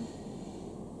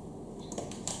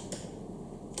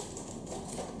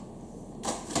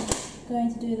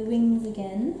 going to do the wings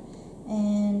again,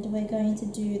 and we're going to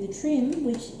do the trim,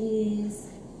 which is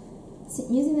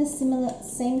using the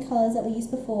same colors that we used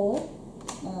before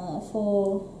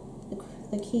for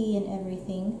the key and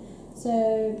everything.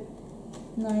 So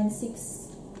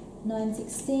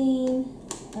 916,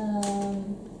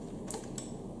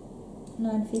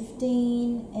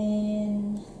 915,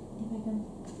 and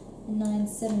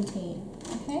 917.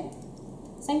 Okay,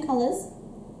 same colors.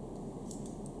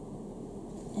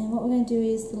 And what we're going to do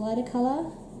is the lighter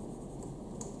color.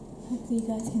 Hopefully you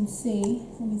guys can see.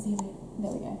 Let me see.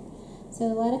 There we go. So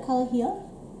the lighter color here,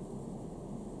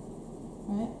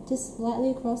 right, just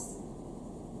lightly across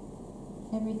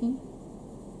everything.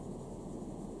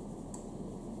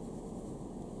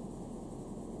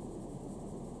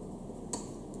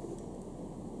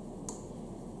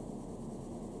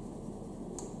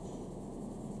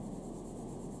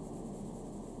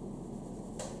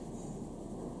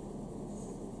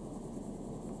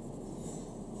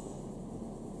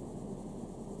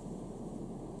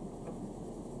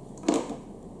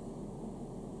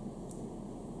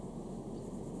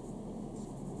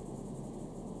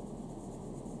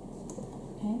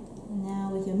 Okay, now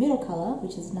with your middle color,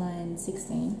 which is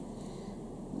 916,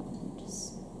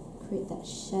 just create that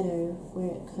shadow where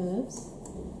it curves.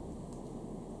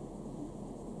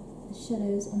 The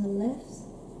shadows on the left,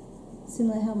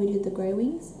 similar how we did the grey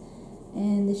wings,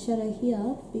 and the shadow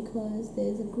here, because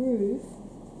there's a groove,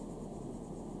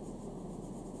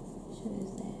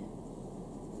 shadows there.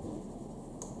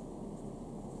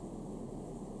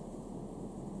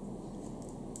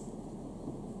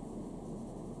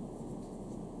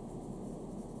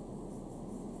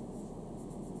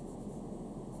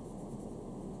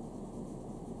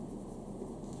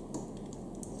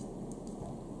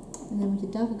 And then with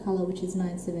your darker color, which is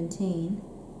 917,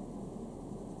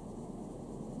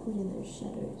 put in those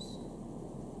shadows.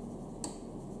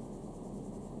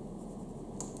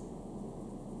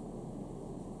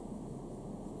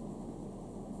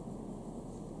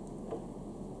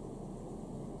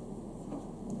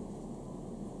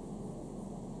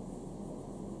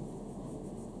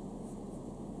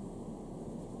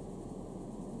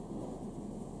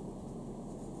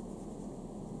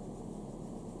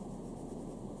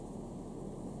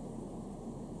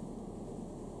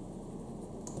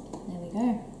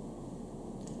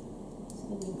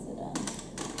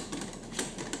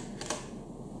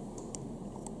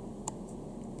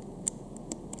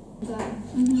 Okay.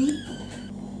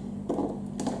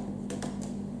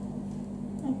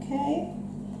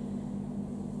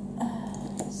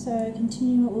 So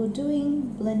continue what we're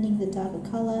doing, blending the darker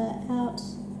colour out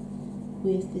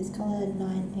with this colour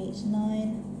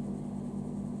 989.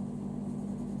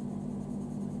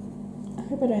 I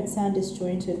hope I don't sound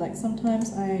disjointed. Like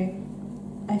sometimes I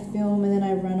film and then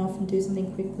I run off and do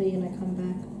something quickly and I come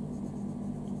back.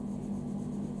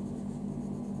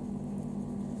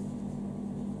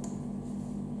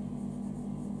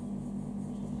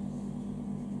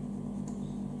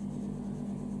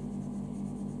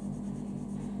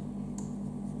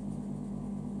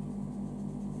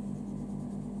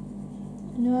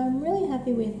 No, I'm really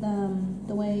happy with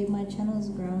the way my channel is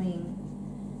growing.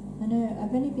 I know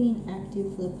I've only been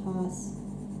active for the past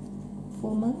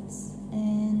 4 months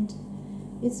and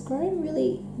it's growing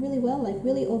really well, like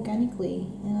really organically,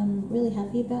 and I'm really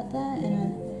happy about that.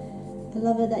 And I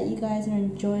love it that you guys are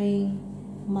enjoying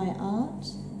my art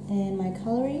and my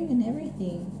colouring and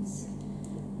everything. It's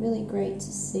really great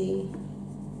to see.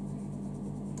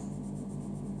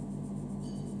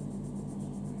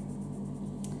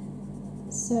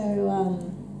 So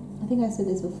I think I said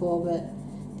this before, but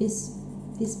this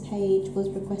page was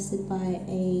requested by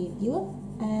a viewer,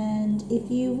 and if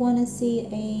you want to see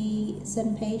a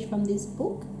certain page from this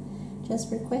book,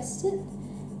 just request it,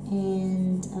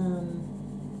 and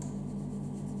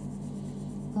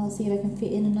I'll see if I can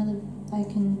fit in another. I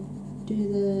can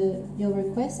do your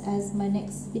request as my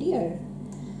next video,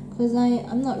 because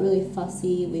I'm not really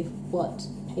fussy with what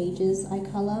pages I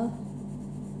colour.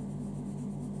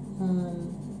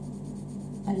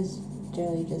 I just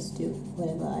generally just do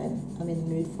whatever I'm in the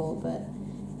mood for, but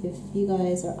if you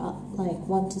guys are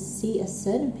want to see a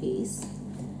certain piece,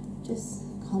 just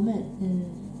comment and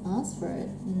ask for it,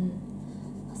 and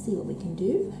I'll see what we can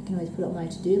do. I can always put it on my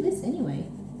to-do list anyway.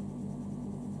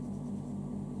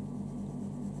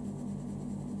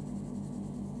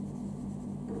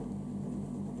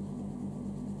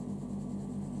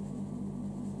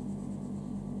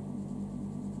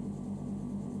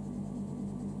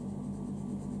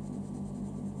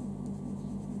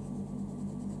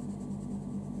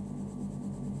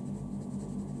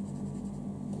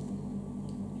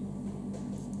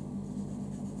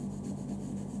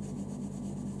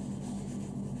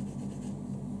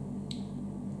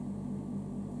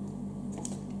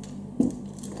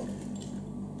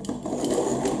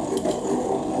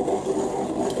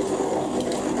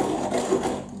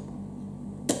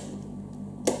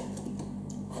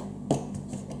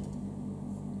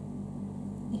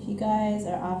 Guys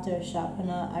are after a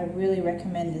sharpener, I really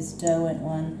recommend this Derwent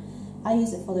one. I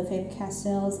use it for the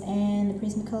Faber-Castells and the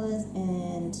Prismacolors,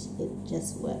 and it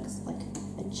just works like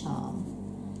a charm.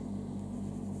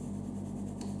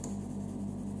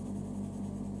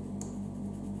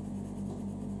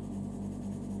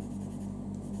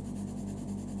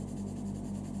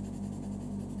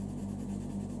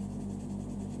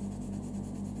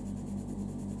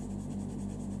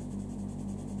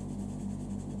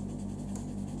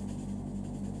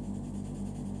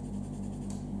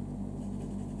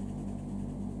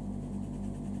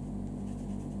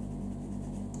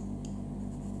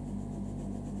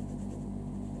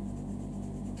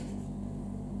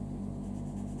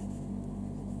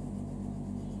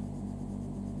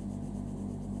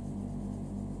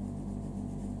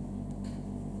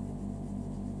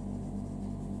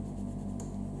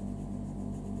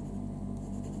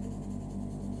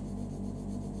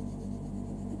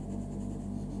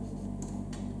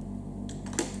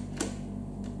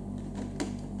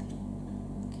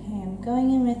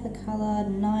 Going in with the colour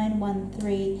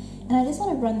 913, and I just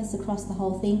want to run this across the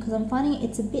whole thing because I'm finding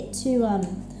it's a bit too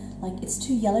like it's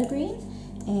too yellow green,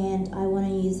 and I want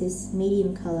to use this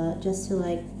medium colour just to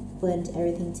like blend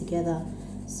everything together.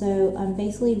 So I'm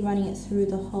basically running it through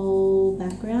the whole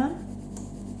background.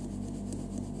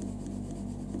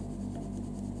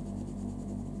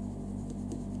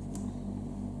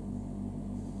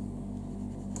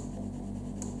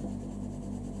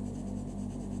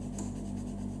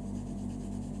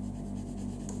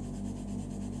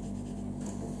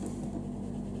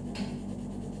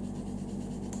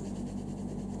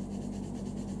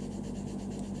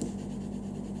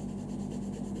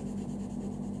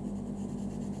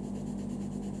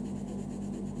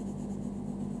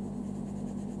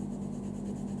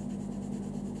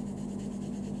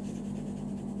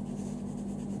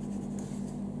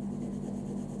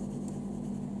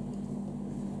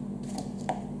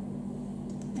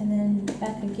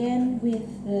 Back again with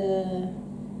the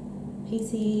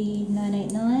PC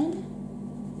 989,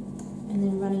 and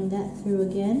then running that through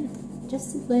again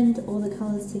just to blend all the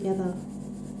colours together.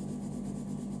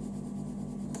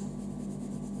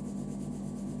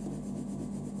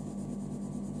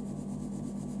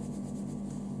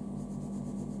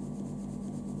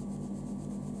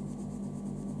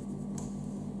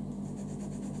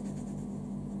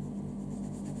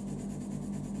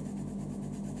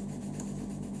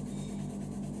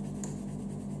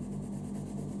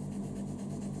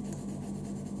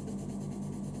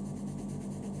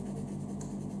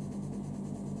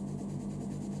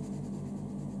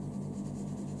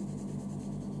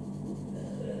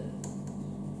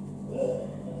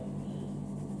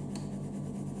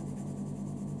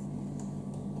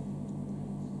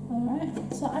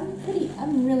 So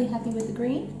I'm really happy with the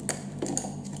green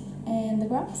and the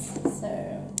grass.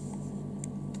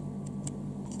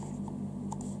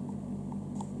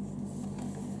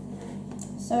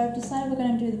 So I've decided we're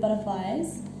going to do the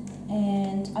butterflies,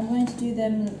 and I'm going to do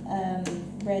them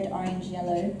red, orange,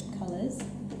 yellow colours.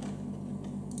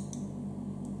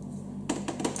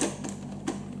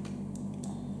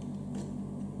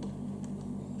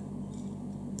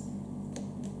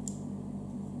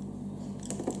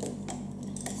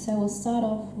 So we'll start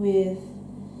off with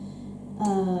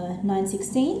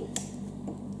 916.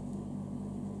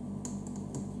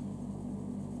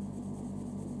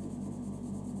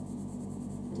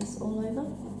 Just all over.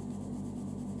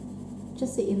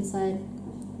 Just the inside.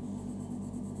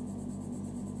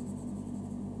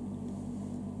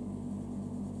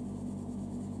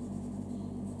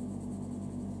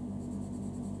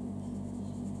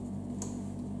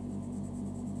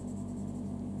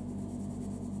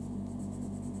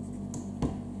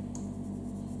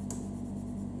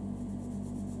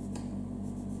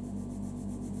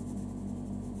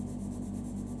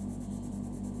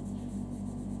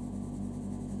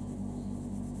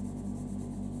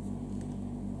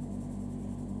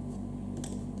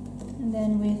 And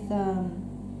then with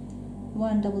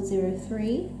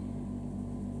 1003,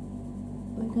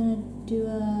 we're going to do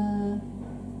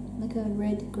like a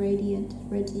red gradient,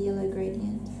 red to yellow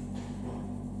gradient.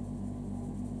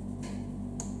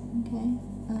 Okay,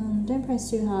 don't press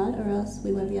too hard or else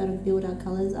we won't be able to build our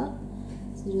colours up.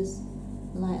 So just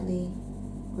lightly,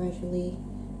 gradually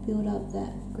build up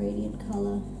that gradient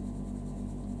colour.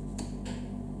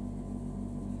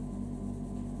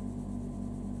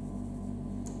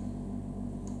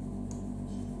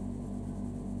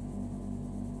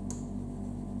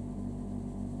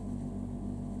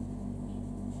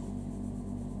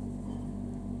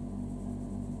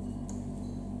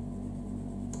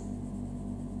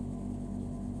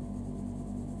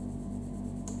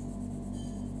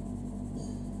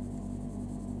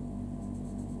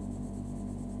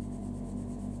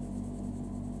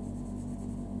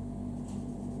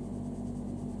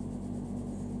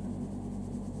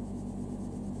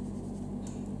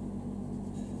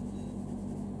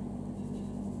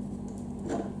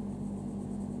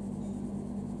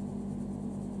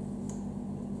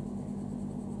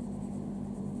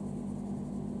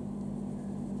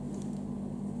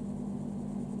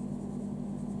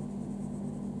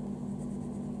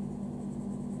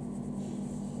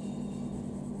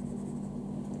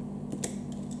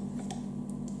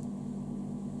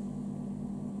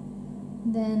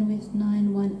 Then with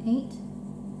 918,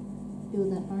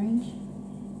 build that orange.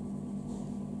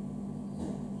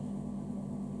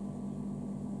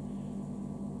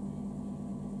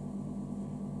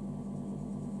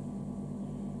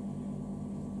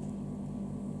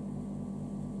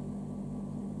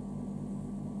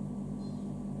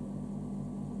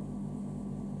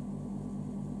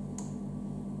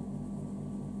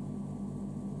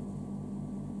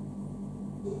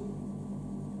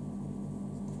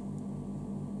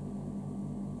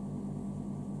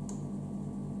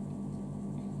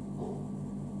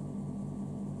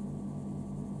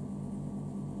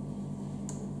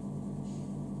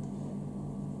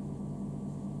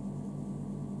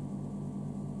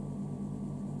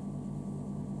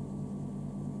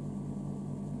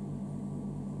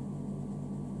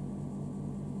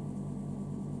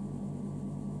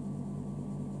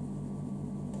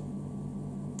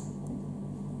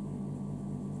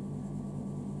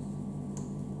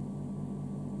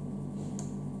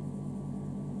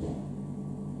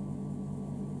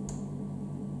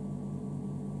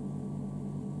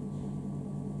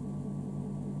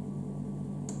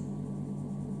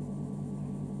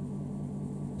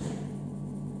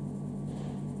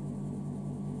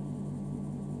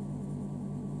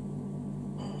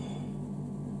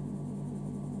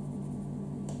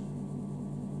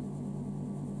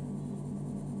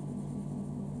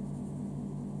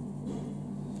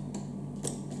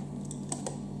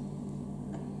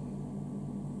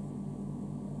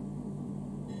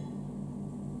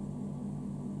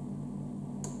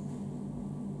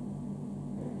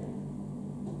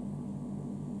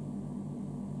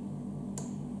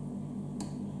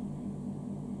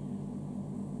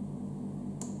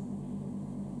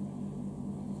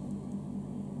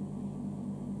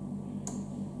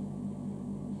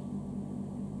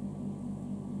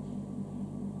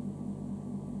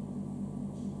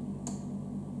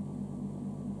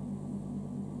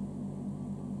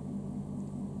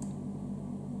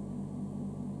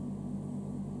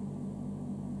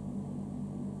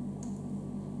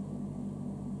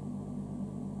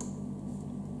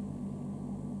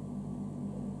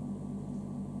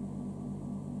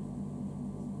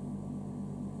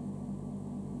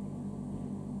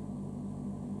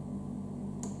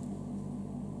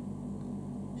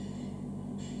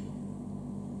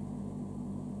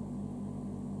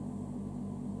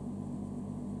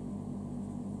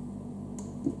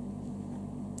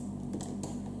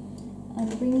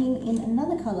 bringing in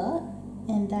another color,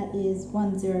 and that is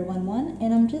 1011,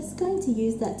 and I'm just going to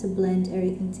use that to blend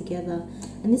everything together.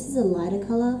 And this is a lighter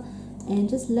color, and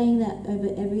just laying that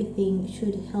over everything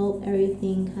should help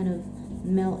everything kind of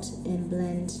melt and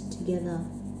blend together,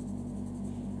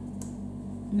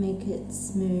 make it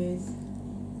smooth.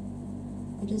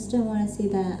 I just don't want to see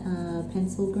that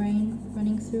pencil grain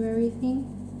running through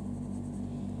everything.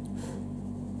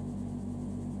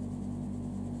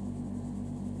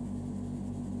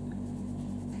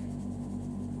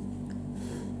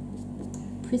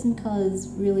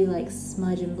 Prismacolors really like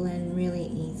smudge and blend really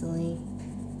easily.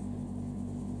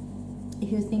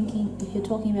 If you're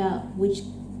talking about which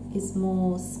is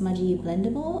more smudgy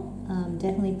blendable,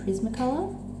 definitely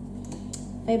Prismacolor.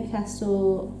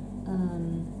 Faber-Castell,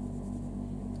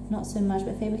 not so much,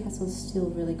 but Faber-Castell is still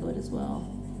really good as well.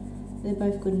 They're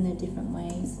both good in their different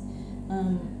ways.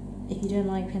 If you don't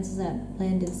like pencils that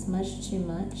blend and smudge too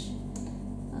much,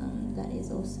 that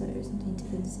is also something to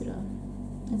consider.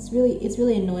 It's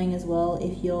really annoying as well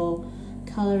if you're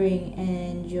colouring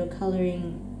and you're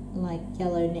colouring like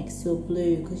yellow next to a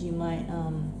blue, because you might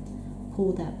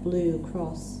pull that blue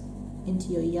across into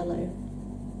your yellow,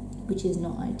 which is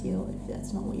not ideal if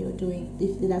that's not what you're doing,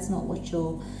 if that's not what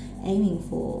you're aiming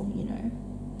for, you know.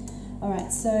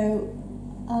 Alright, so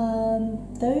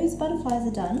those butterflies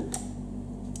are done,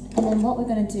 and then what we're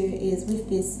going to do is with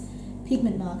this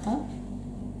pigment marker,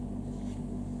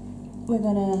 we're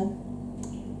going to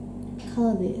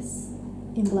colour this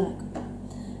in black.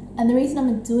 And the reason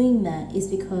I'm doing that is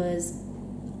because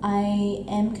I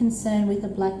am concerned with a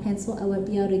black pencil I won't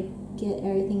be able to get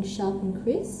everything sharp and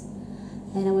crisp,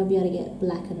 and I won't be able to get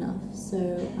black enough, so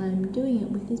I'm doing it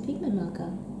with this pigment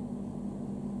marker.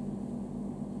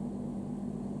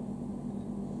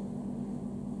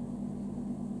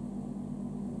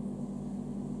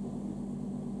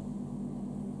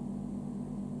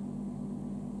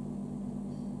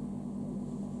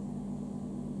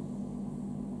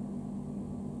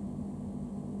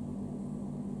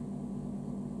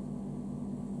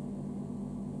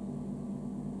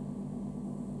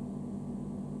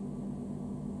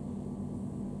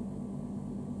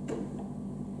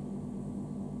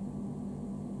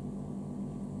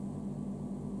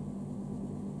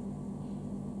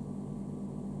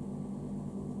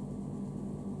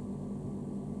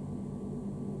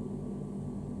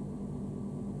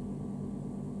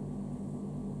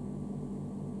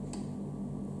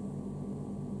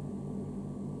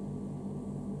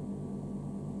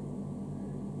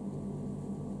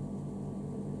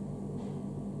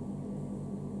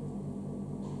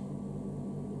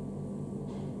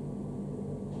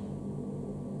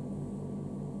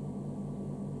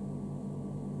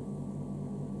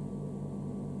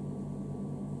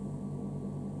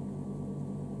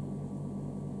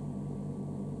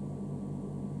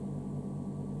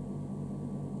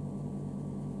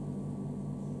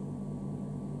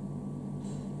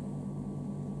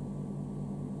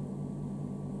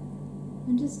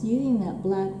 And just using that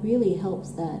black really helps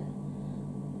that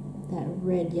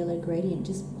red yellow gradient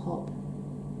just pop.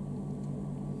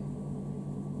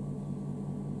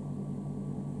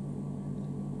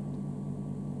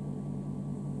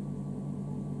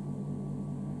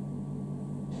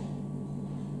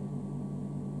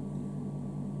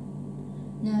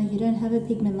 Now, if you don't have a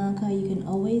pigment marker, you can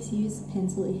always use a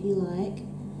pencil if you like.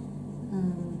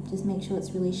 Just make sure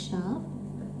it's really sharp.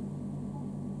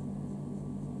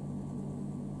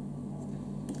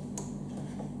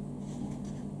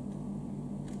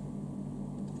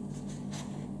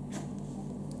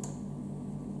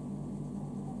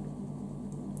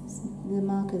 The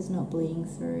marker's not bleeding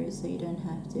through, so you don't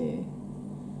have to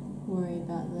worry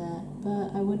about that.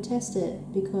 But I would test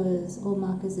it because all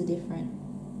markers are different.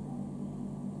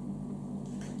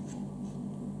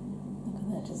 Look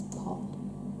at that just pop.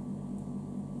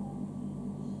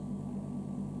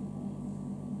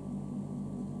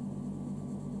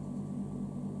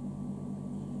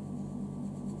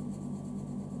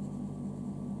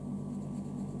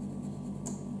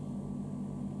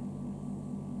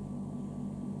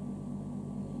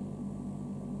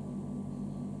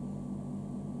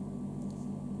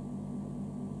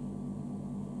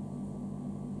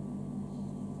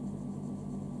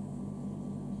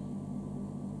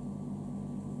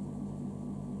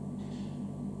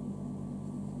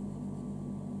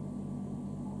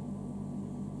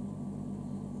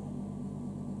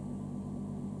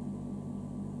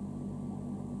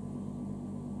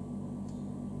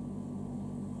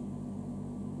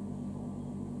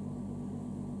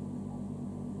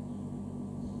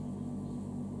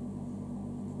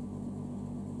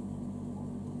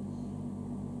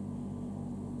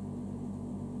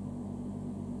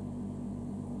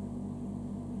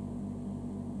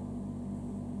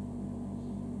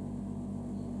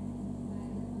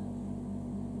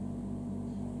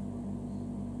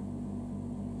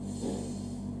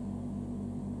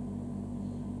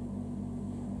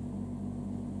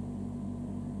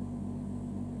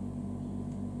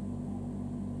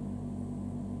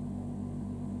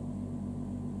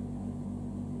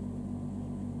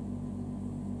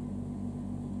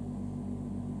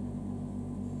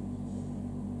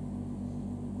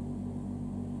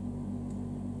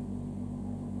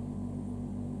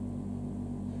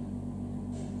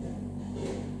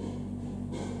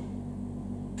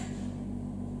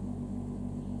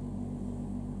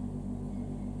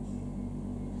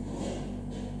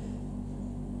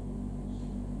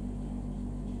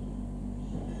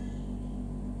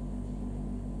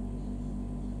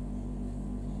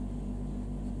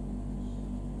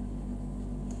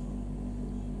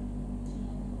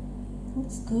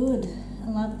 It's good. I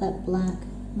love that black.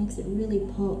 Makes it really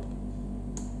pop.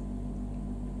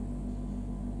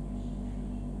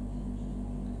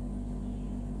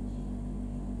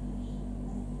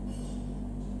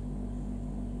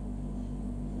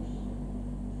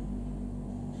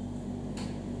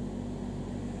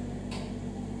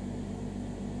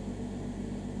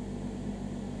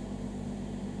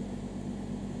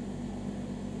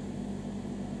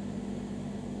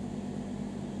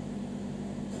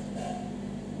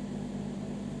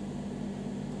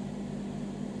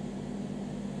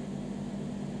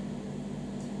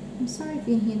 I'm sorry if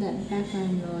you hear that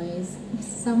background noise.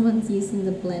 Someone's using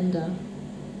the blender,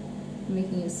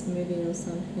 making a smoothie or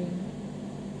something.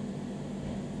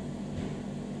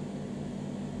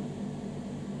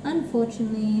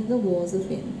 Unfortunately, the walls are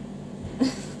thin,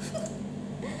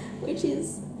 which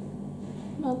is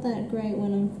not that great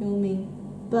when I'm filming,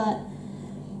 but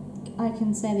I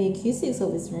can say the acoustics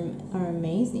of this room are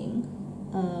amazing.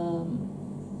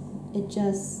 It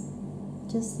just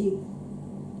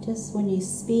when you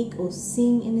speak or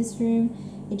sing in this room,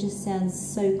 it just sounds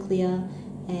so clear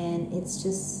and it's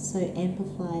just so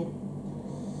amplified.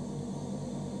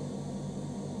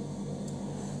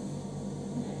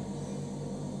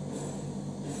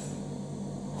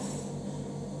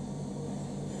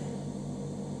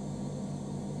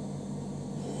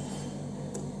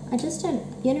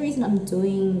 The only reason I'm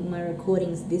doing my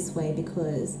recordings this way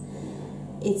because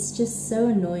it's just so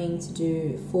annoying to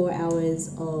do 4 hours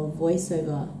of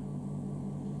voiceover.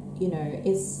 You know,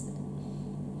 it's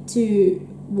to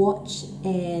watch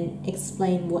and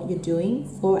explain what you're doing.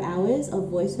 4 hours of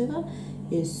voiceover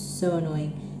is so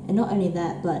annoying. And not only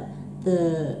that, but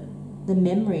the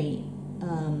memory,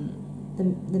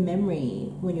 the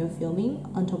memory when you're filming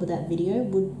on top of that video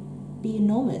would be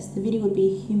enormous. The video would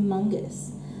be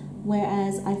humongous.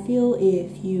 Whereas I feel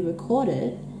if you record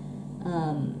it,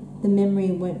 the memory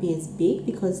won't be as big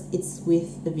because it's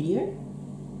with the video.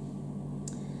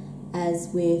 As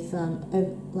with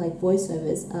like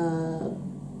voiceovers,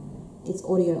 it's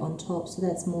audio on top, so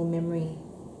that's more memory,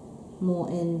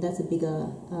 and that's a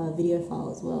bigger video file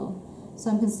as well.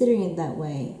 So I'm considering it that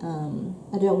way.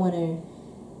 I don't want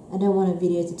a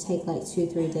video to take like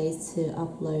 2-3 days to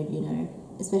upload, you know,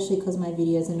 especially because my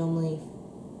videos are normally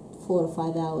 4 to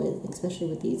 5 hours, especially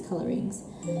with these colorings.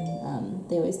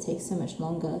 They always take so much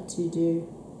longer to do,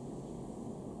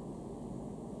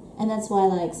 and that's why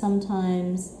like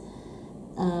sometimes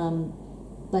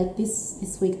like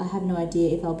this week I have no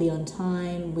idea if I'll be on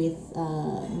time with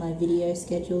my video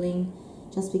scheduling,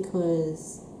 just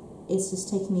because it's just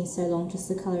taking me so long just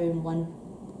to color in one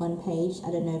page.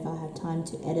 I don't know if I'll have time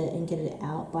to edit and get it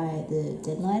out by the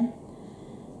deadline,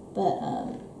 but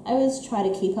I always try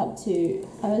to keep up to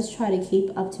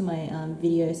my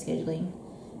video scheduling,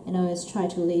 and I always try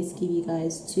to at least give you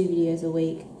guys 2 videos a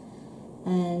week.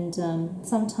 And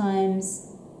sometimes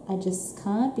I just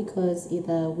can't because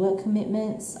either work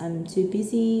commitments, I'm too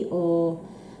busy, or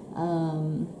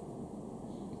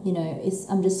you know,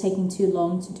 I'm just taking too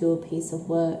long to do a piece of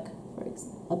work,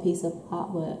 a piece of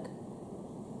artwork.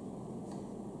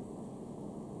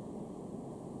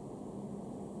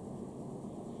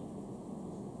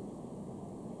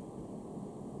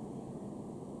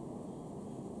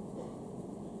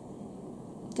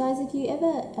 Guys, if you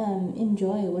ever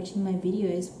enjoy watching my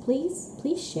videos, please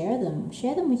share them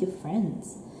with your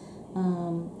friends,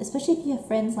 especially if you have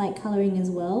friends like coloring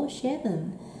as well. Share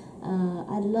them.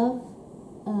 I'd love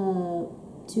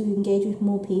to engage with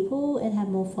more people and have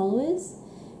more followers,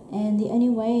 and the only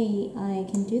way I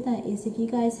can do that is if you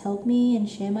guys help me and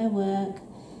share my work,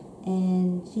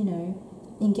 and you know,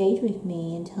 engage with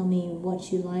me and tell me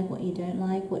what you like, what you don't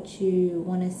like, what you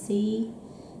want to see,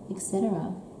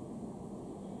 etc.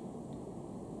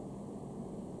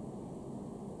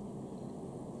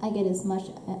 I get as much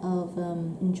of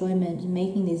enjoyment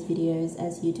making these videos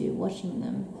as you do watching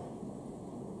them,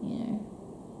 you know.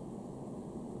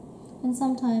 And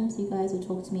sometimes you guys will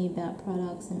talk to me about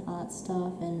products and art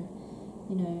stuff, and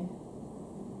you know,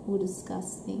 we'll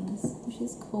discuss things, which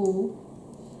is cool.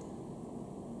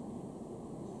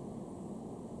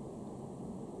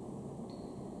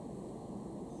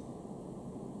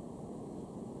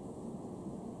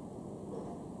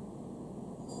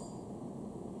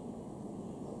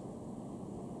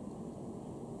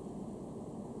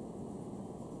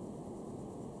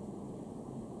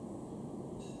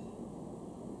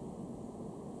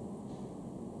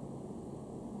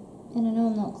 And I know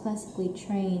I'm not classically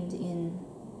trained in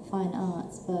fine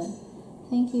arts, but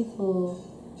thank you for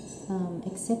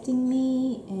accepting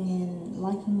me and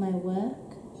liking my work.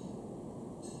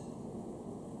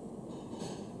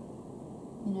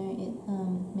 You know, it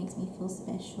makes me feel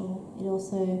special. It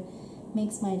also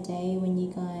makes my day when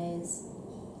you guys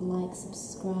like,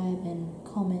 subscribe and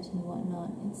comment and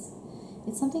whatnot.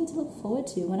 It's something to look forward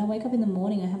to. When I wake up in the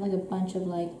morning, I have like a bunch of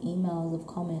like emails of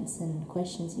comments and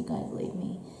questions you guys leave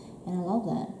me, and I love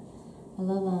that. I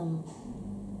love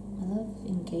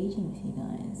engaging with you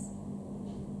guys.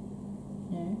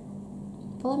 You know,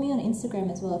 follow me on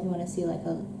Instagram as well if you want to see like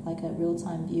a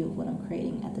real-time view of what I'm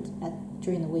creating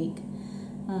during the week.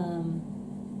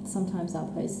 Sometimes I'll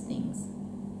post things.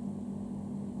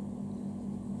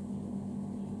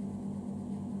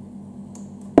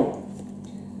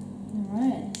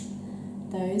 Alright,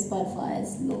 those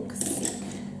butterflies look sick.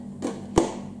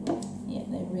 Yeah,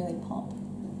 they really pop.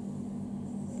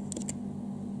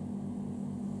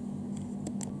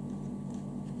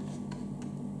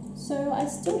 So I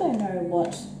still don't know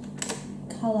what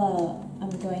colour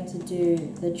I'm going to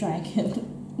do the dragon.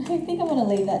 I think I'm going to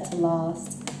leave that to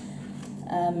last.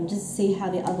 Just see how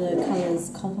the other colours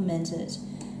complement it.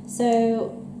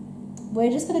 So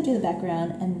we're just going to do the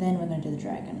background and then we're going to do the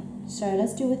dragon. So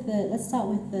let's start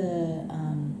with the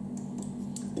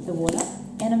water.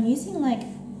 And I'm using like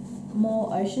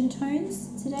more ocean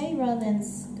tones today rather than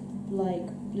like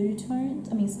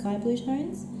sky blue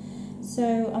tones.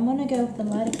 So I'm going to go with the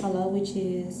lighter colour, which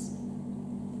is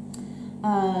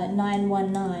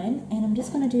 919, and I'm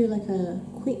just going to do like a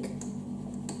quick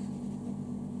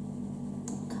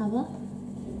cover.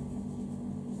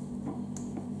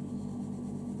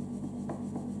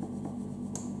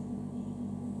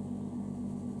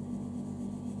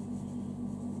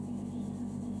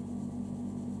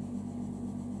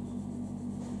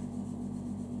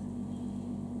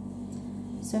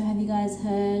 So have you guys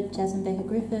heard Jasmine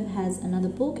Becket-Griffith has another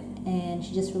book, and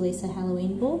she just released a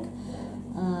Halloween book.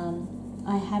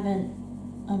 I haven't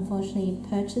unfortunately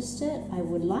purchased it. I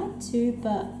would like to,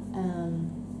 but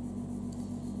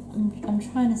I'm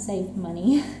trying to save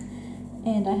money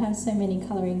and I have so many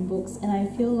colouring books, and I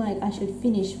feel like I should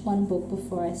finish one book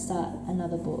before I start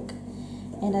another book,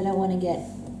 and I don't want to get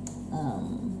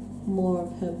more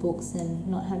of her books and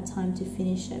not have time to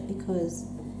finish it, because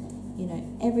you know,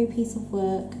 every piece of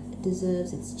work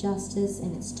deserves its justice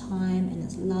and its time and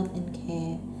its love and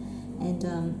care. And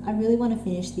I really want to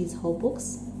finish these whole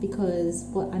books, because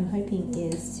what I'm hoping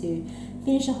is to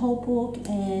finish a whole book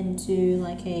and do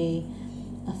like a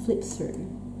flip through.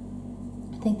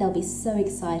 I think that'll be so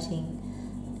exciting,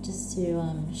 just to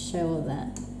show all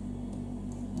that.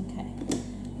 Okay,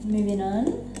 moving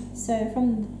on. So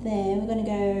from there we're going to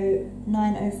go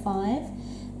 905,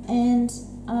 and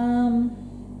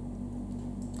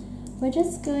we're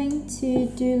just going to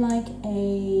do like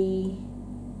a,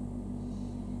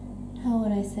 how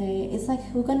would I say, it's like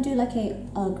we're going to do like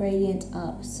a gradient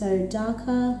up, so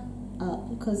darker up,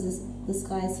 because the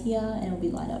sky's here and it'll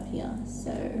be light up here.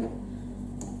 So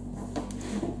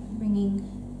bring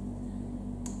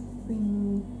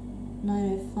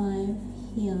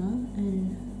 905 here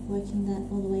and working that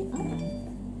all the way up.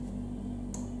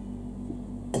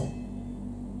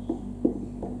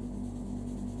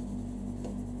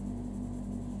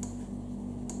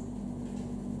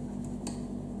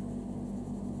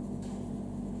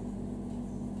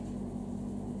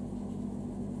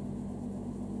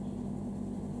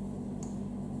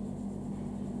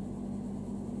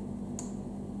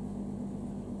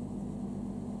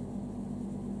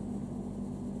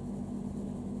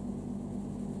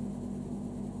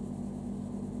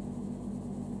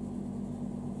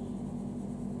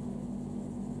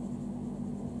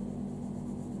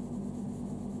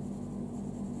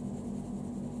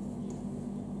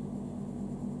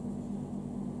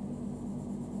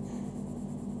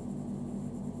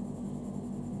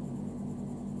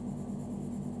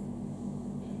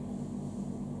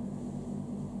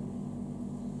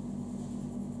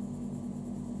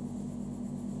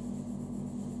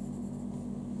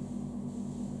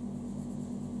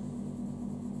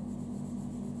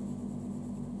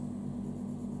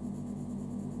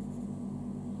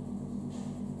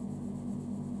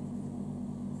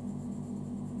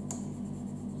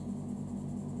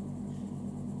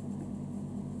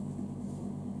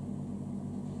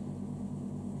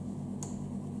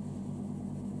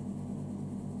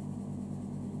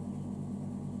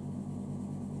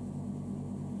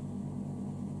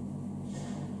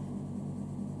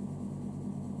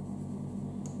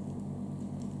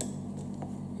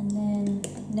 And then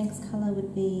next color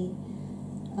would be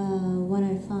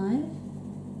 105.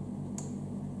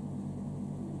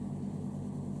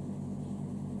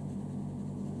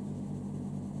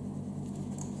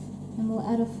 And we'll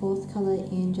add a fourth color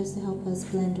in just to help us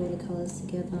blend all the colors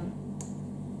together.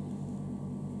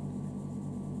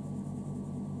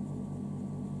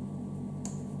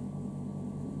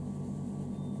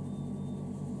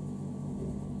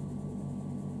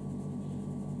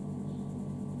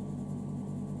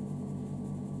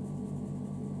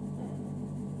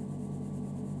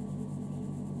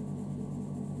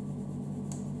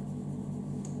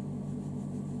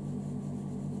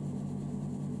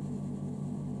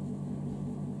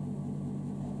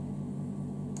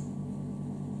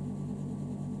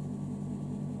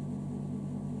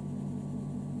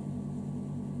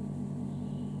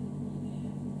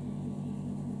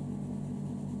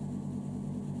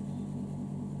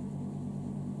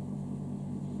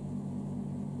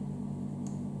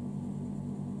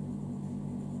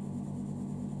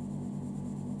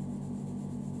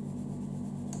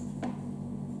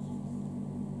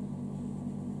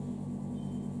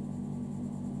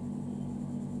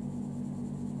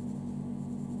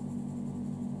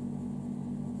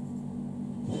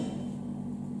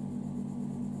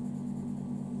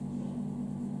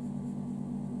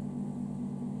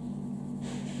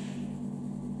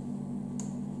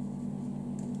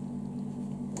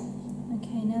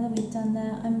 we've done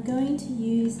that, I'm going to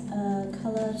use a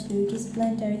colour to just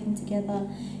blend everything together,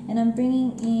 and I'm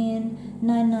bringing in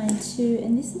 992,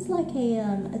 and this is like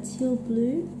a teal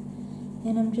blue,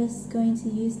 and I'm just going to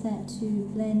use that to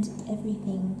blend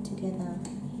everything together.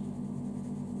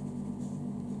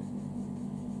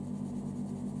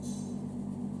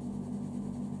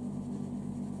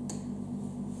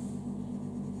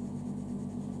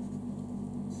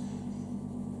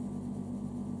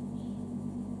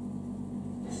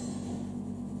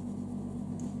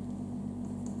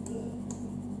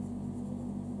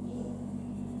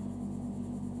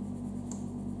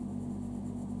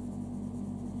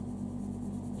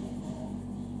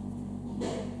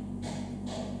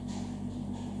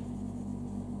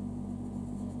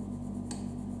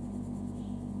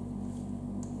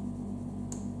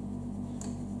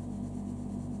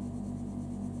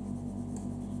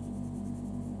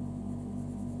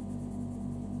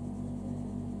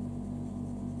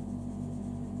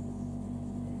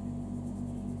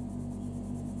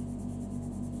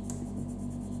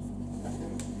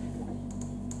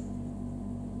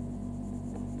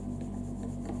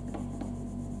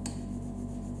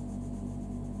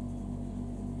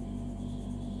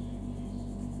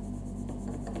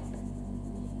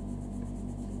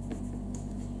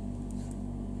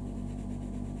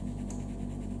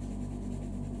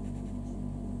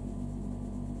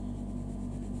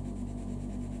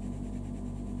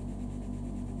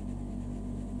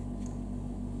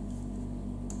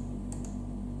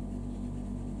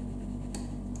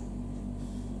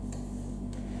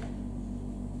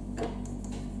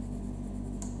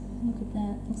 Look at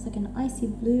that, looks like an icy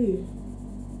blue.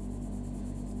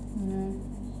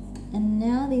 And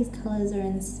now these colours are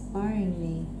inspiring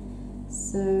me.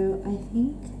 So I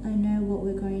think I know what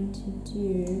we're going to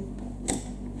do.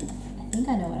 I think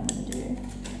I know what I'm going to do.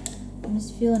 I'm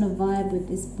just feeling a vibe with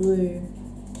this blue.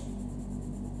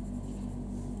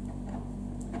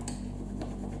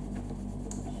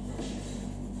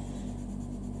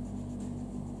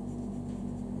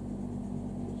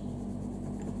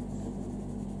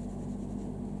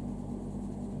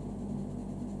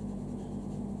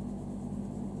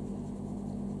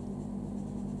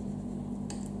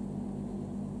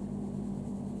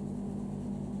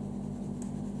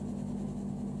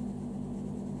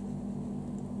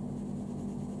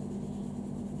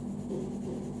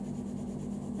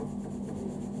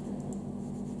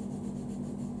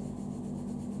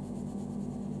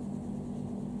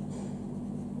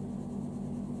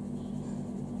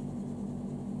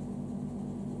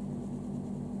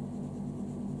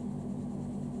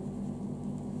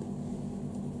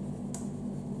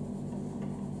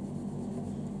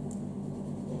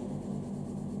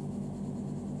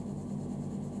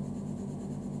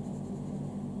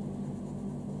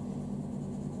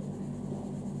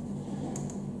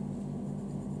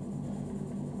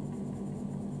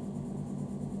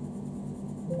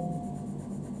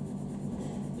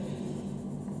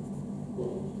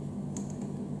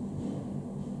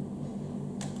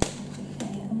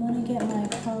 Get my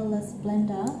colourless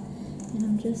blender, and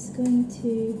I'm just going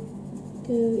to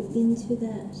go into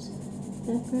that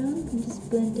background and just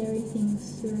blend everything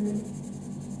through,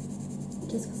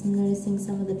 just because I'm noticing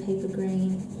some of the paper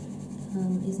grain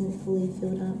isn't fully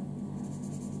filled up.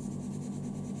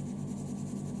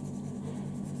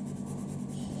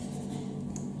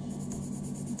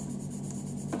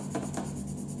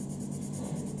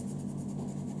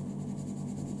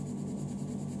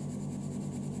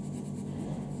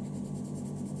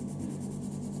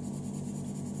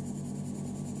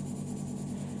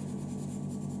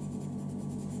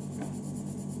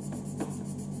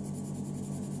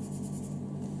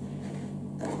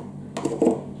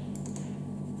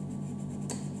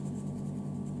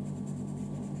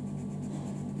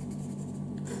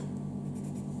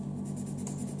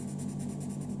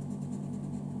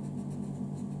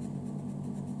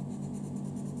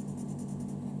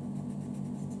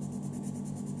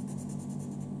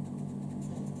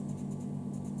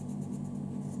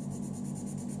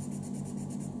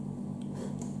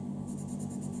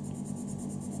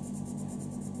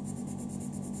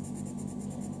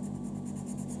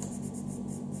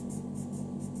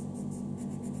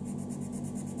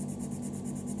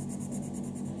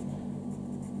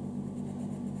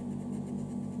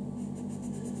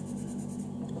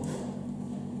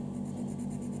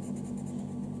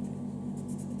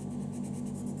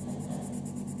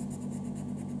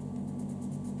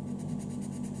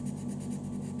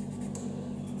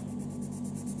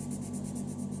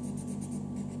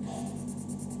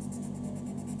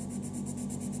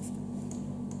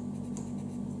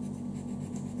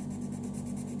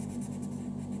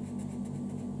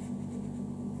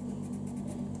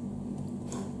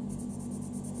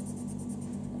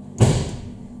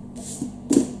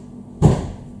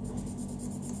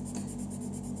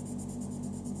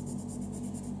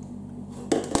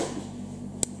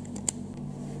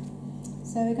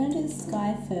 So we're going to do the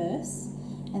sky first,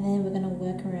 and then we're going to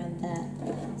work around that.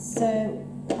 So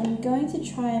I'm going to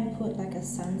try and put like a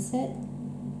sunset.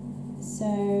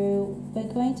 So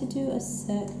we're going to do a this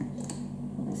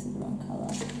is the wrong color.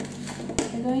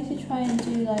 We're going to try and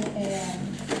do like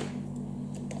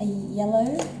a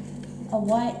yellow, a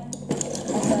white,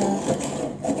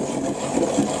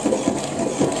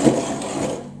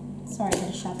 sorry, I had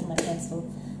to sharpen my pencil.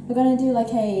 We're going to do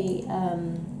like a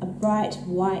bright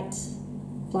white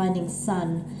blinding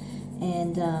sun,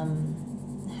 and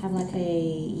have like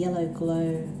a yellow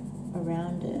glow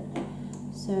around it.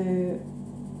 So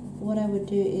what I would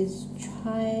do is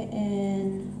try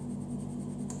and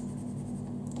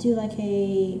do like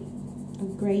a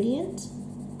gradient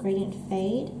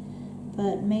fade,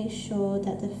 but make sure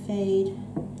that the fade,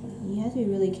 you have to be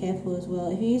really careful as well.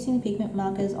 If you're using pigment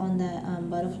markers on that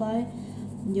butterfly,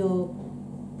 your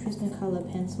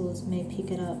Prismacolor pencils may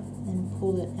pick it up and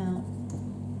pull it out.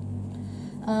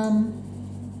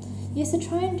 Yeah, so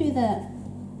try and do that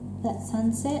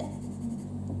sunset.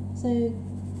 So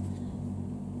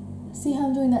see how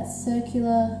I'm doing that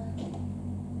circular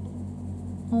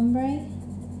ombre?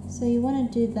 So you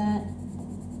want to do that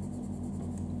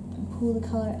and pull the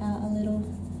color out a little.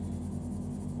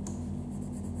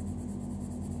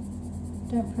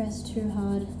 Don't press too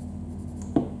hard.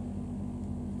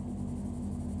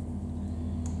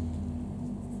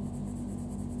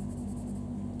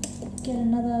 Get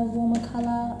another warmer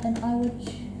color, and I would,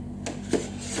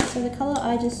 so the color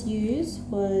I just used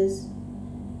was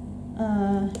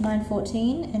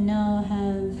 914, and now I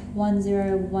have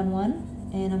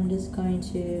 1011, and I'm just going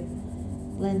to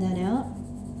blend that out.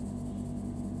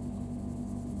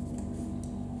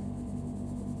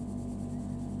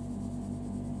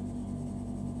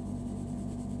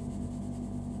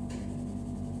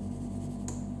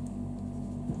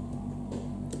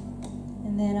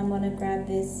 And then I'm going to grab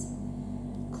this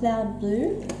cloud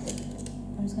blue.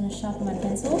 I'm just going to sharpen my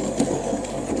pencil.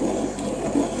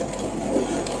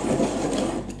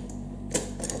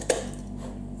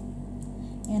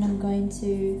 And I'm going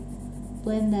to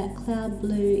blend that cloud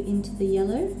blue into the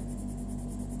yellow.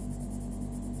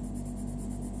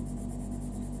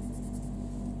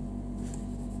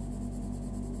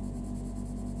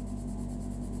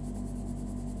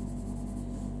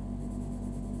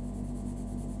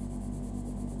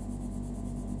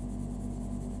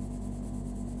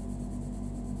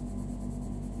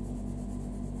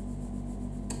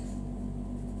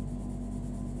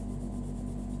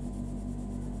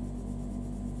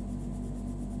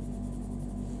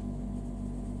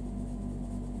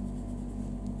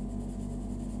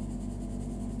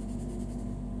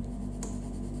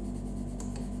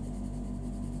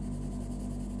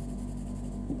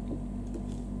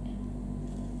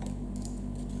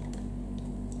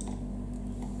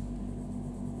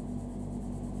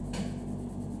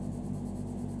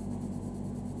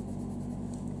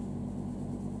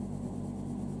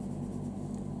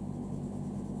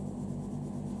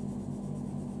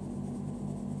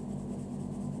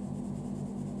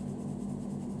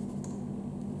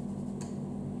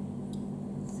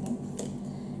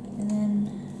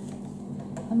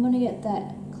 I'm going to get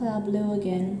that cloud blue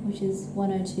again, which is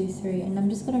 1023, and I'm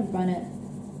just going to run it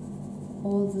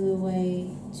all the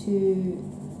way to,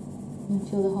 and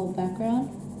fill the whole background,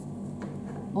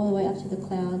 all the way up to the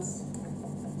clouds.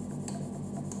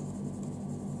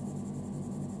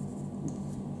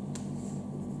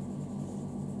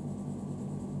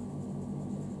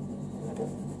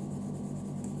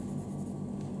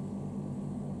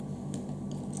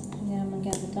 Now I'm going to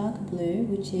get the darker blue,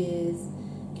 which is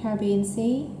Caribbean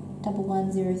Sea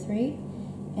 1103,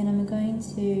 and I'm going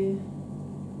to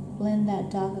blend that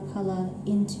darker color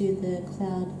into the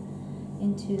cloud,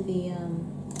 into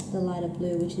the lighter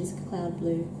blue, which is cloud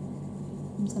blue.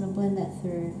 I'm just going to blend that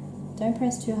through. Don't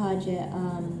press too hard yet.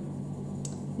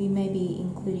 We may be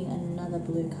including another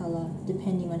blue color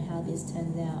depending on how this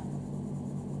turns out.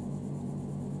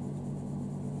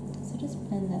 So just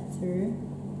blend that through.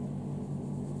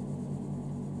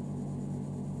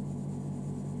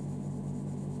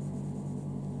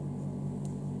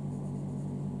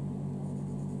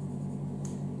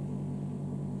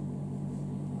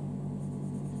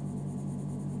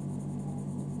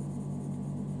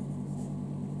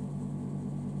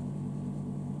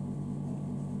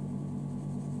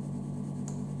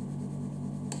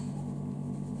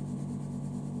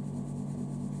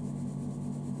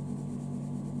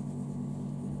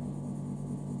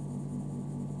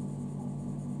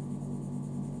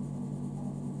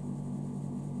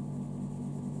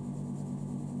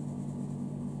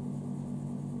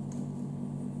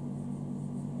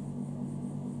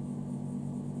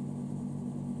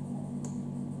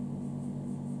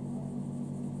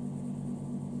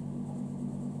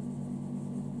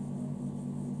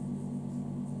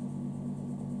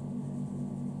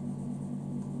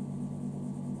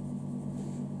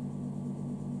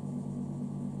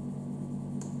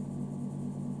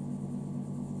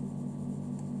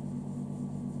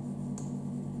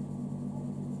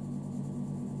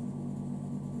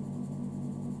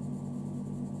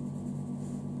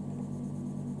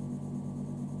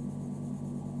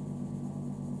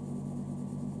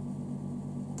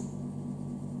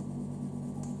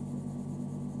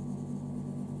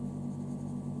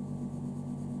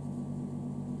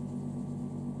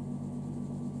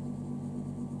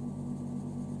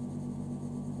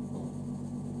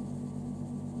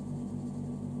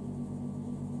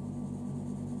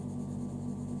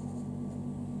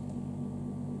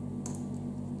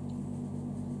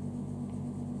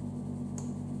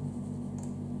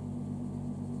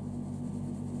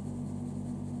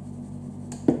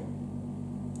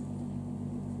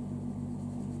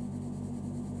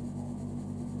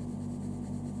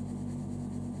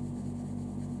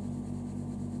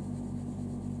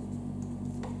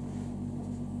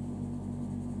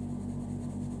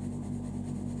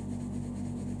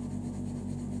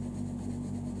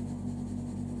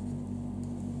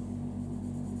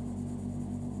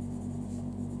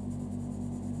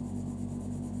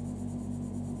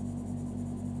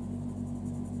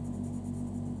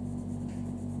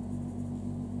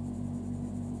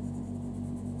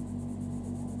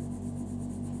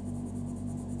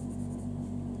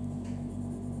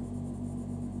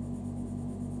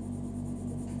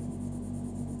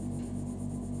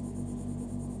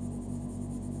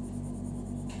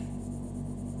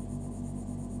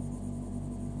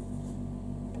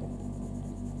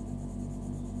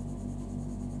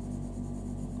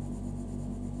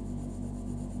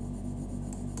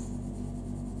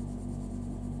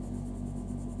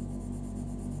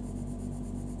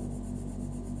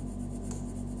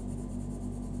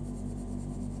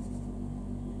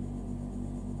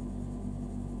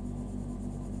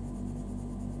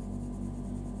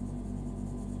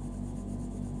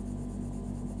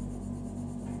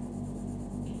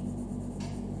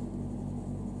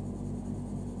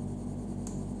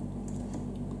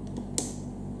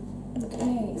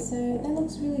 Okay, so that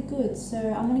looks really good. So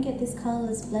I'm going to get this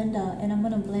colourless blender and I'm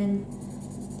going to blend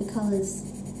the colours.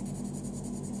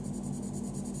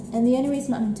 And the only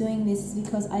reason I'm doing this is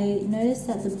because I noticed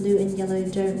that the blue and yellow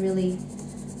don't really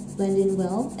blend in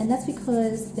well, and that's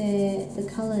because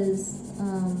the colours,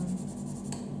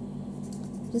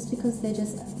 just because they're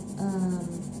just,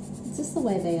 it's just the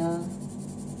way they are.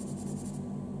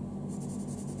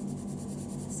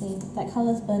 See, that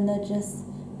colours blender just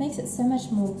makes it so much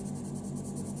more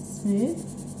smooth.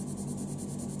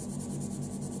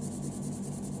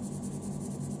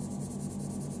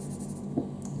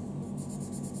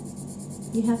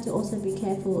 You have to also be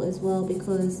careful as well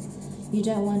because you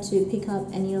don't want to pick up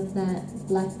any of that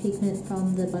black pigment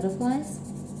from the butterflies.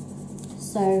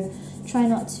 So try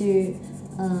not to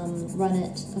run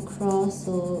it across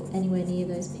or anywhere near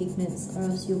those pigments, or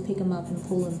else you'll pick them up and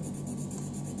pull them.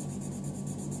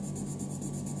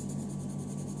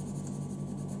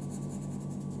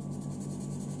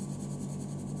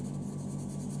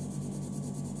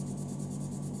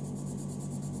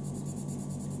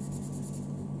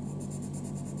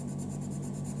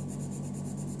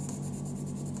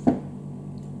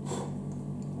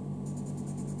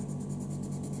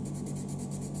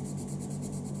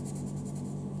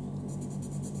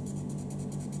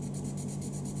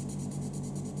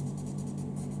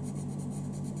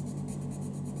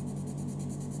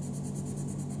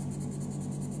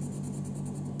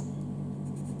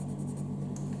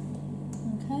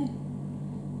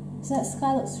 So that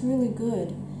sky looks really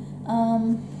good.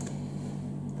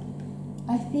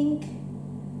 I think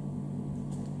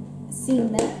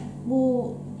seeing that,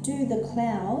 we'll do the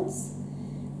clouds,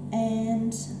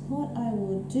 and what I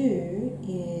will do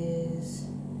is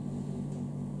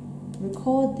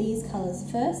record these colours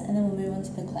first and then we'll move on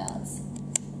to the clouds.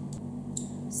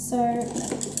 So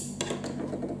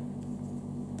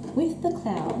with the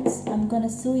clouds, I'm going to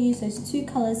still use those two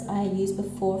colours I used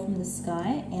before from the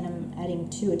sky, and I'm adding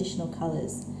 2 additional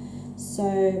colours.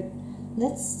 So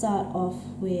let's start off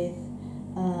with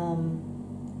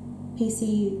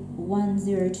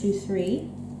PC1023,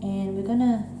 and we're going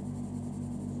to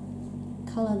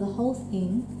colour the whole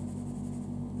thing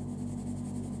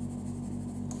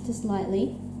just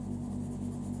lightly.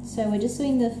 So we're just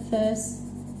doing the first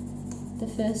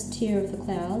tier of the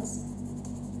clouds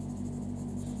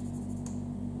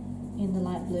in the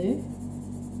light blue,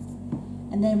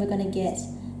 and then we're going to get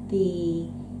the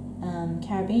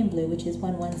Caribbean blue, which is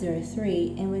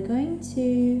 1103, and we're going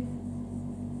to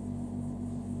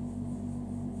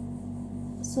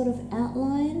sort of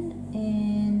outline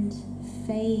and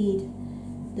fade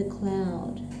the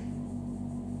cloud.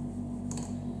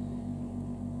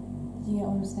 Do you get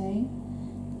what I'm saying?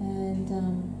 And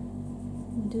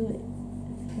we'll do it,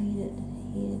 fade it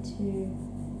here too.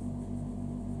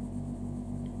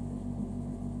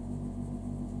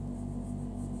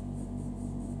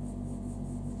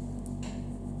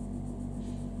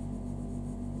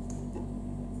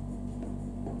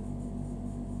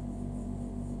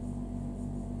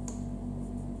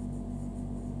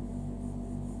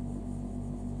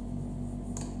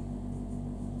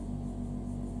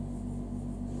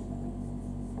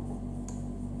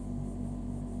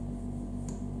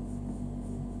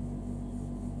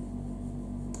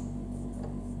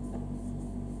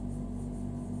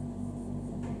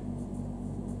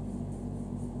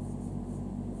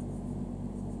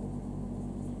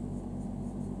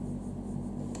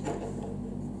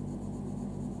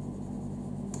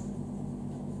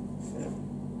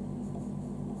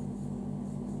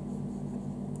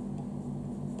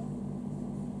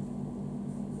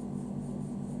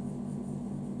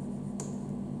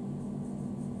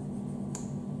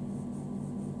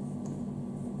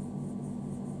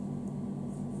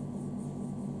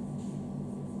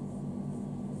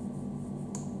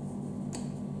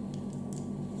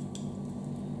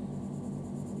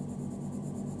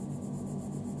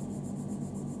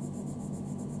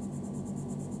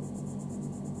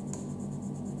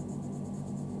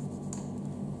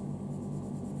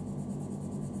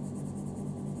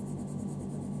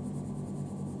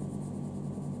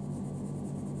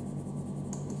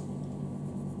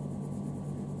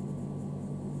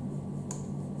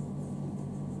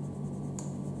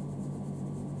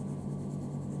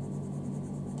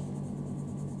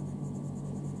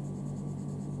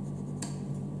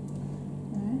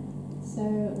 So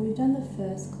we've done the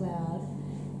first cloud,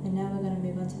 and now we're going to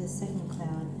move on to the second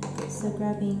cloud. So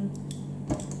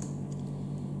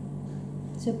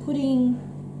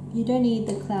you don't need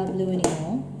the cloud blue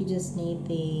anymore, you just need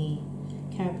the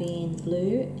Caribbean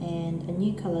blue and a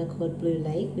new colour called Blue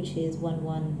Lake, which is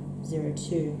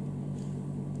 1102.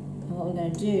 And what we're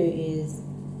going to do is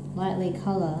lightly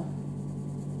colour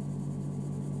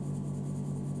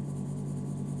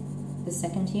the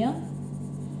second tier.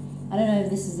 I don't know if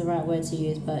this is the right word to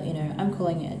use, but you know, I'm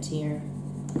calling it a tier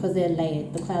because they're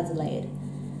layered, the clouds are layered,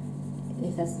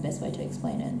 if that's the best way to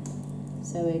explain it.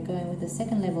 So we're going with the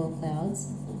second level of clouds,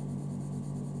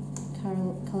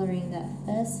 colouring that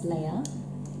first layer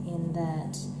in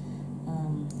that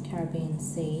Caribbean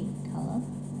Sea colour.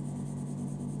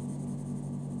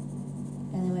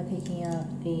 And then we're picking up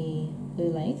the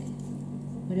blue lake.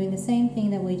 We're doing the same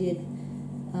thing that we did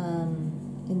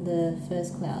in the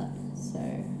first cloud. So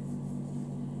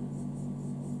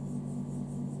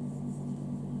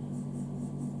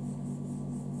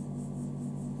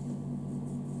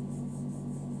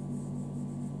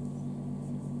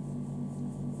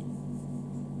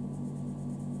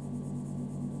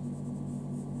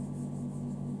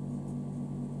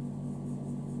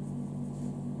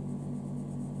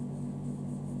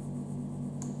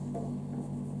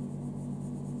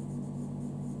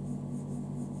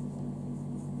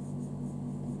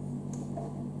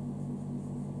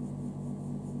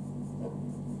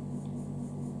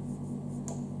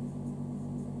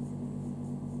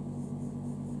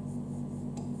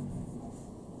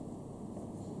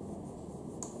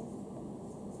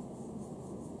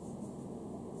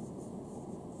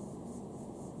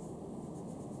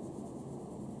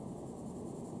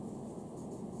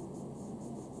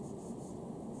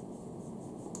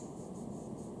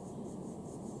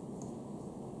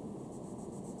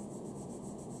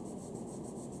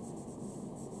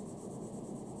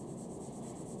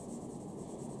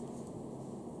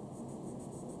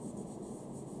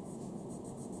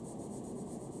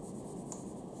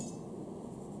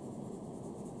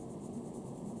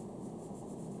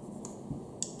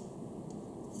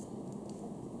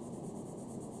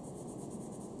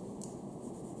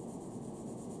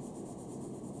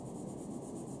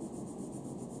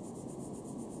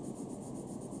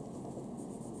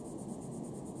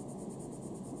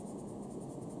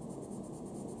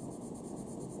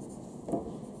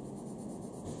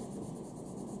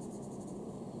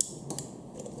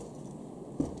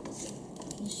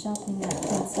sharpening that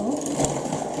pencil.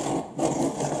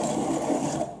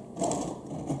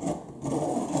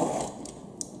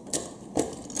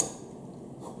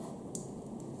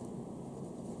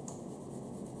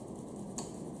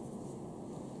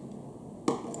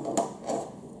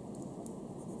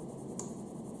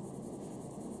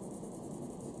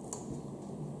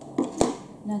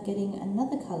 Now getting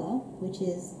another colour, which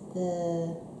is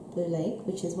the blue lake,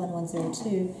 which is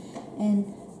 1102,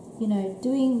 and you know,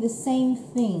 doing the same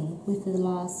thing with the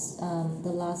last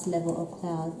level of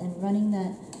cloud and running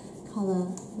that colour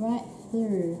right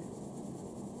through,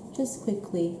 just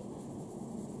quickly.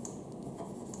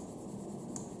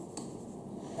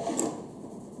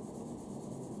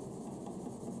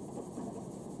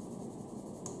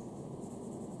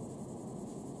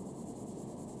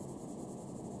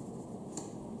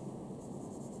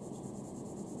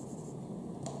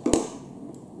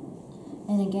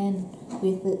 And again,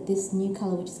 with this new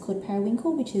colour, which is called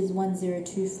Periwinkle, which is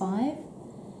 1025,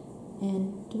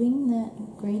 and doing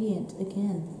that gradient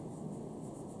again.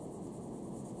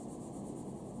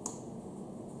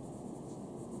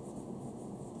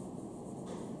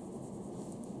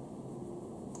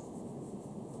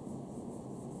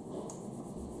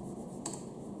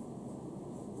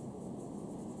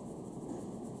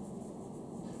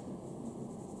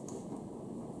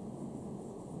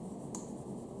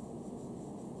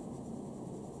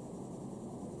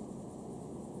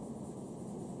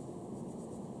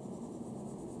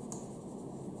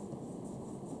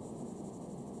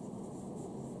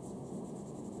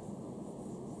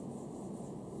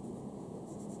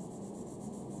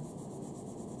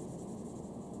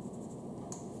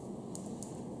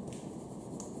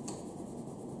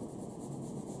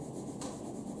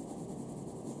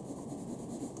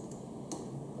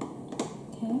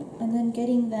 And then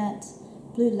getting that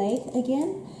blue lake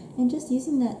again and just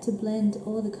using that to blend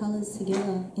all the colours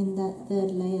together in that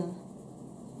third layer.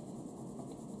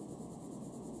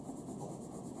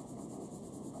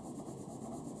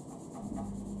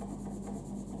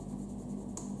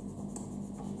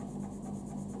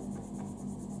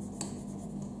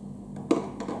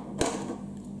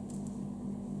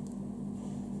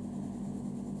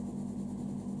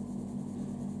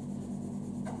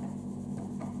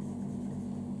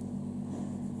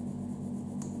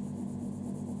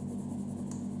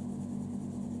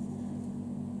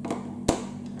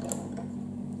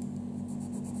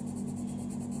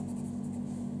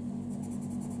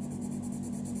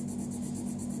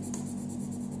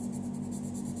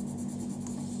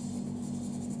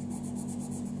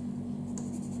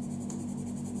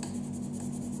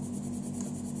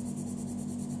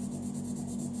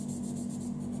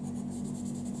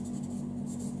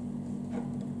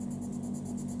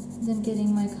 then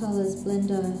getting my colors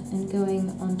blender and going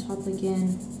on top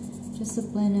again just to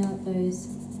blend out those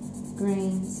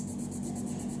grains.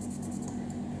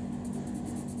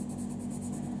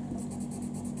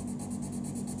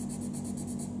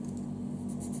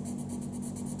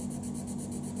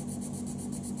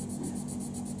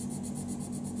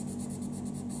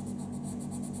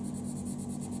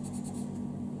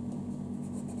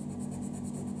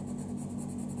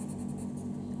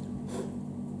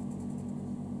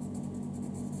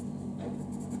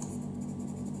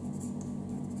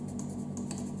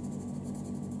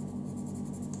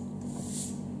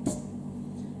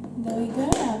 There we go,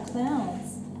 our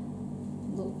clouds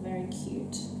look very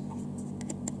cute.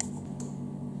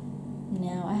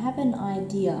 Now I have an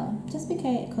idea, just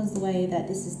because the way that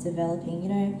this is developing, you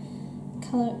know,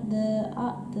 the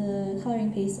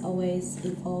colouring piece always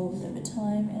evolves over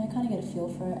time, and I kind of get a feel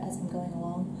for it as I'm going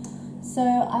along. So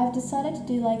I've decided to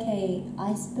do like a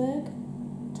iceberg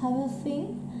type of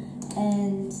thing,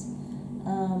 and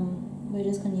we're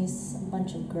just going to use a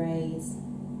bunch of greys.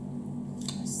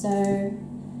 So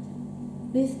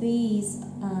with these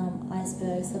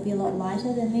icebergs, they'll be a lot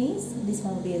lighter than these. This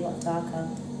one will be a lot darker.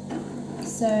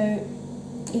 So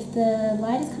if the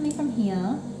light is coming from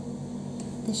here,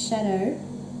 the shadow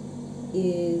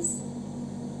is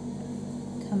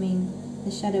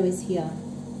here,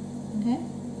 okay?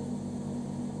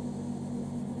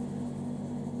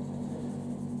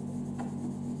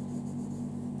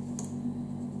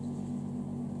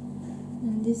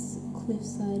 And this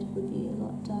cliffside would be a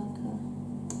lot darker.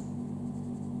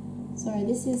 Sorry,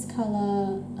 this is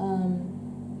color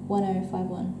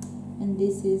 1051, and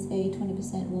this is a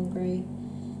 20% warm grey.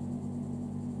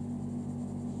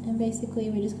 And basically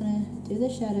we're just going to do the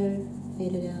shadow,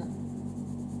 fade it out.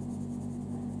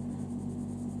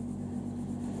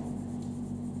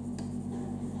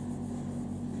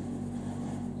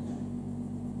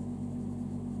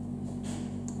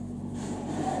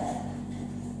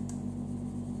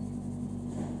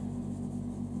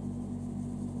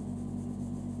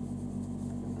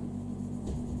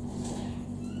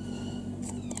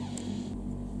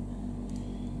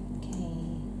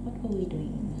 What are we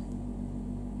doing?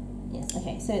 Yes,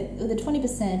 okay, so with the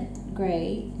 20%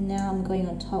 grey, now I'm going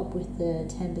on top with the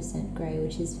 10% grey,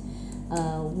 which is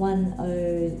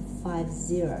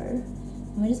 1050. And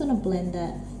we're just going to blend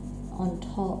that on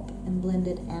top and blend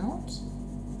it out.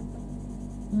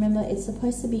 Remember, it's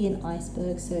supposed to be an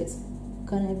iceberg, so it's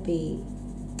going to be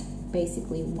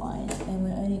basically white, and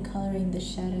we're only colouring the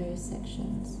shadow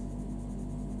sections.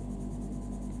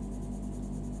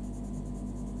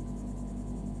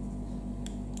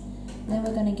 Then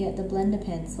we're going to get the blender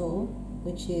pencil,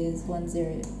 which is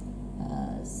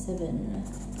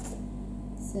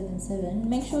 1077.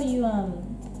 Make sure you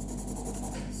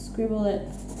scribble it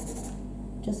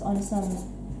just on some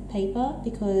paper,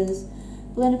 because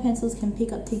blender pencils can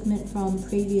pick up pigment from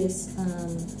previous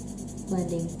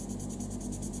blending.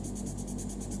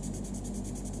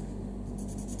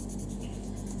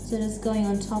 So just going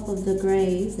on top of the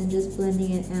greys and just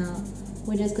blending it out.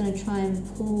 We're just going to try and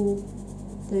pull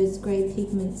those grey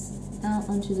pigments out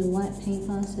onto the white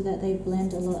paper so that they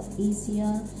blend a lot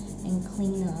easier and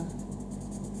cleaner.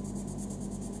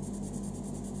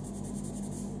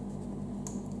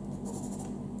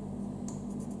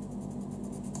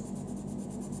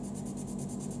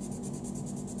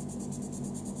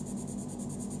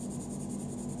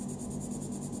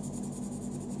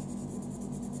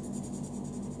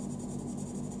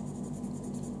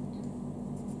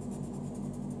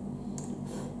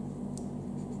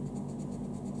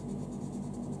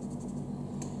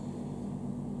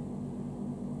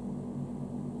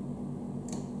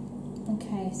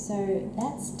 Okay, so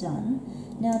that's done.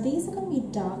 Now these are going to be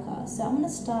darker, so I'm going to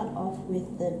start off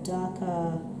with the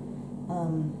darker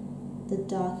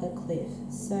cliff.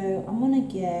 So I'm going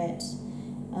to get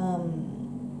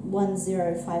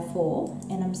 1054,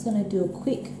 and I'm just going to do a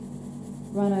quick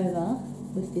run over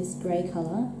with this grey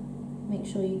colour. Make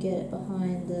sure you get it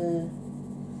behind the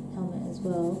helmet as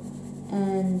well,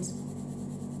 and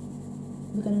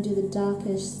we're going to do the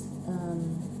darkest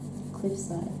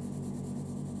cliffside.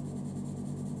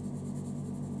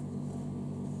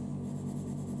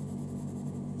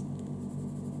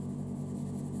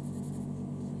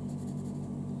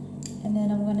 And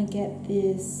then I'm going to get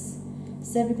this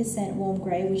 70% warm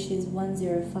grey, which is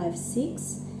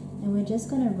 1056, and we're just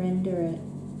going to render it.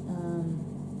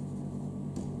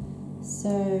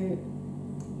 So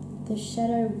the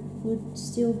shadow would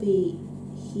still be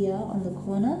here on the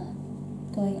corner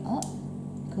going up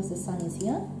because the sun is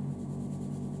here,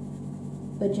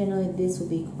 but generally this will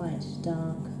be quite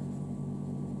dark,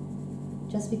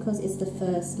 just because it's the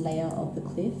first layer of the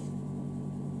cliff,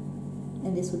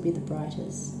 and this would be the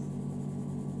brightest.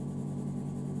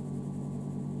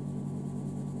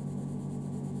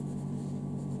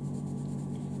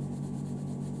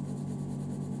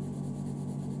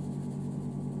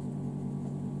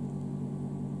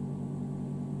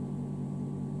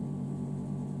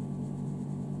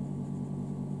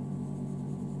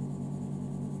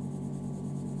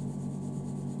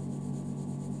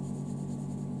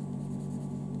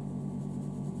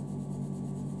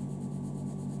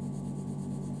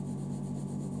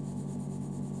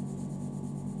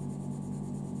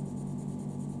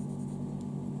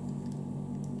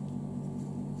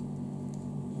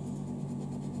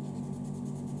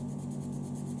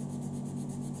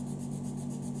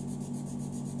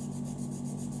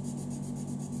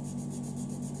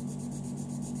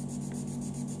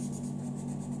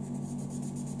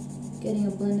 Getting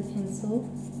a blender pencil,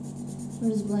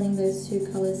 I'm just blending those two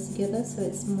colours together so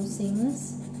it's more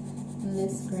seamless and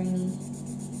less grainy.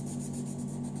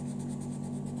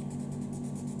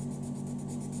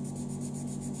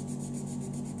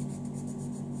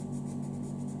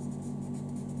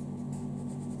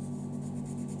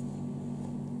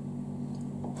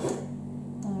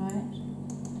 Alright,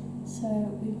 so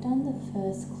we've done the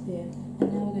first clip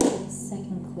and now we're going to do the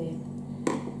second clip.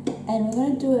 And we're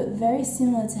going to do it very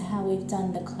similar to how we've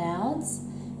done the clouds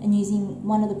and using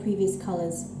one of the previous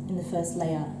colours in the first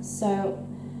layer. So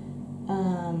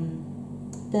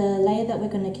the layer that we're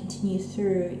going to continue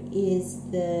through is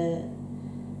the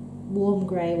warm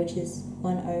grey, which is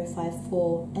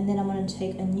 1054, and then I'm going to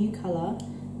take a new colour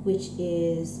which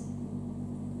is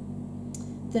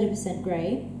 30%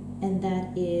 grey, and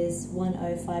that is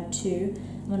 1052.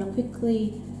 I'm going to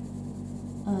quickly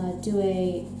do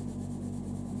a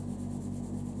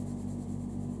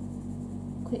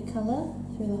quick colour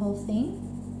through the whole thing,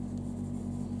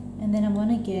 and then I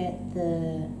want to get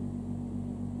the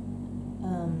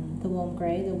warm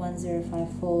grey, the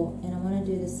 1054, and I want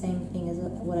to do the same thing as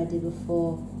what I did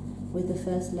before with the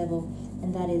first level,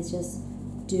 and that is just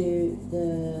do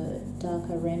the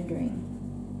darker rendering.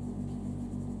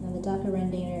 Now the darker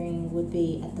rendering would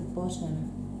be at the bottom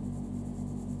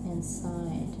and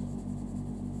side.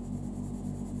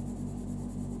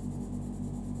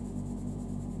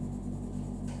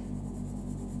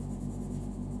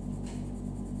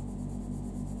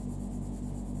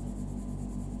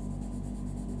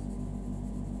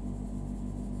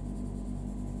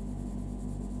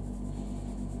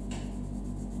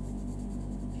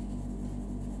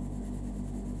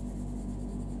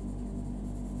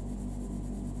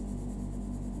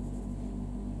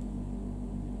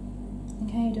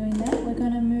 Okay, doing that, we're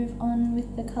going to move on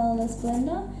with the colourless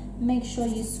blender. Make sure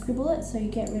you scribble it so you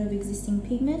get rid of existing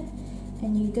pigment,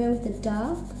 and you go with the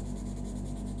dark,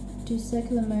 do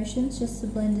circular motions just to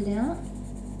blend it out,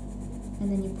 and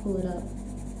then you pull it up.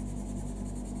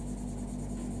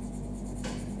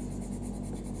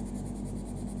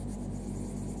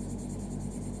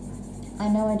 I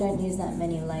know I don't use that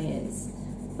many layers,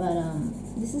 but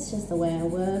this is just the way I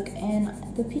work, and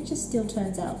the picture still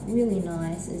turns out really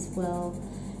nice as well.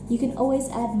 You can always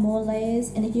add more layers,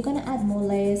 and if you're going to add more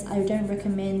layers, I don't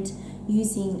recommend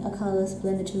using a colourless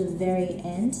blender to the very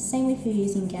end. Same if you're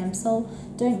using Gamsol.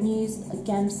 Don't use a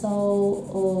Gamsol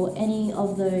or any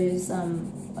of those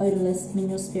odorless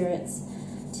mineral spirits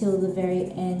till the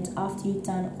very end after you've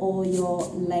done all your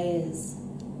layers.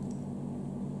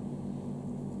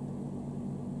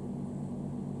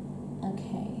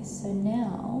 So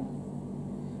now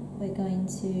we're going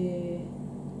to,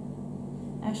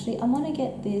 actually I want to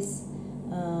get this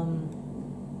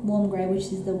warm grey, which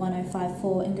is the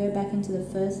 1054, and go back into the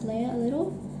first layer a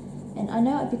little. And I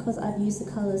know because I've used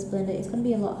the colourless blender, it's going to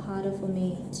be a lot harder for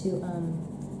me to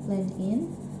blend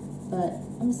in, but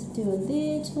I'm just going to do a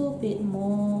little bit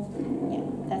more. Yeah,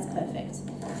 that's perfect.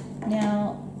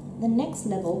 Now the next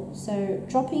level, so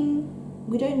dropping,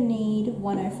 we don't need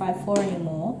 1054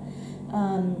 anymore.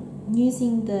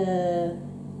 Using the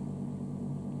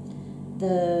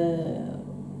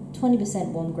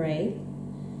 20% warm grey,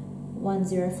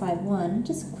 1051,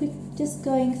 just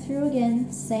going through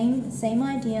again, same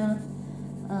idea.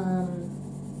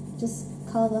 Just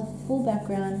colour the full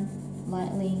background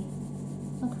lightly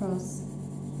across,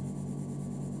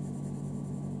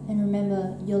 and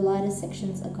remember your lighter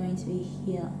sections are going to be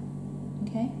here.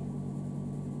 Okay,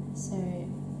 so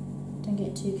don't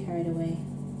get too carried away.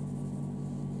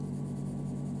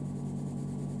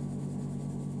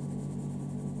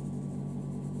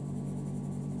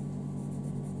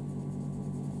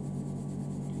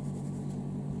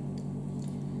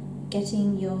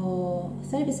 Getting your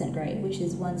 30% grey, which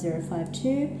is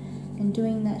 1052, and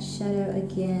doing that shadow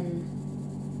again,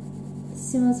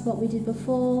 similar to what we did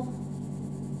before.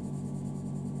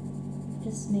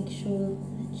 Just make sure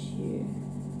that you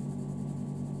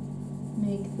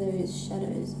make those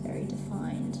shadows very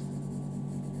defined.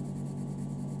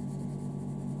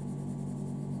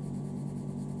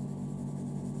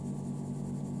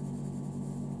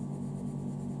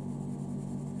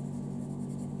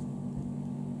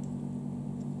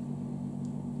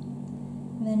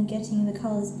 And then getting the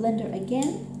colors blender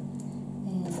again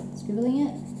and scribbling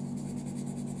it.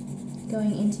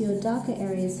 Going into your darker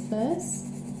areas first,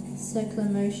 circular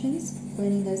motions,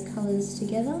 blending those colors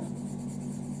together.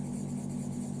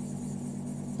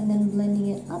 And then blending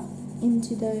it up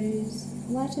into those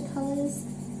lighter colors.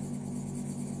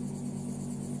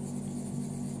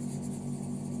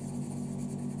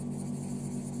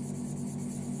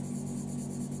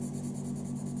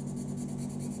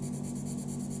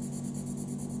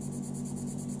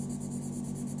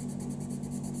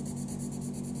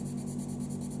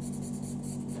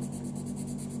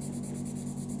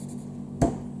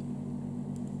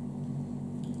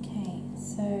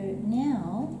 So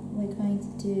now we're going to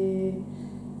do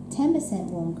 10%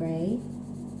 warm grey,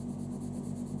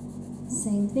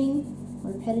 same thing,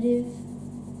 repetitive,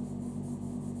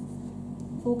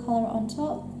 full colour on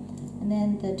top, and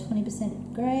then the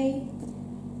 20% grey,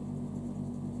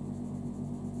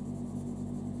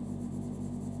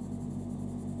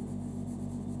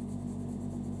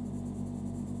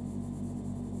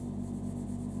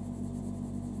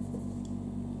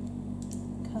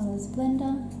 colours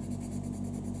blender.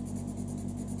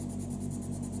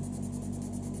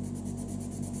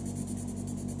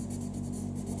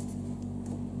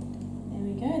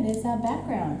 There's our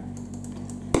background.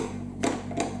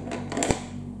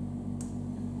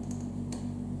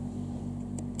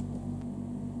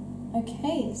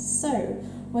 Okay, so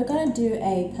we're going to do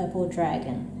a purple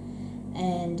dragon,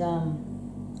 and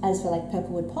I just feel like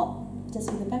purple would pop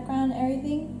just with the background and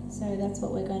everything, so that's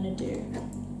what we're going to do.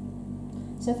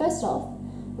 So first off,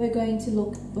 we're going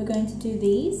to do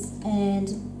these, and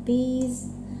these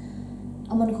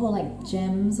I'm going to call like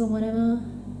gems or whatever.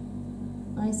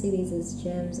 I see these as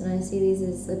gems, and I see these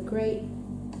as a great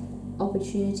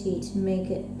opportunity to make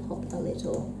it pop a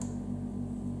little.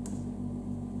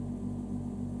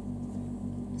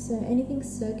 So anything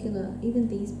circular, even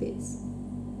these bits,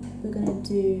 we're going to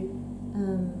do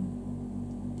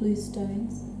blue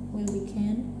stones where we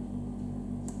can.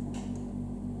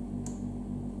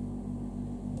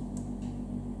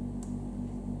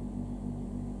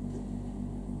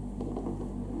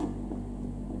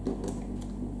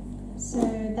 So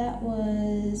that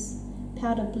was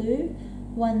powder blue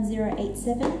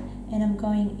 1087, and I'm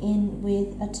going in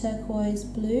with a turquoise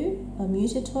blue, a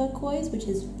muted turquoise, which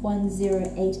is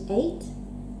 1088,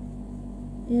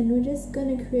 and we're just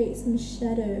going to create some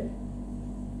shadow.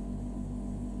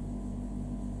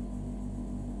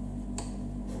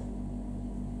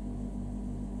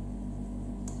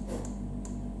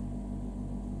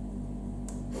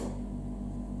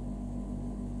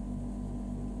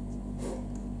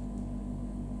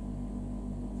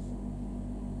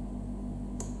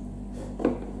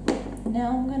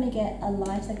 Now I'm going to get a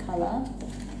lighter colour,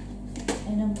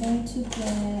 and I'm going to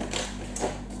get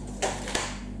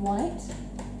white,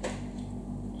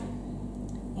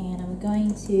 and I'm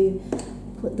going to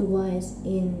put the white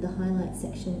in the highlight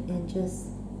section and just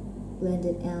blend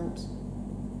it out.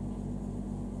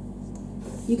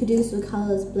 You could do this with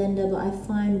colours blender, but I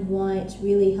find white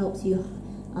really helps you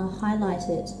highlight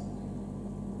it.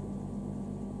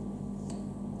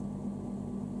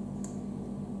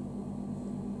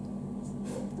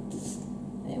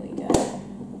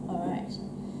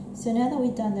 So now that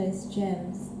we've done those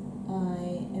gems,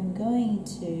 I am going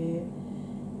to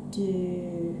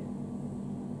do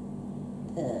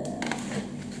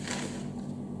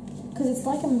because it's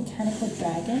like a mechanical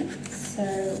dragon, so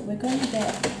we're going to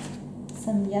get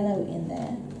some yellow in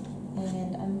there,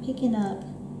 and I'm picking up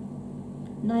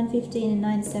 915 and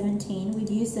 917. We've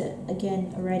used it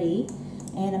again already,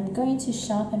 and I'm going to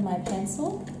sharpen my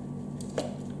pencil.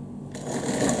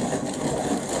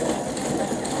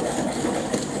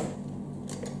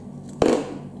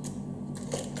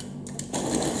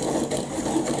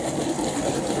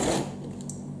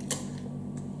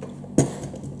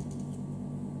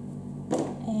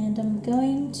 And I'm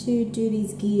going to do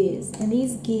these gears, and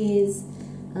these gears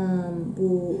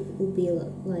will be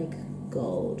like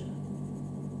gold.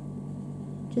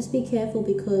 Just be careful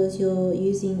because you're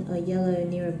using a yellow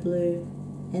near a blue,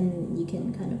 and you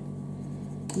can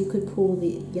you could pull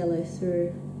the yellow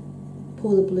through,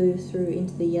 pull the blue through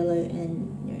into the yellow,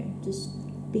 and just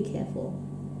be careful.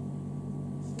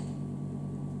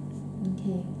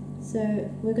 Okay, so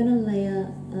we're going to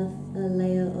layer a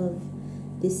layer of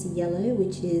this yellow,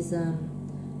 which is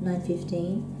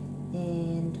 915,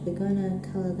 and we're going to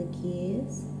colour the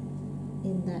gears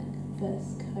in that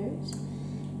first coat.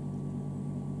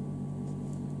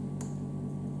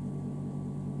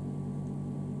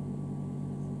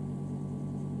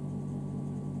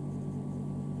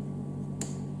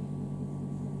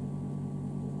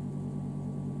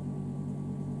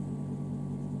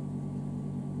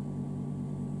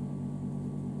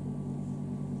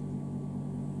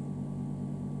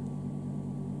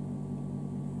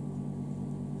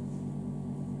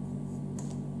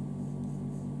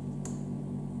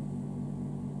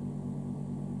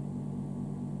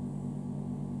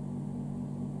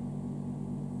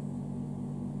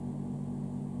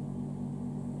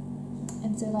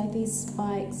 And so like these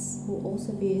spikes will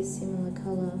also be a similar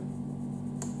colour.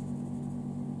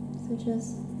 So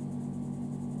just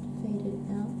fade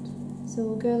it out. So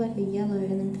we'll go like a yellow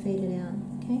and then fade it out,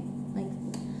 okay? Like,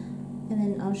 and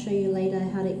then I'll show you later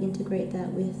how to integrate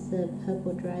that with the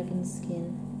purple dragon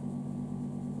skin.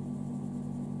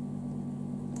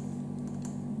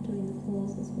 Doing the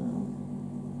claws as well.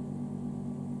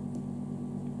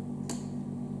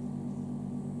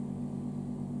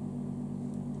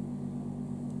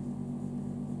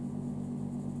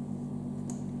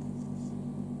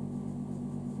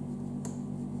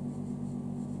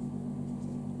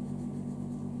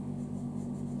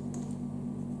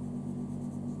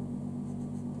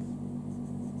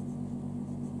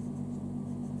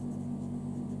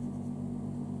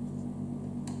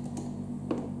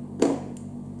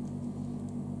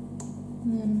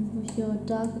 And then with your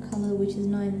darker colour, which is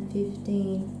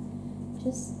 915,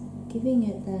 just giving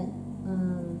it that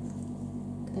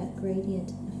that gradient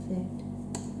effect.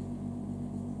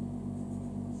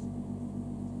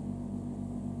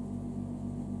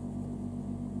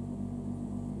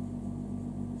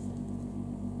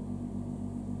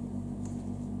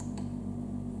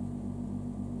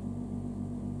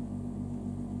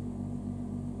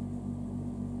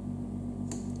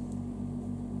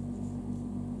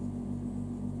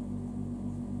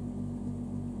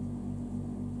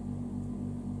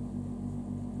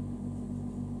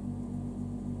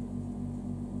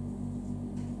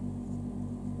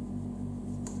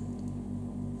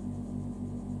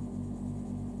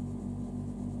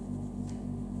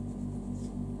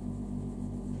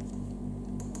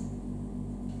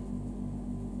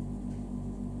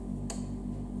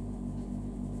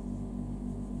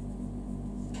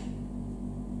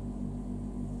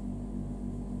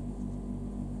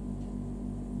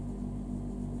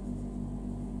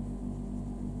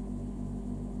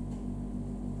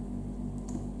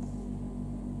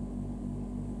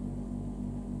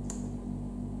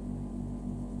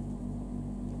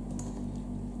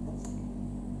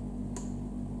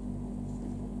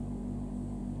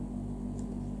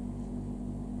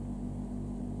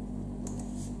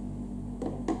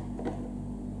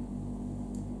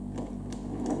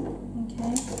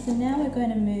 So now we're going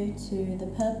to move to the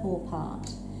purple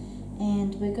part,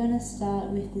 and we're going to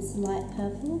start with this light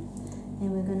purple,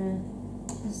 and we're going to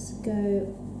just go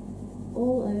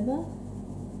all over.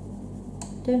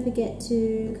 Don't forget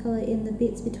to colour in the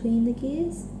bits between the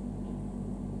gears.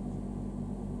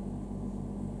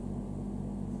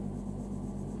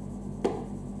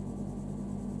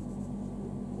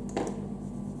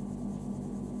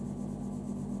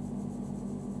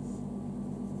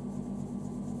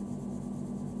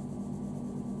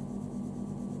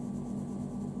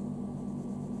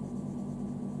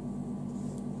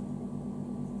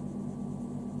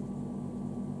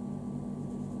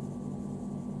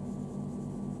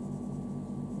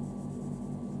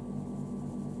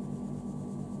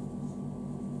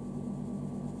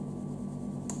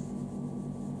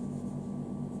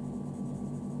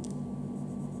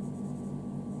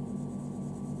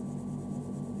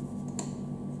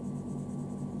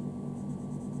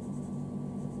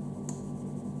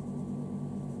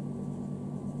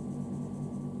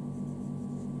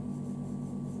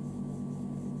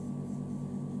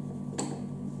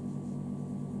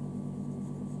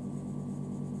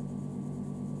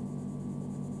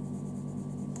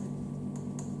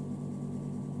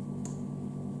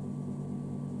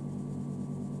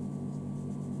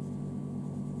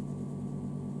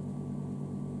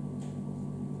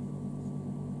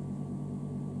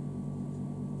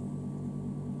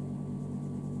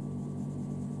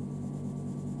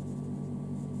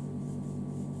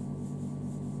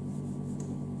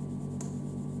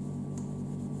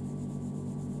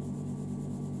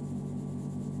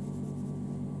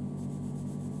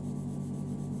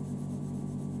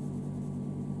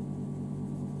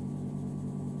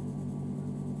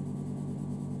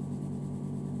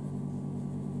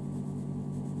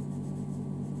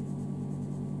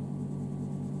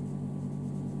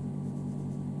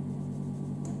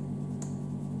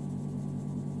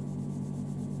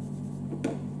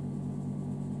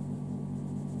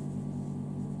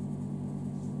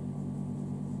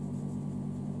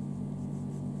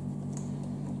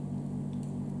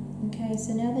 Okay,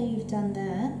 so now that you've done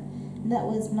that, and that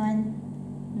was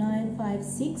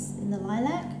 9956 in the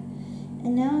lilac,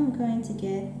 and now I'm going to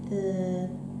get the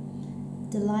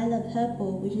Delilah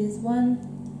purple, which is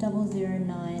 1009,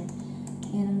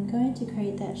 and I'm going to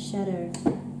create that shadow.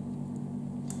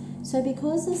 So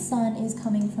because the sun is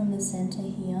coming from the center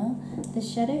here, the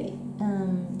shadow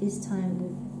this time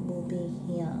will be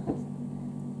here.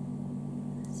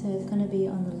 So it's going to be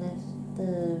on the left,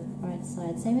 the right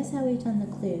side, same as how we've done the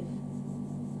cliff.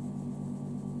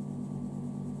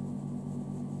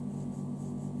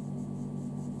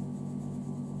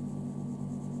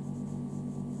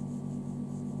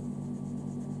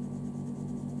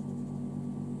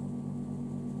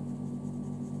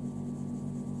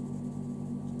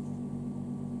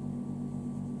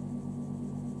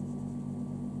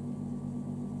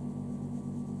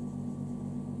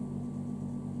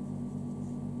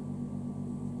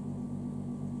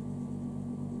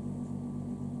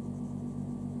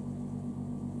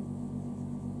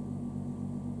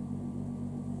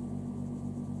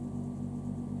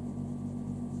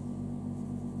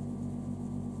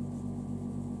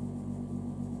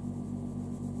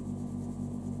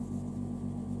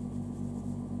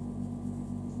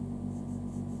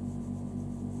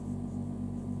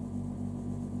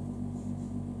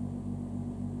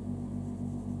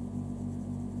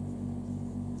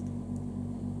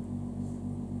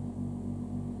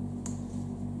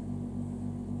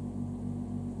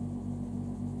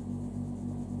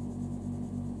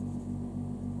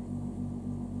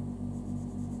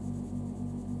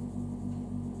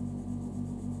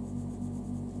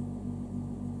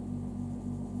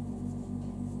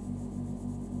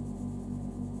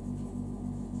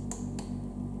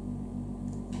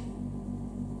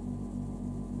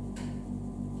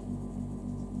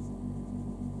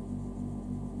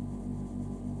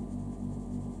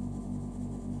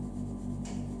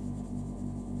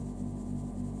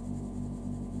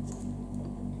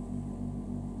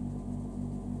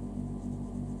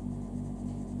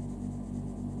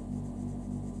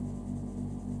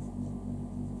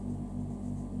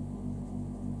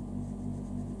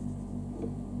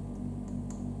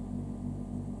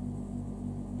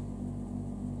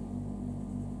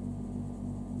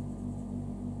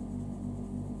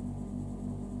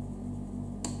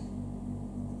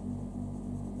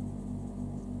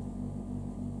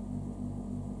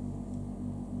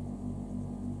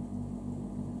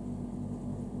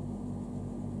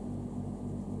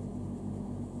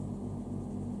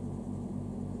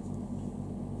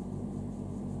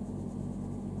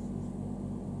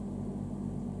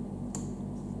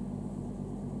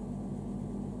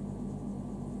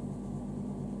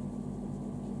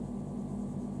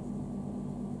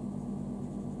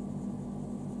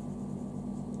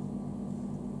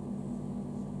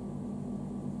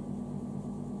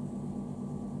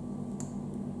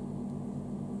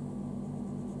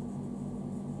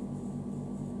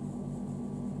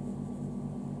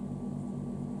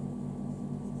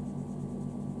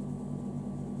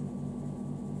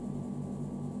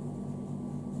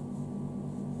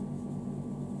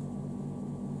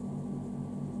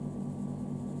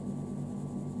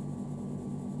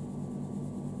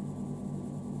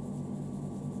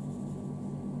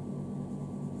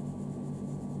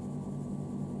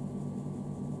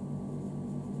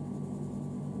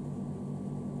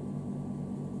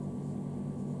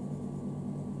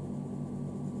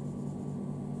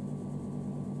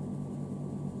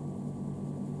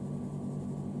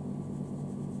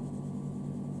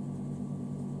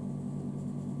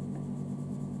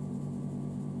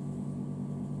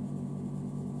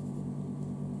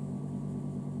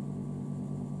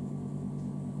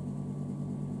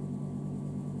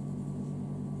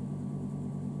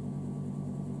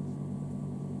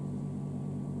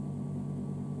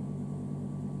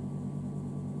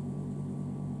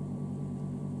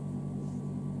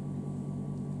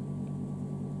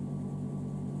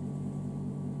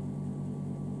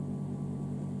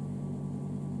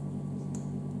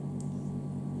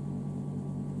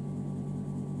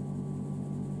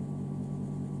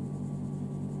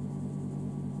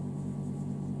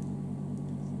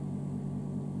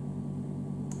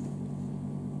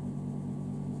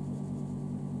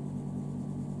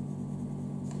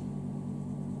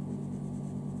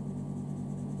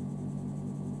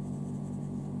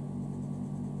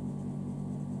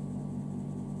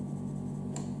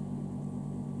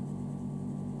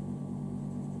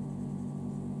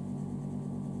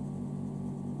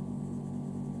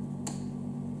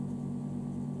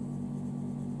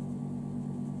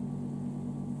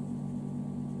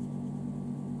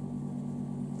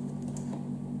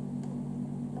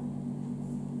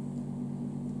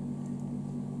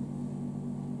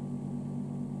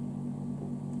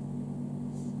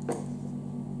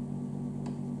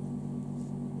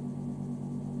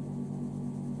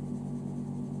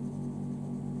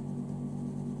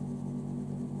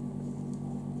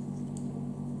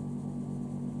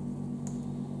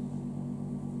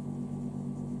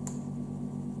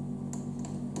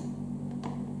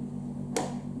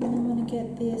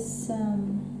 get this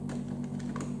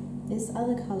this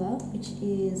other color, which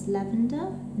is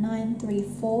lavender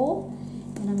 934,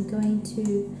 and I'm going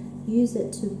to use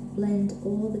it to blend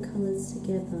all the colors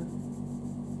together.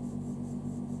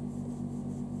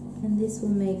 And this will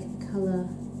make the color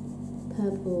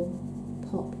purple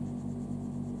pop.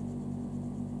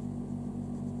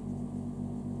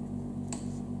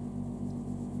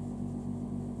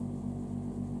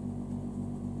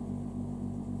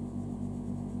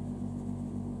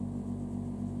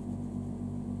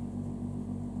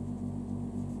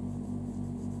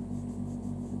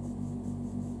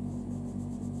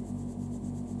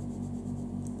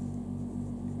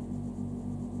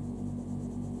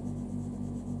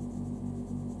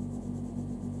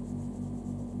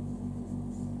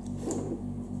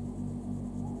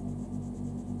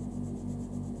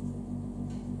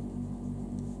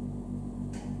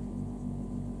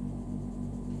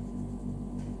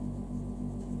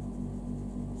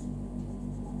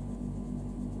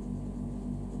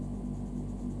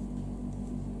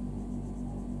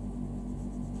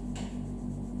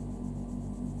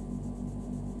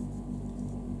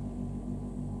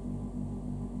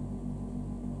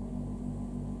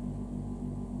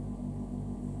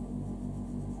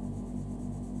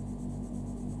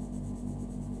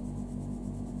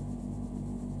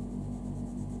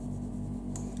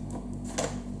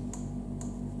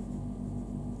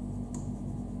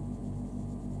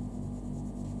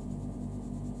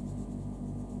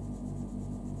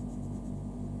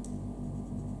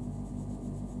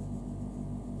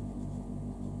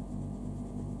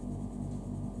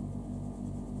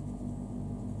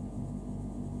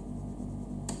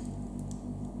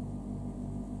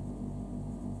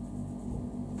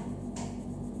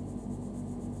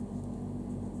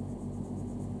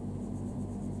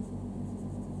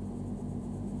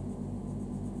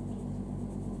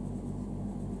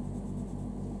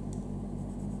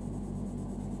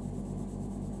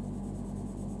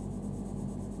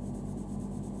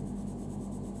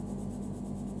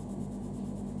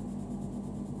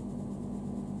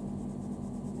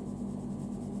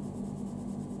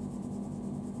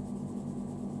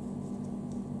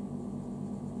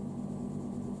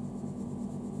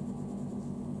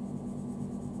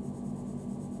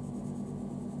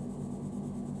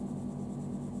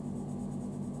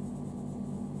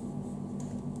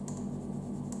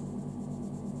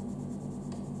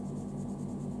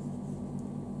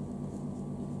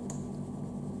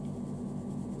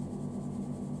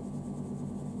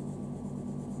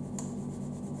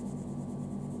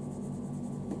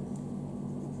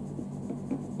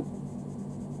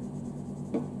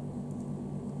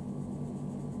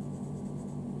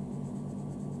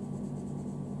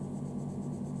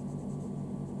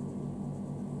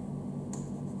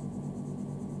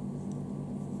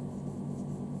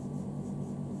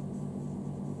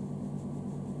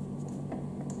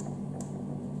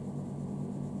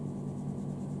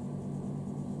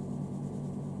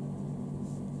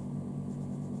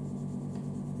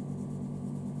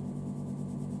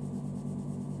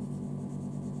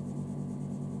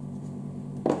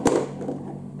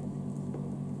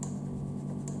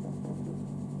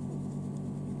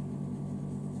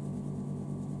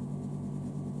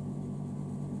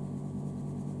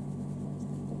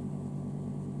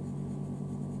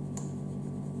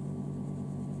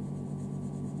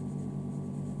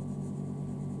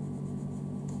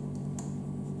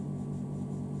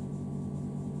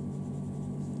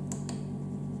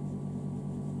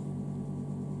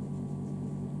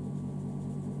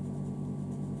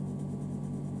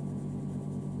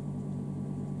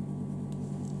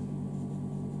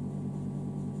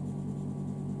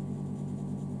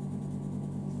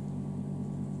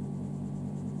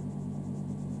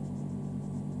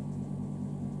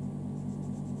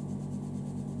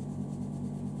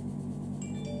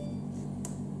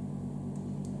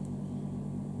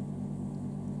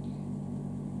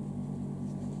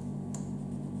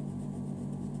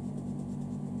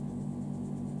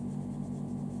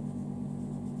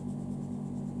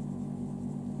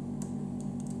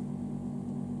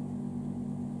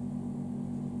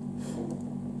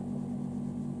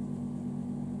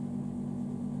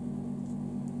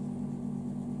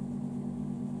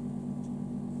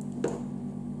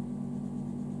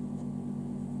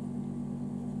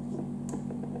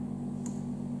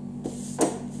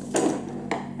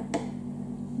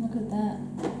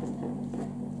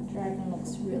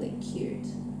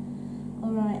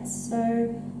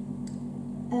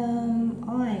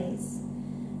 Eyes.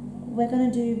 We're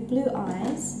going to do blue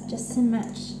eyes just to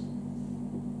match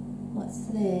what's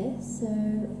there. So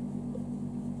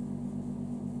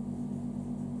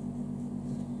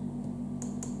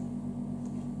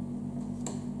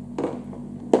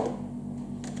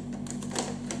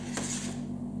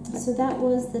so that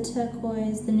was the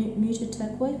turquoise, the muted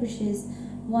turquoise, which is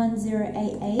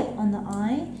 1088 on the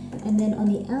eye, and then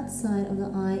on the outside of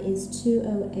the eye is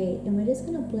 208, and we're just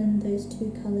going to blend those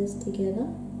two colors together.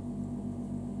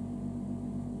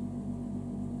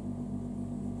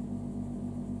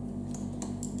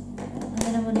 And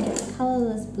then I'm going to get the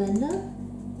colorless blender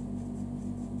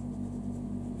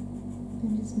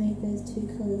and just make those two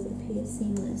colors appear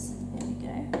seamless. There we go.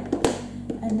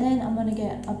 And then I'm going to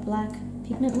get a black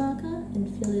pigment marker and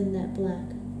fill in that black.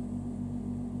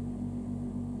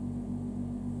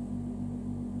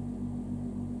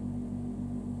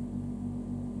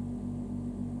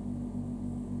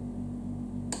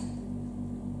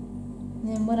 And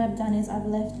then what I've done is I've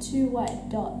left two white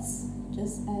dots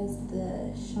just as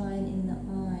the shine in the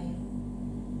eye.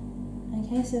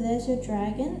 Okay, so there's your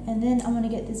dragon, and then I'm going to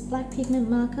get this black pigment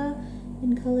marker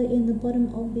and color in the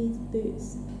bottom of these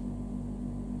boots.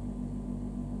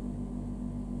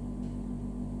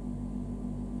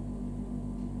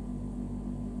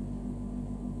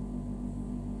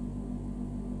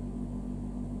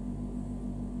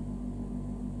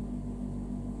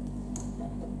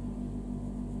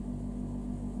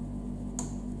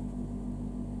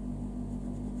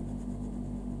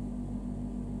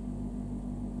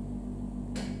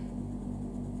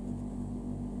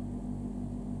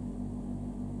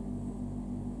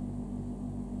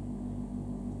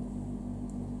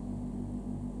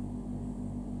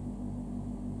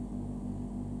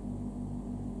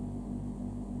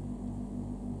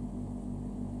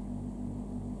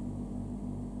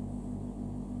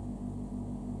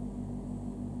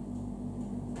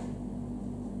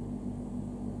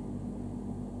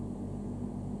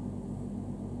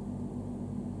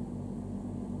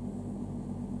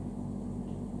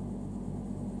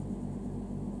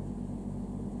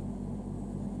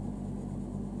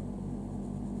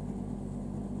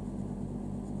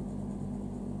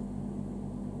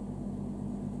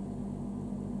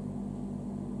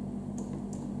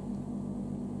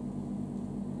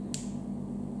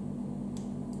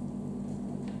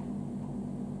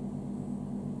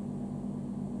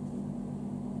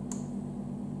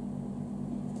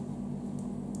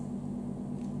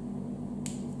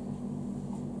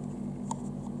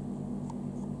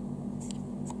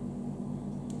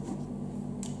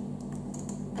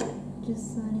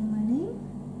 Just signing my name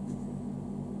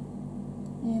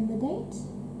and the date,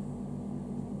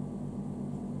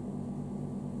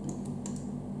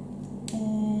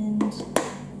 and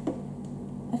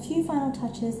a few final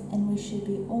touches and we should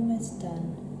be almost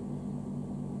done.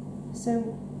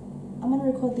 So I'm going to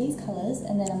record these colors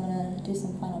and then I'm going to do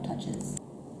some final touches.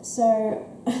 So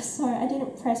sorry, I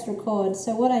didn't press record.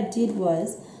 So what I did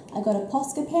was I got a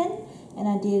Posca pen and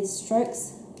I did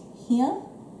strokes here,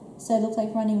 so it looked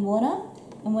like running water,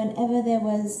 and whenever there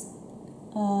was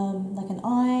like an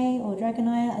eye or dragon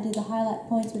eye, I did the highlight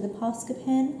points with the Posca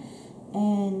pen,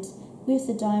 and with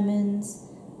the diamonds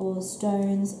or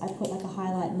stones I put like a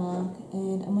highlight mark,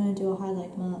 and I'm going to do a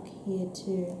highlight mark here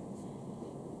too.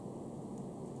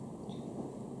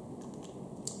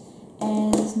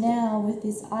 And now with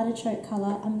this artichoke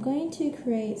colour I'm going to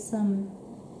create some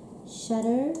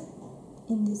shadow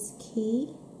in this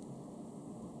key.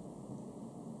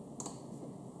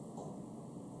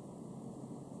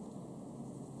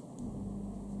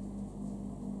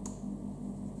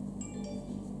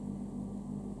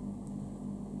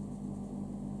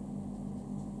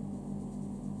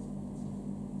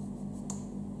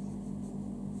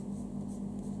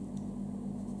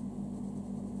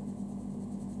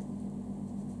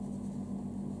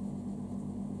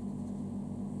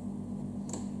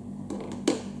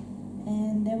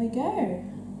 And there we go,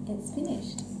 it's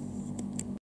finished.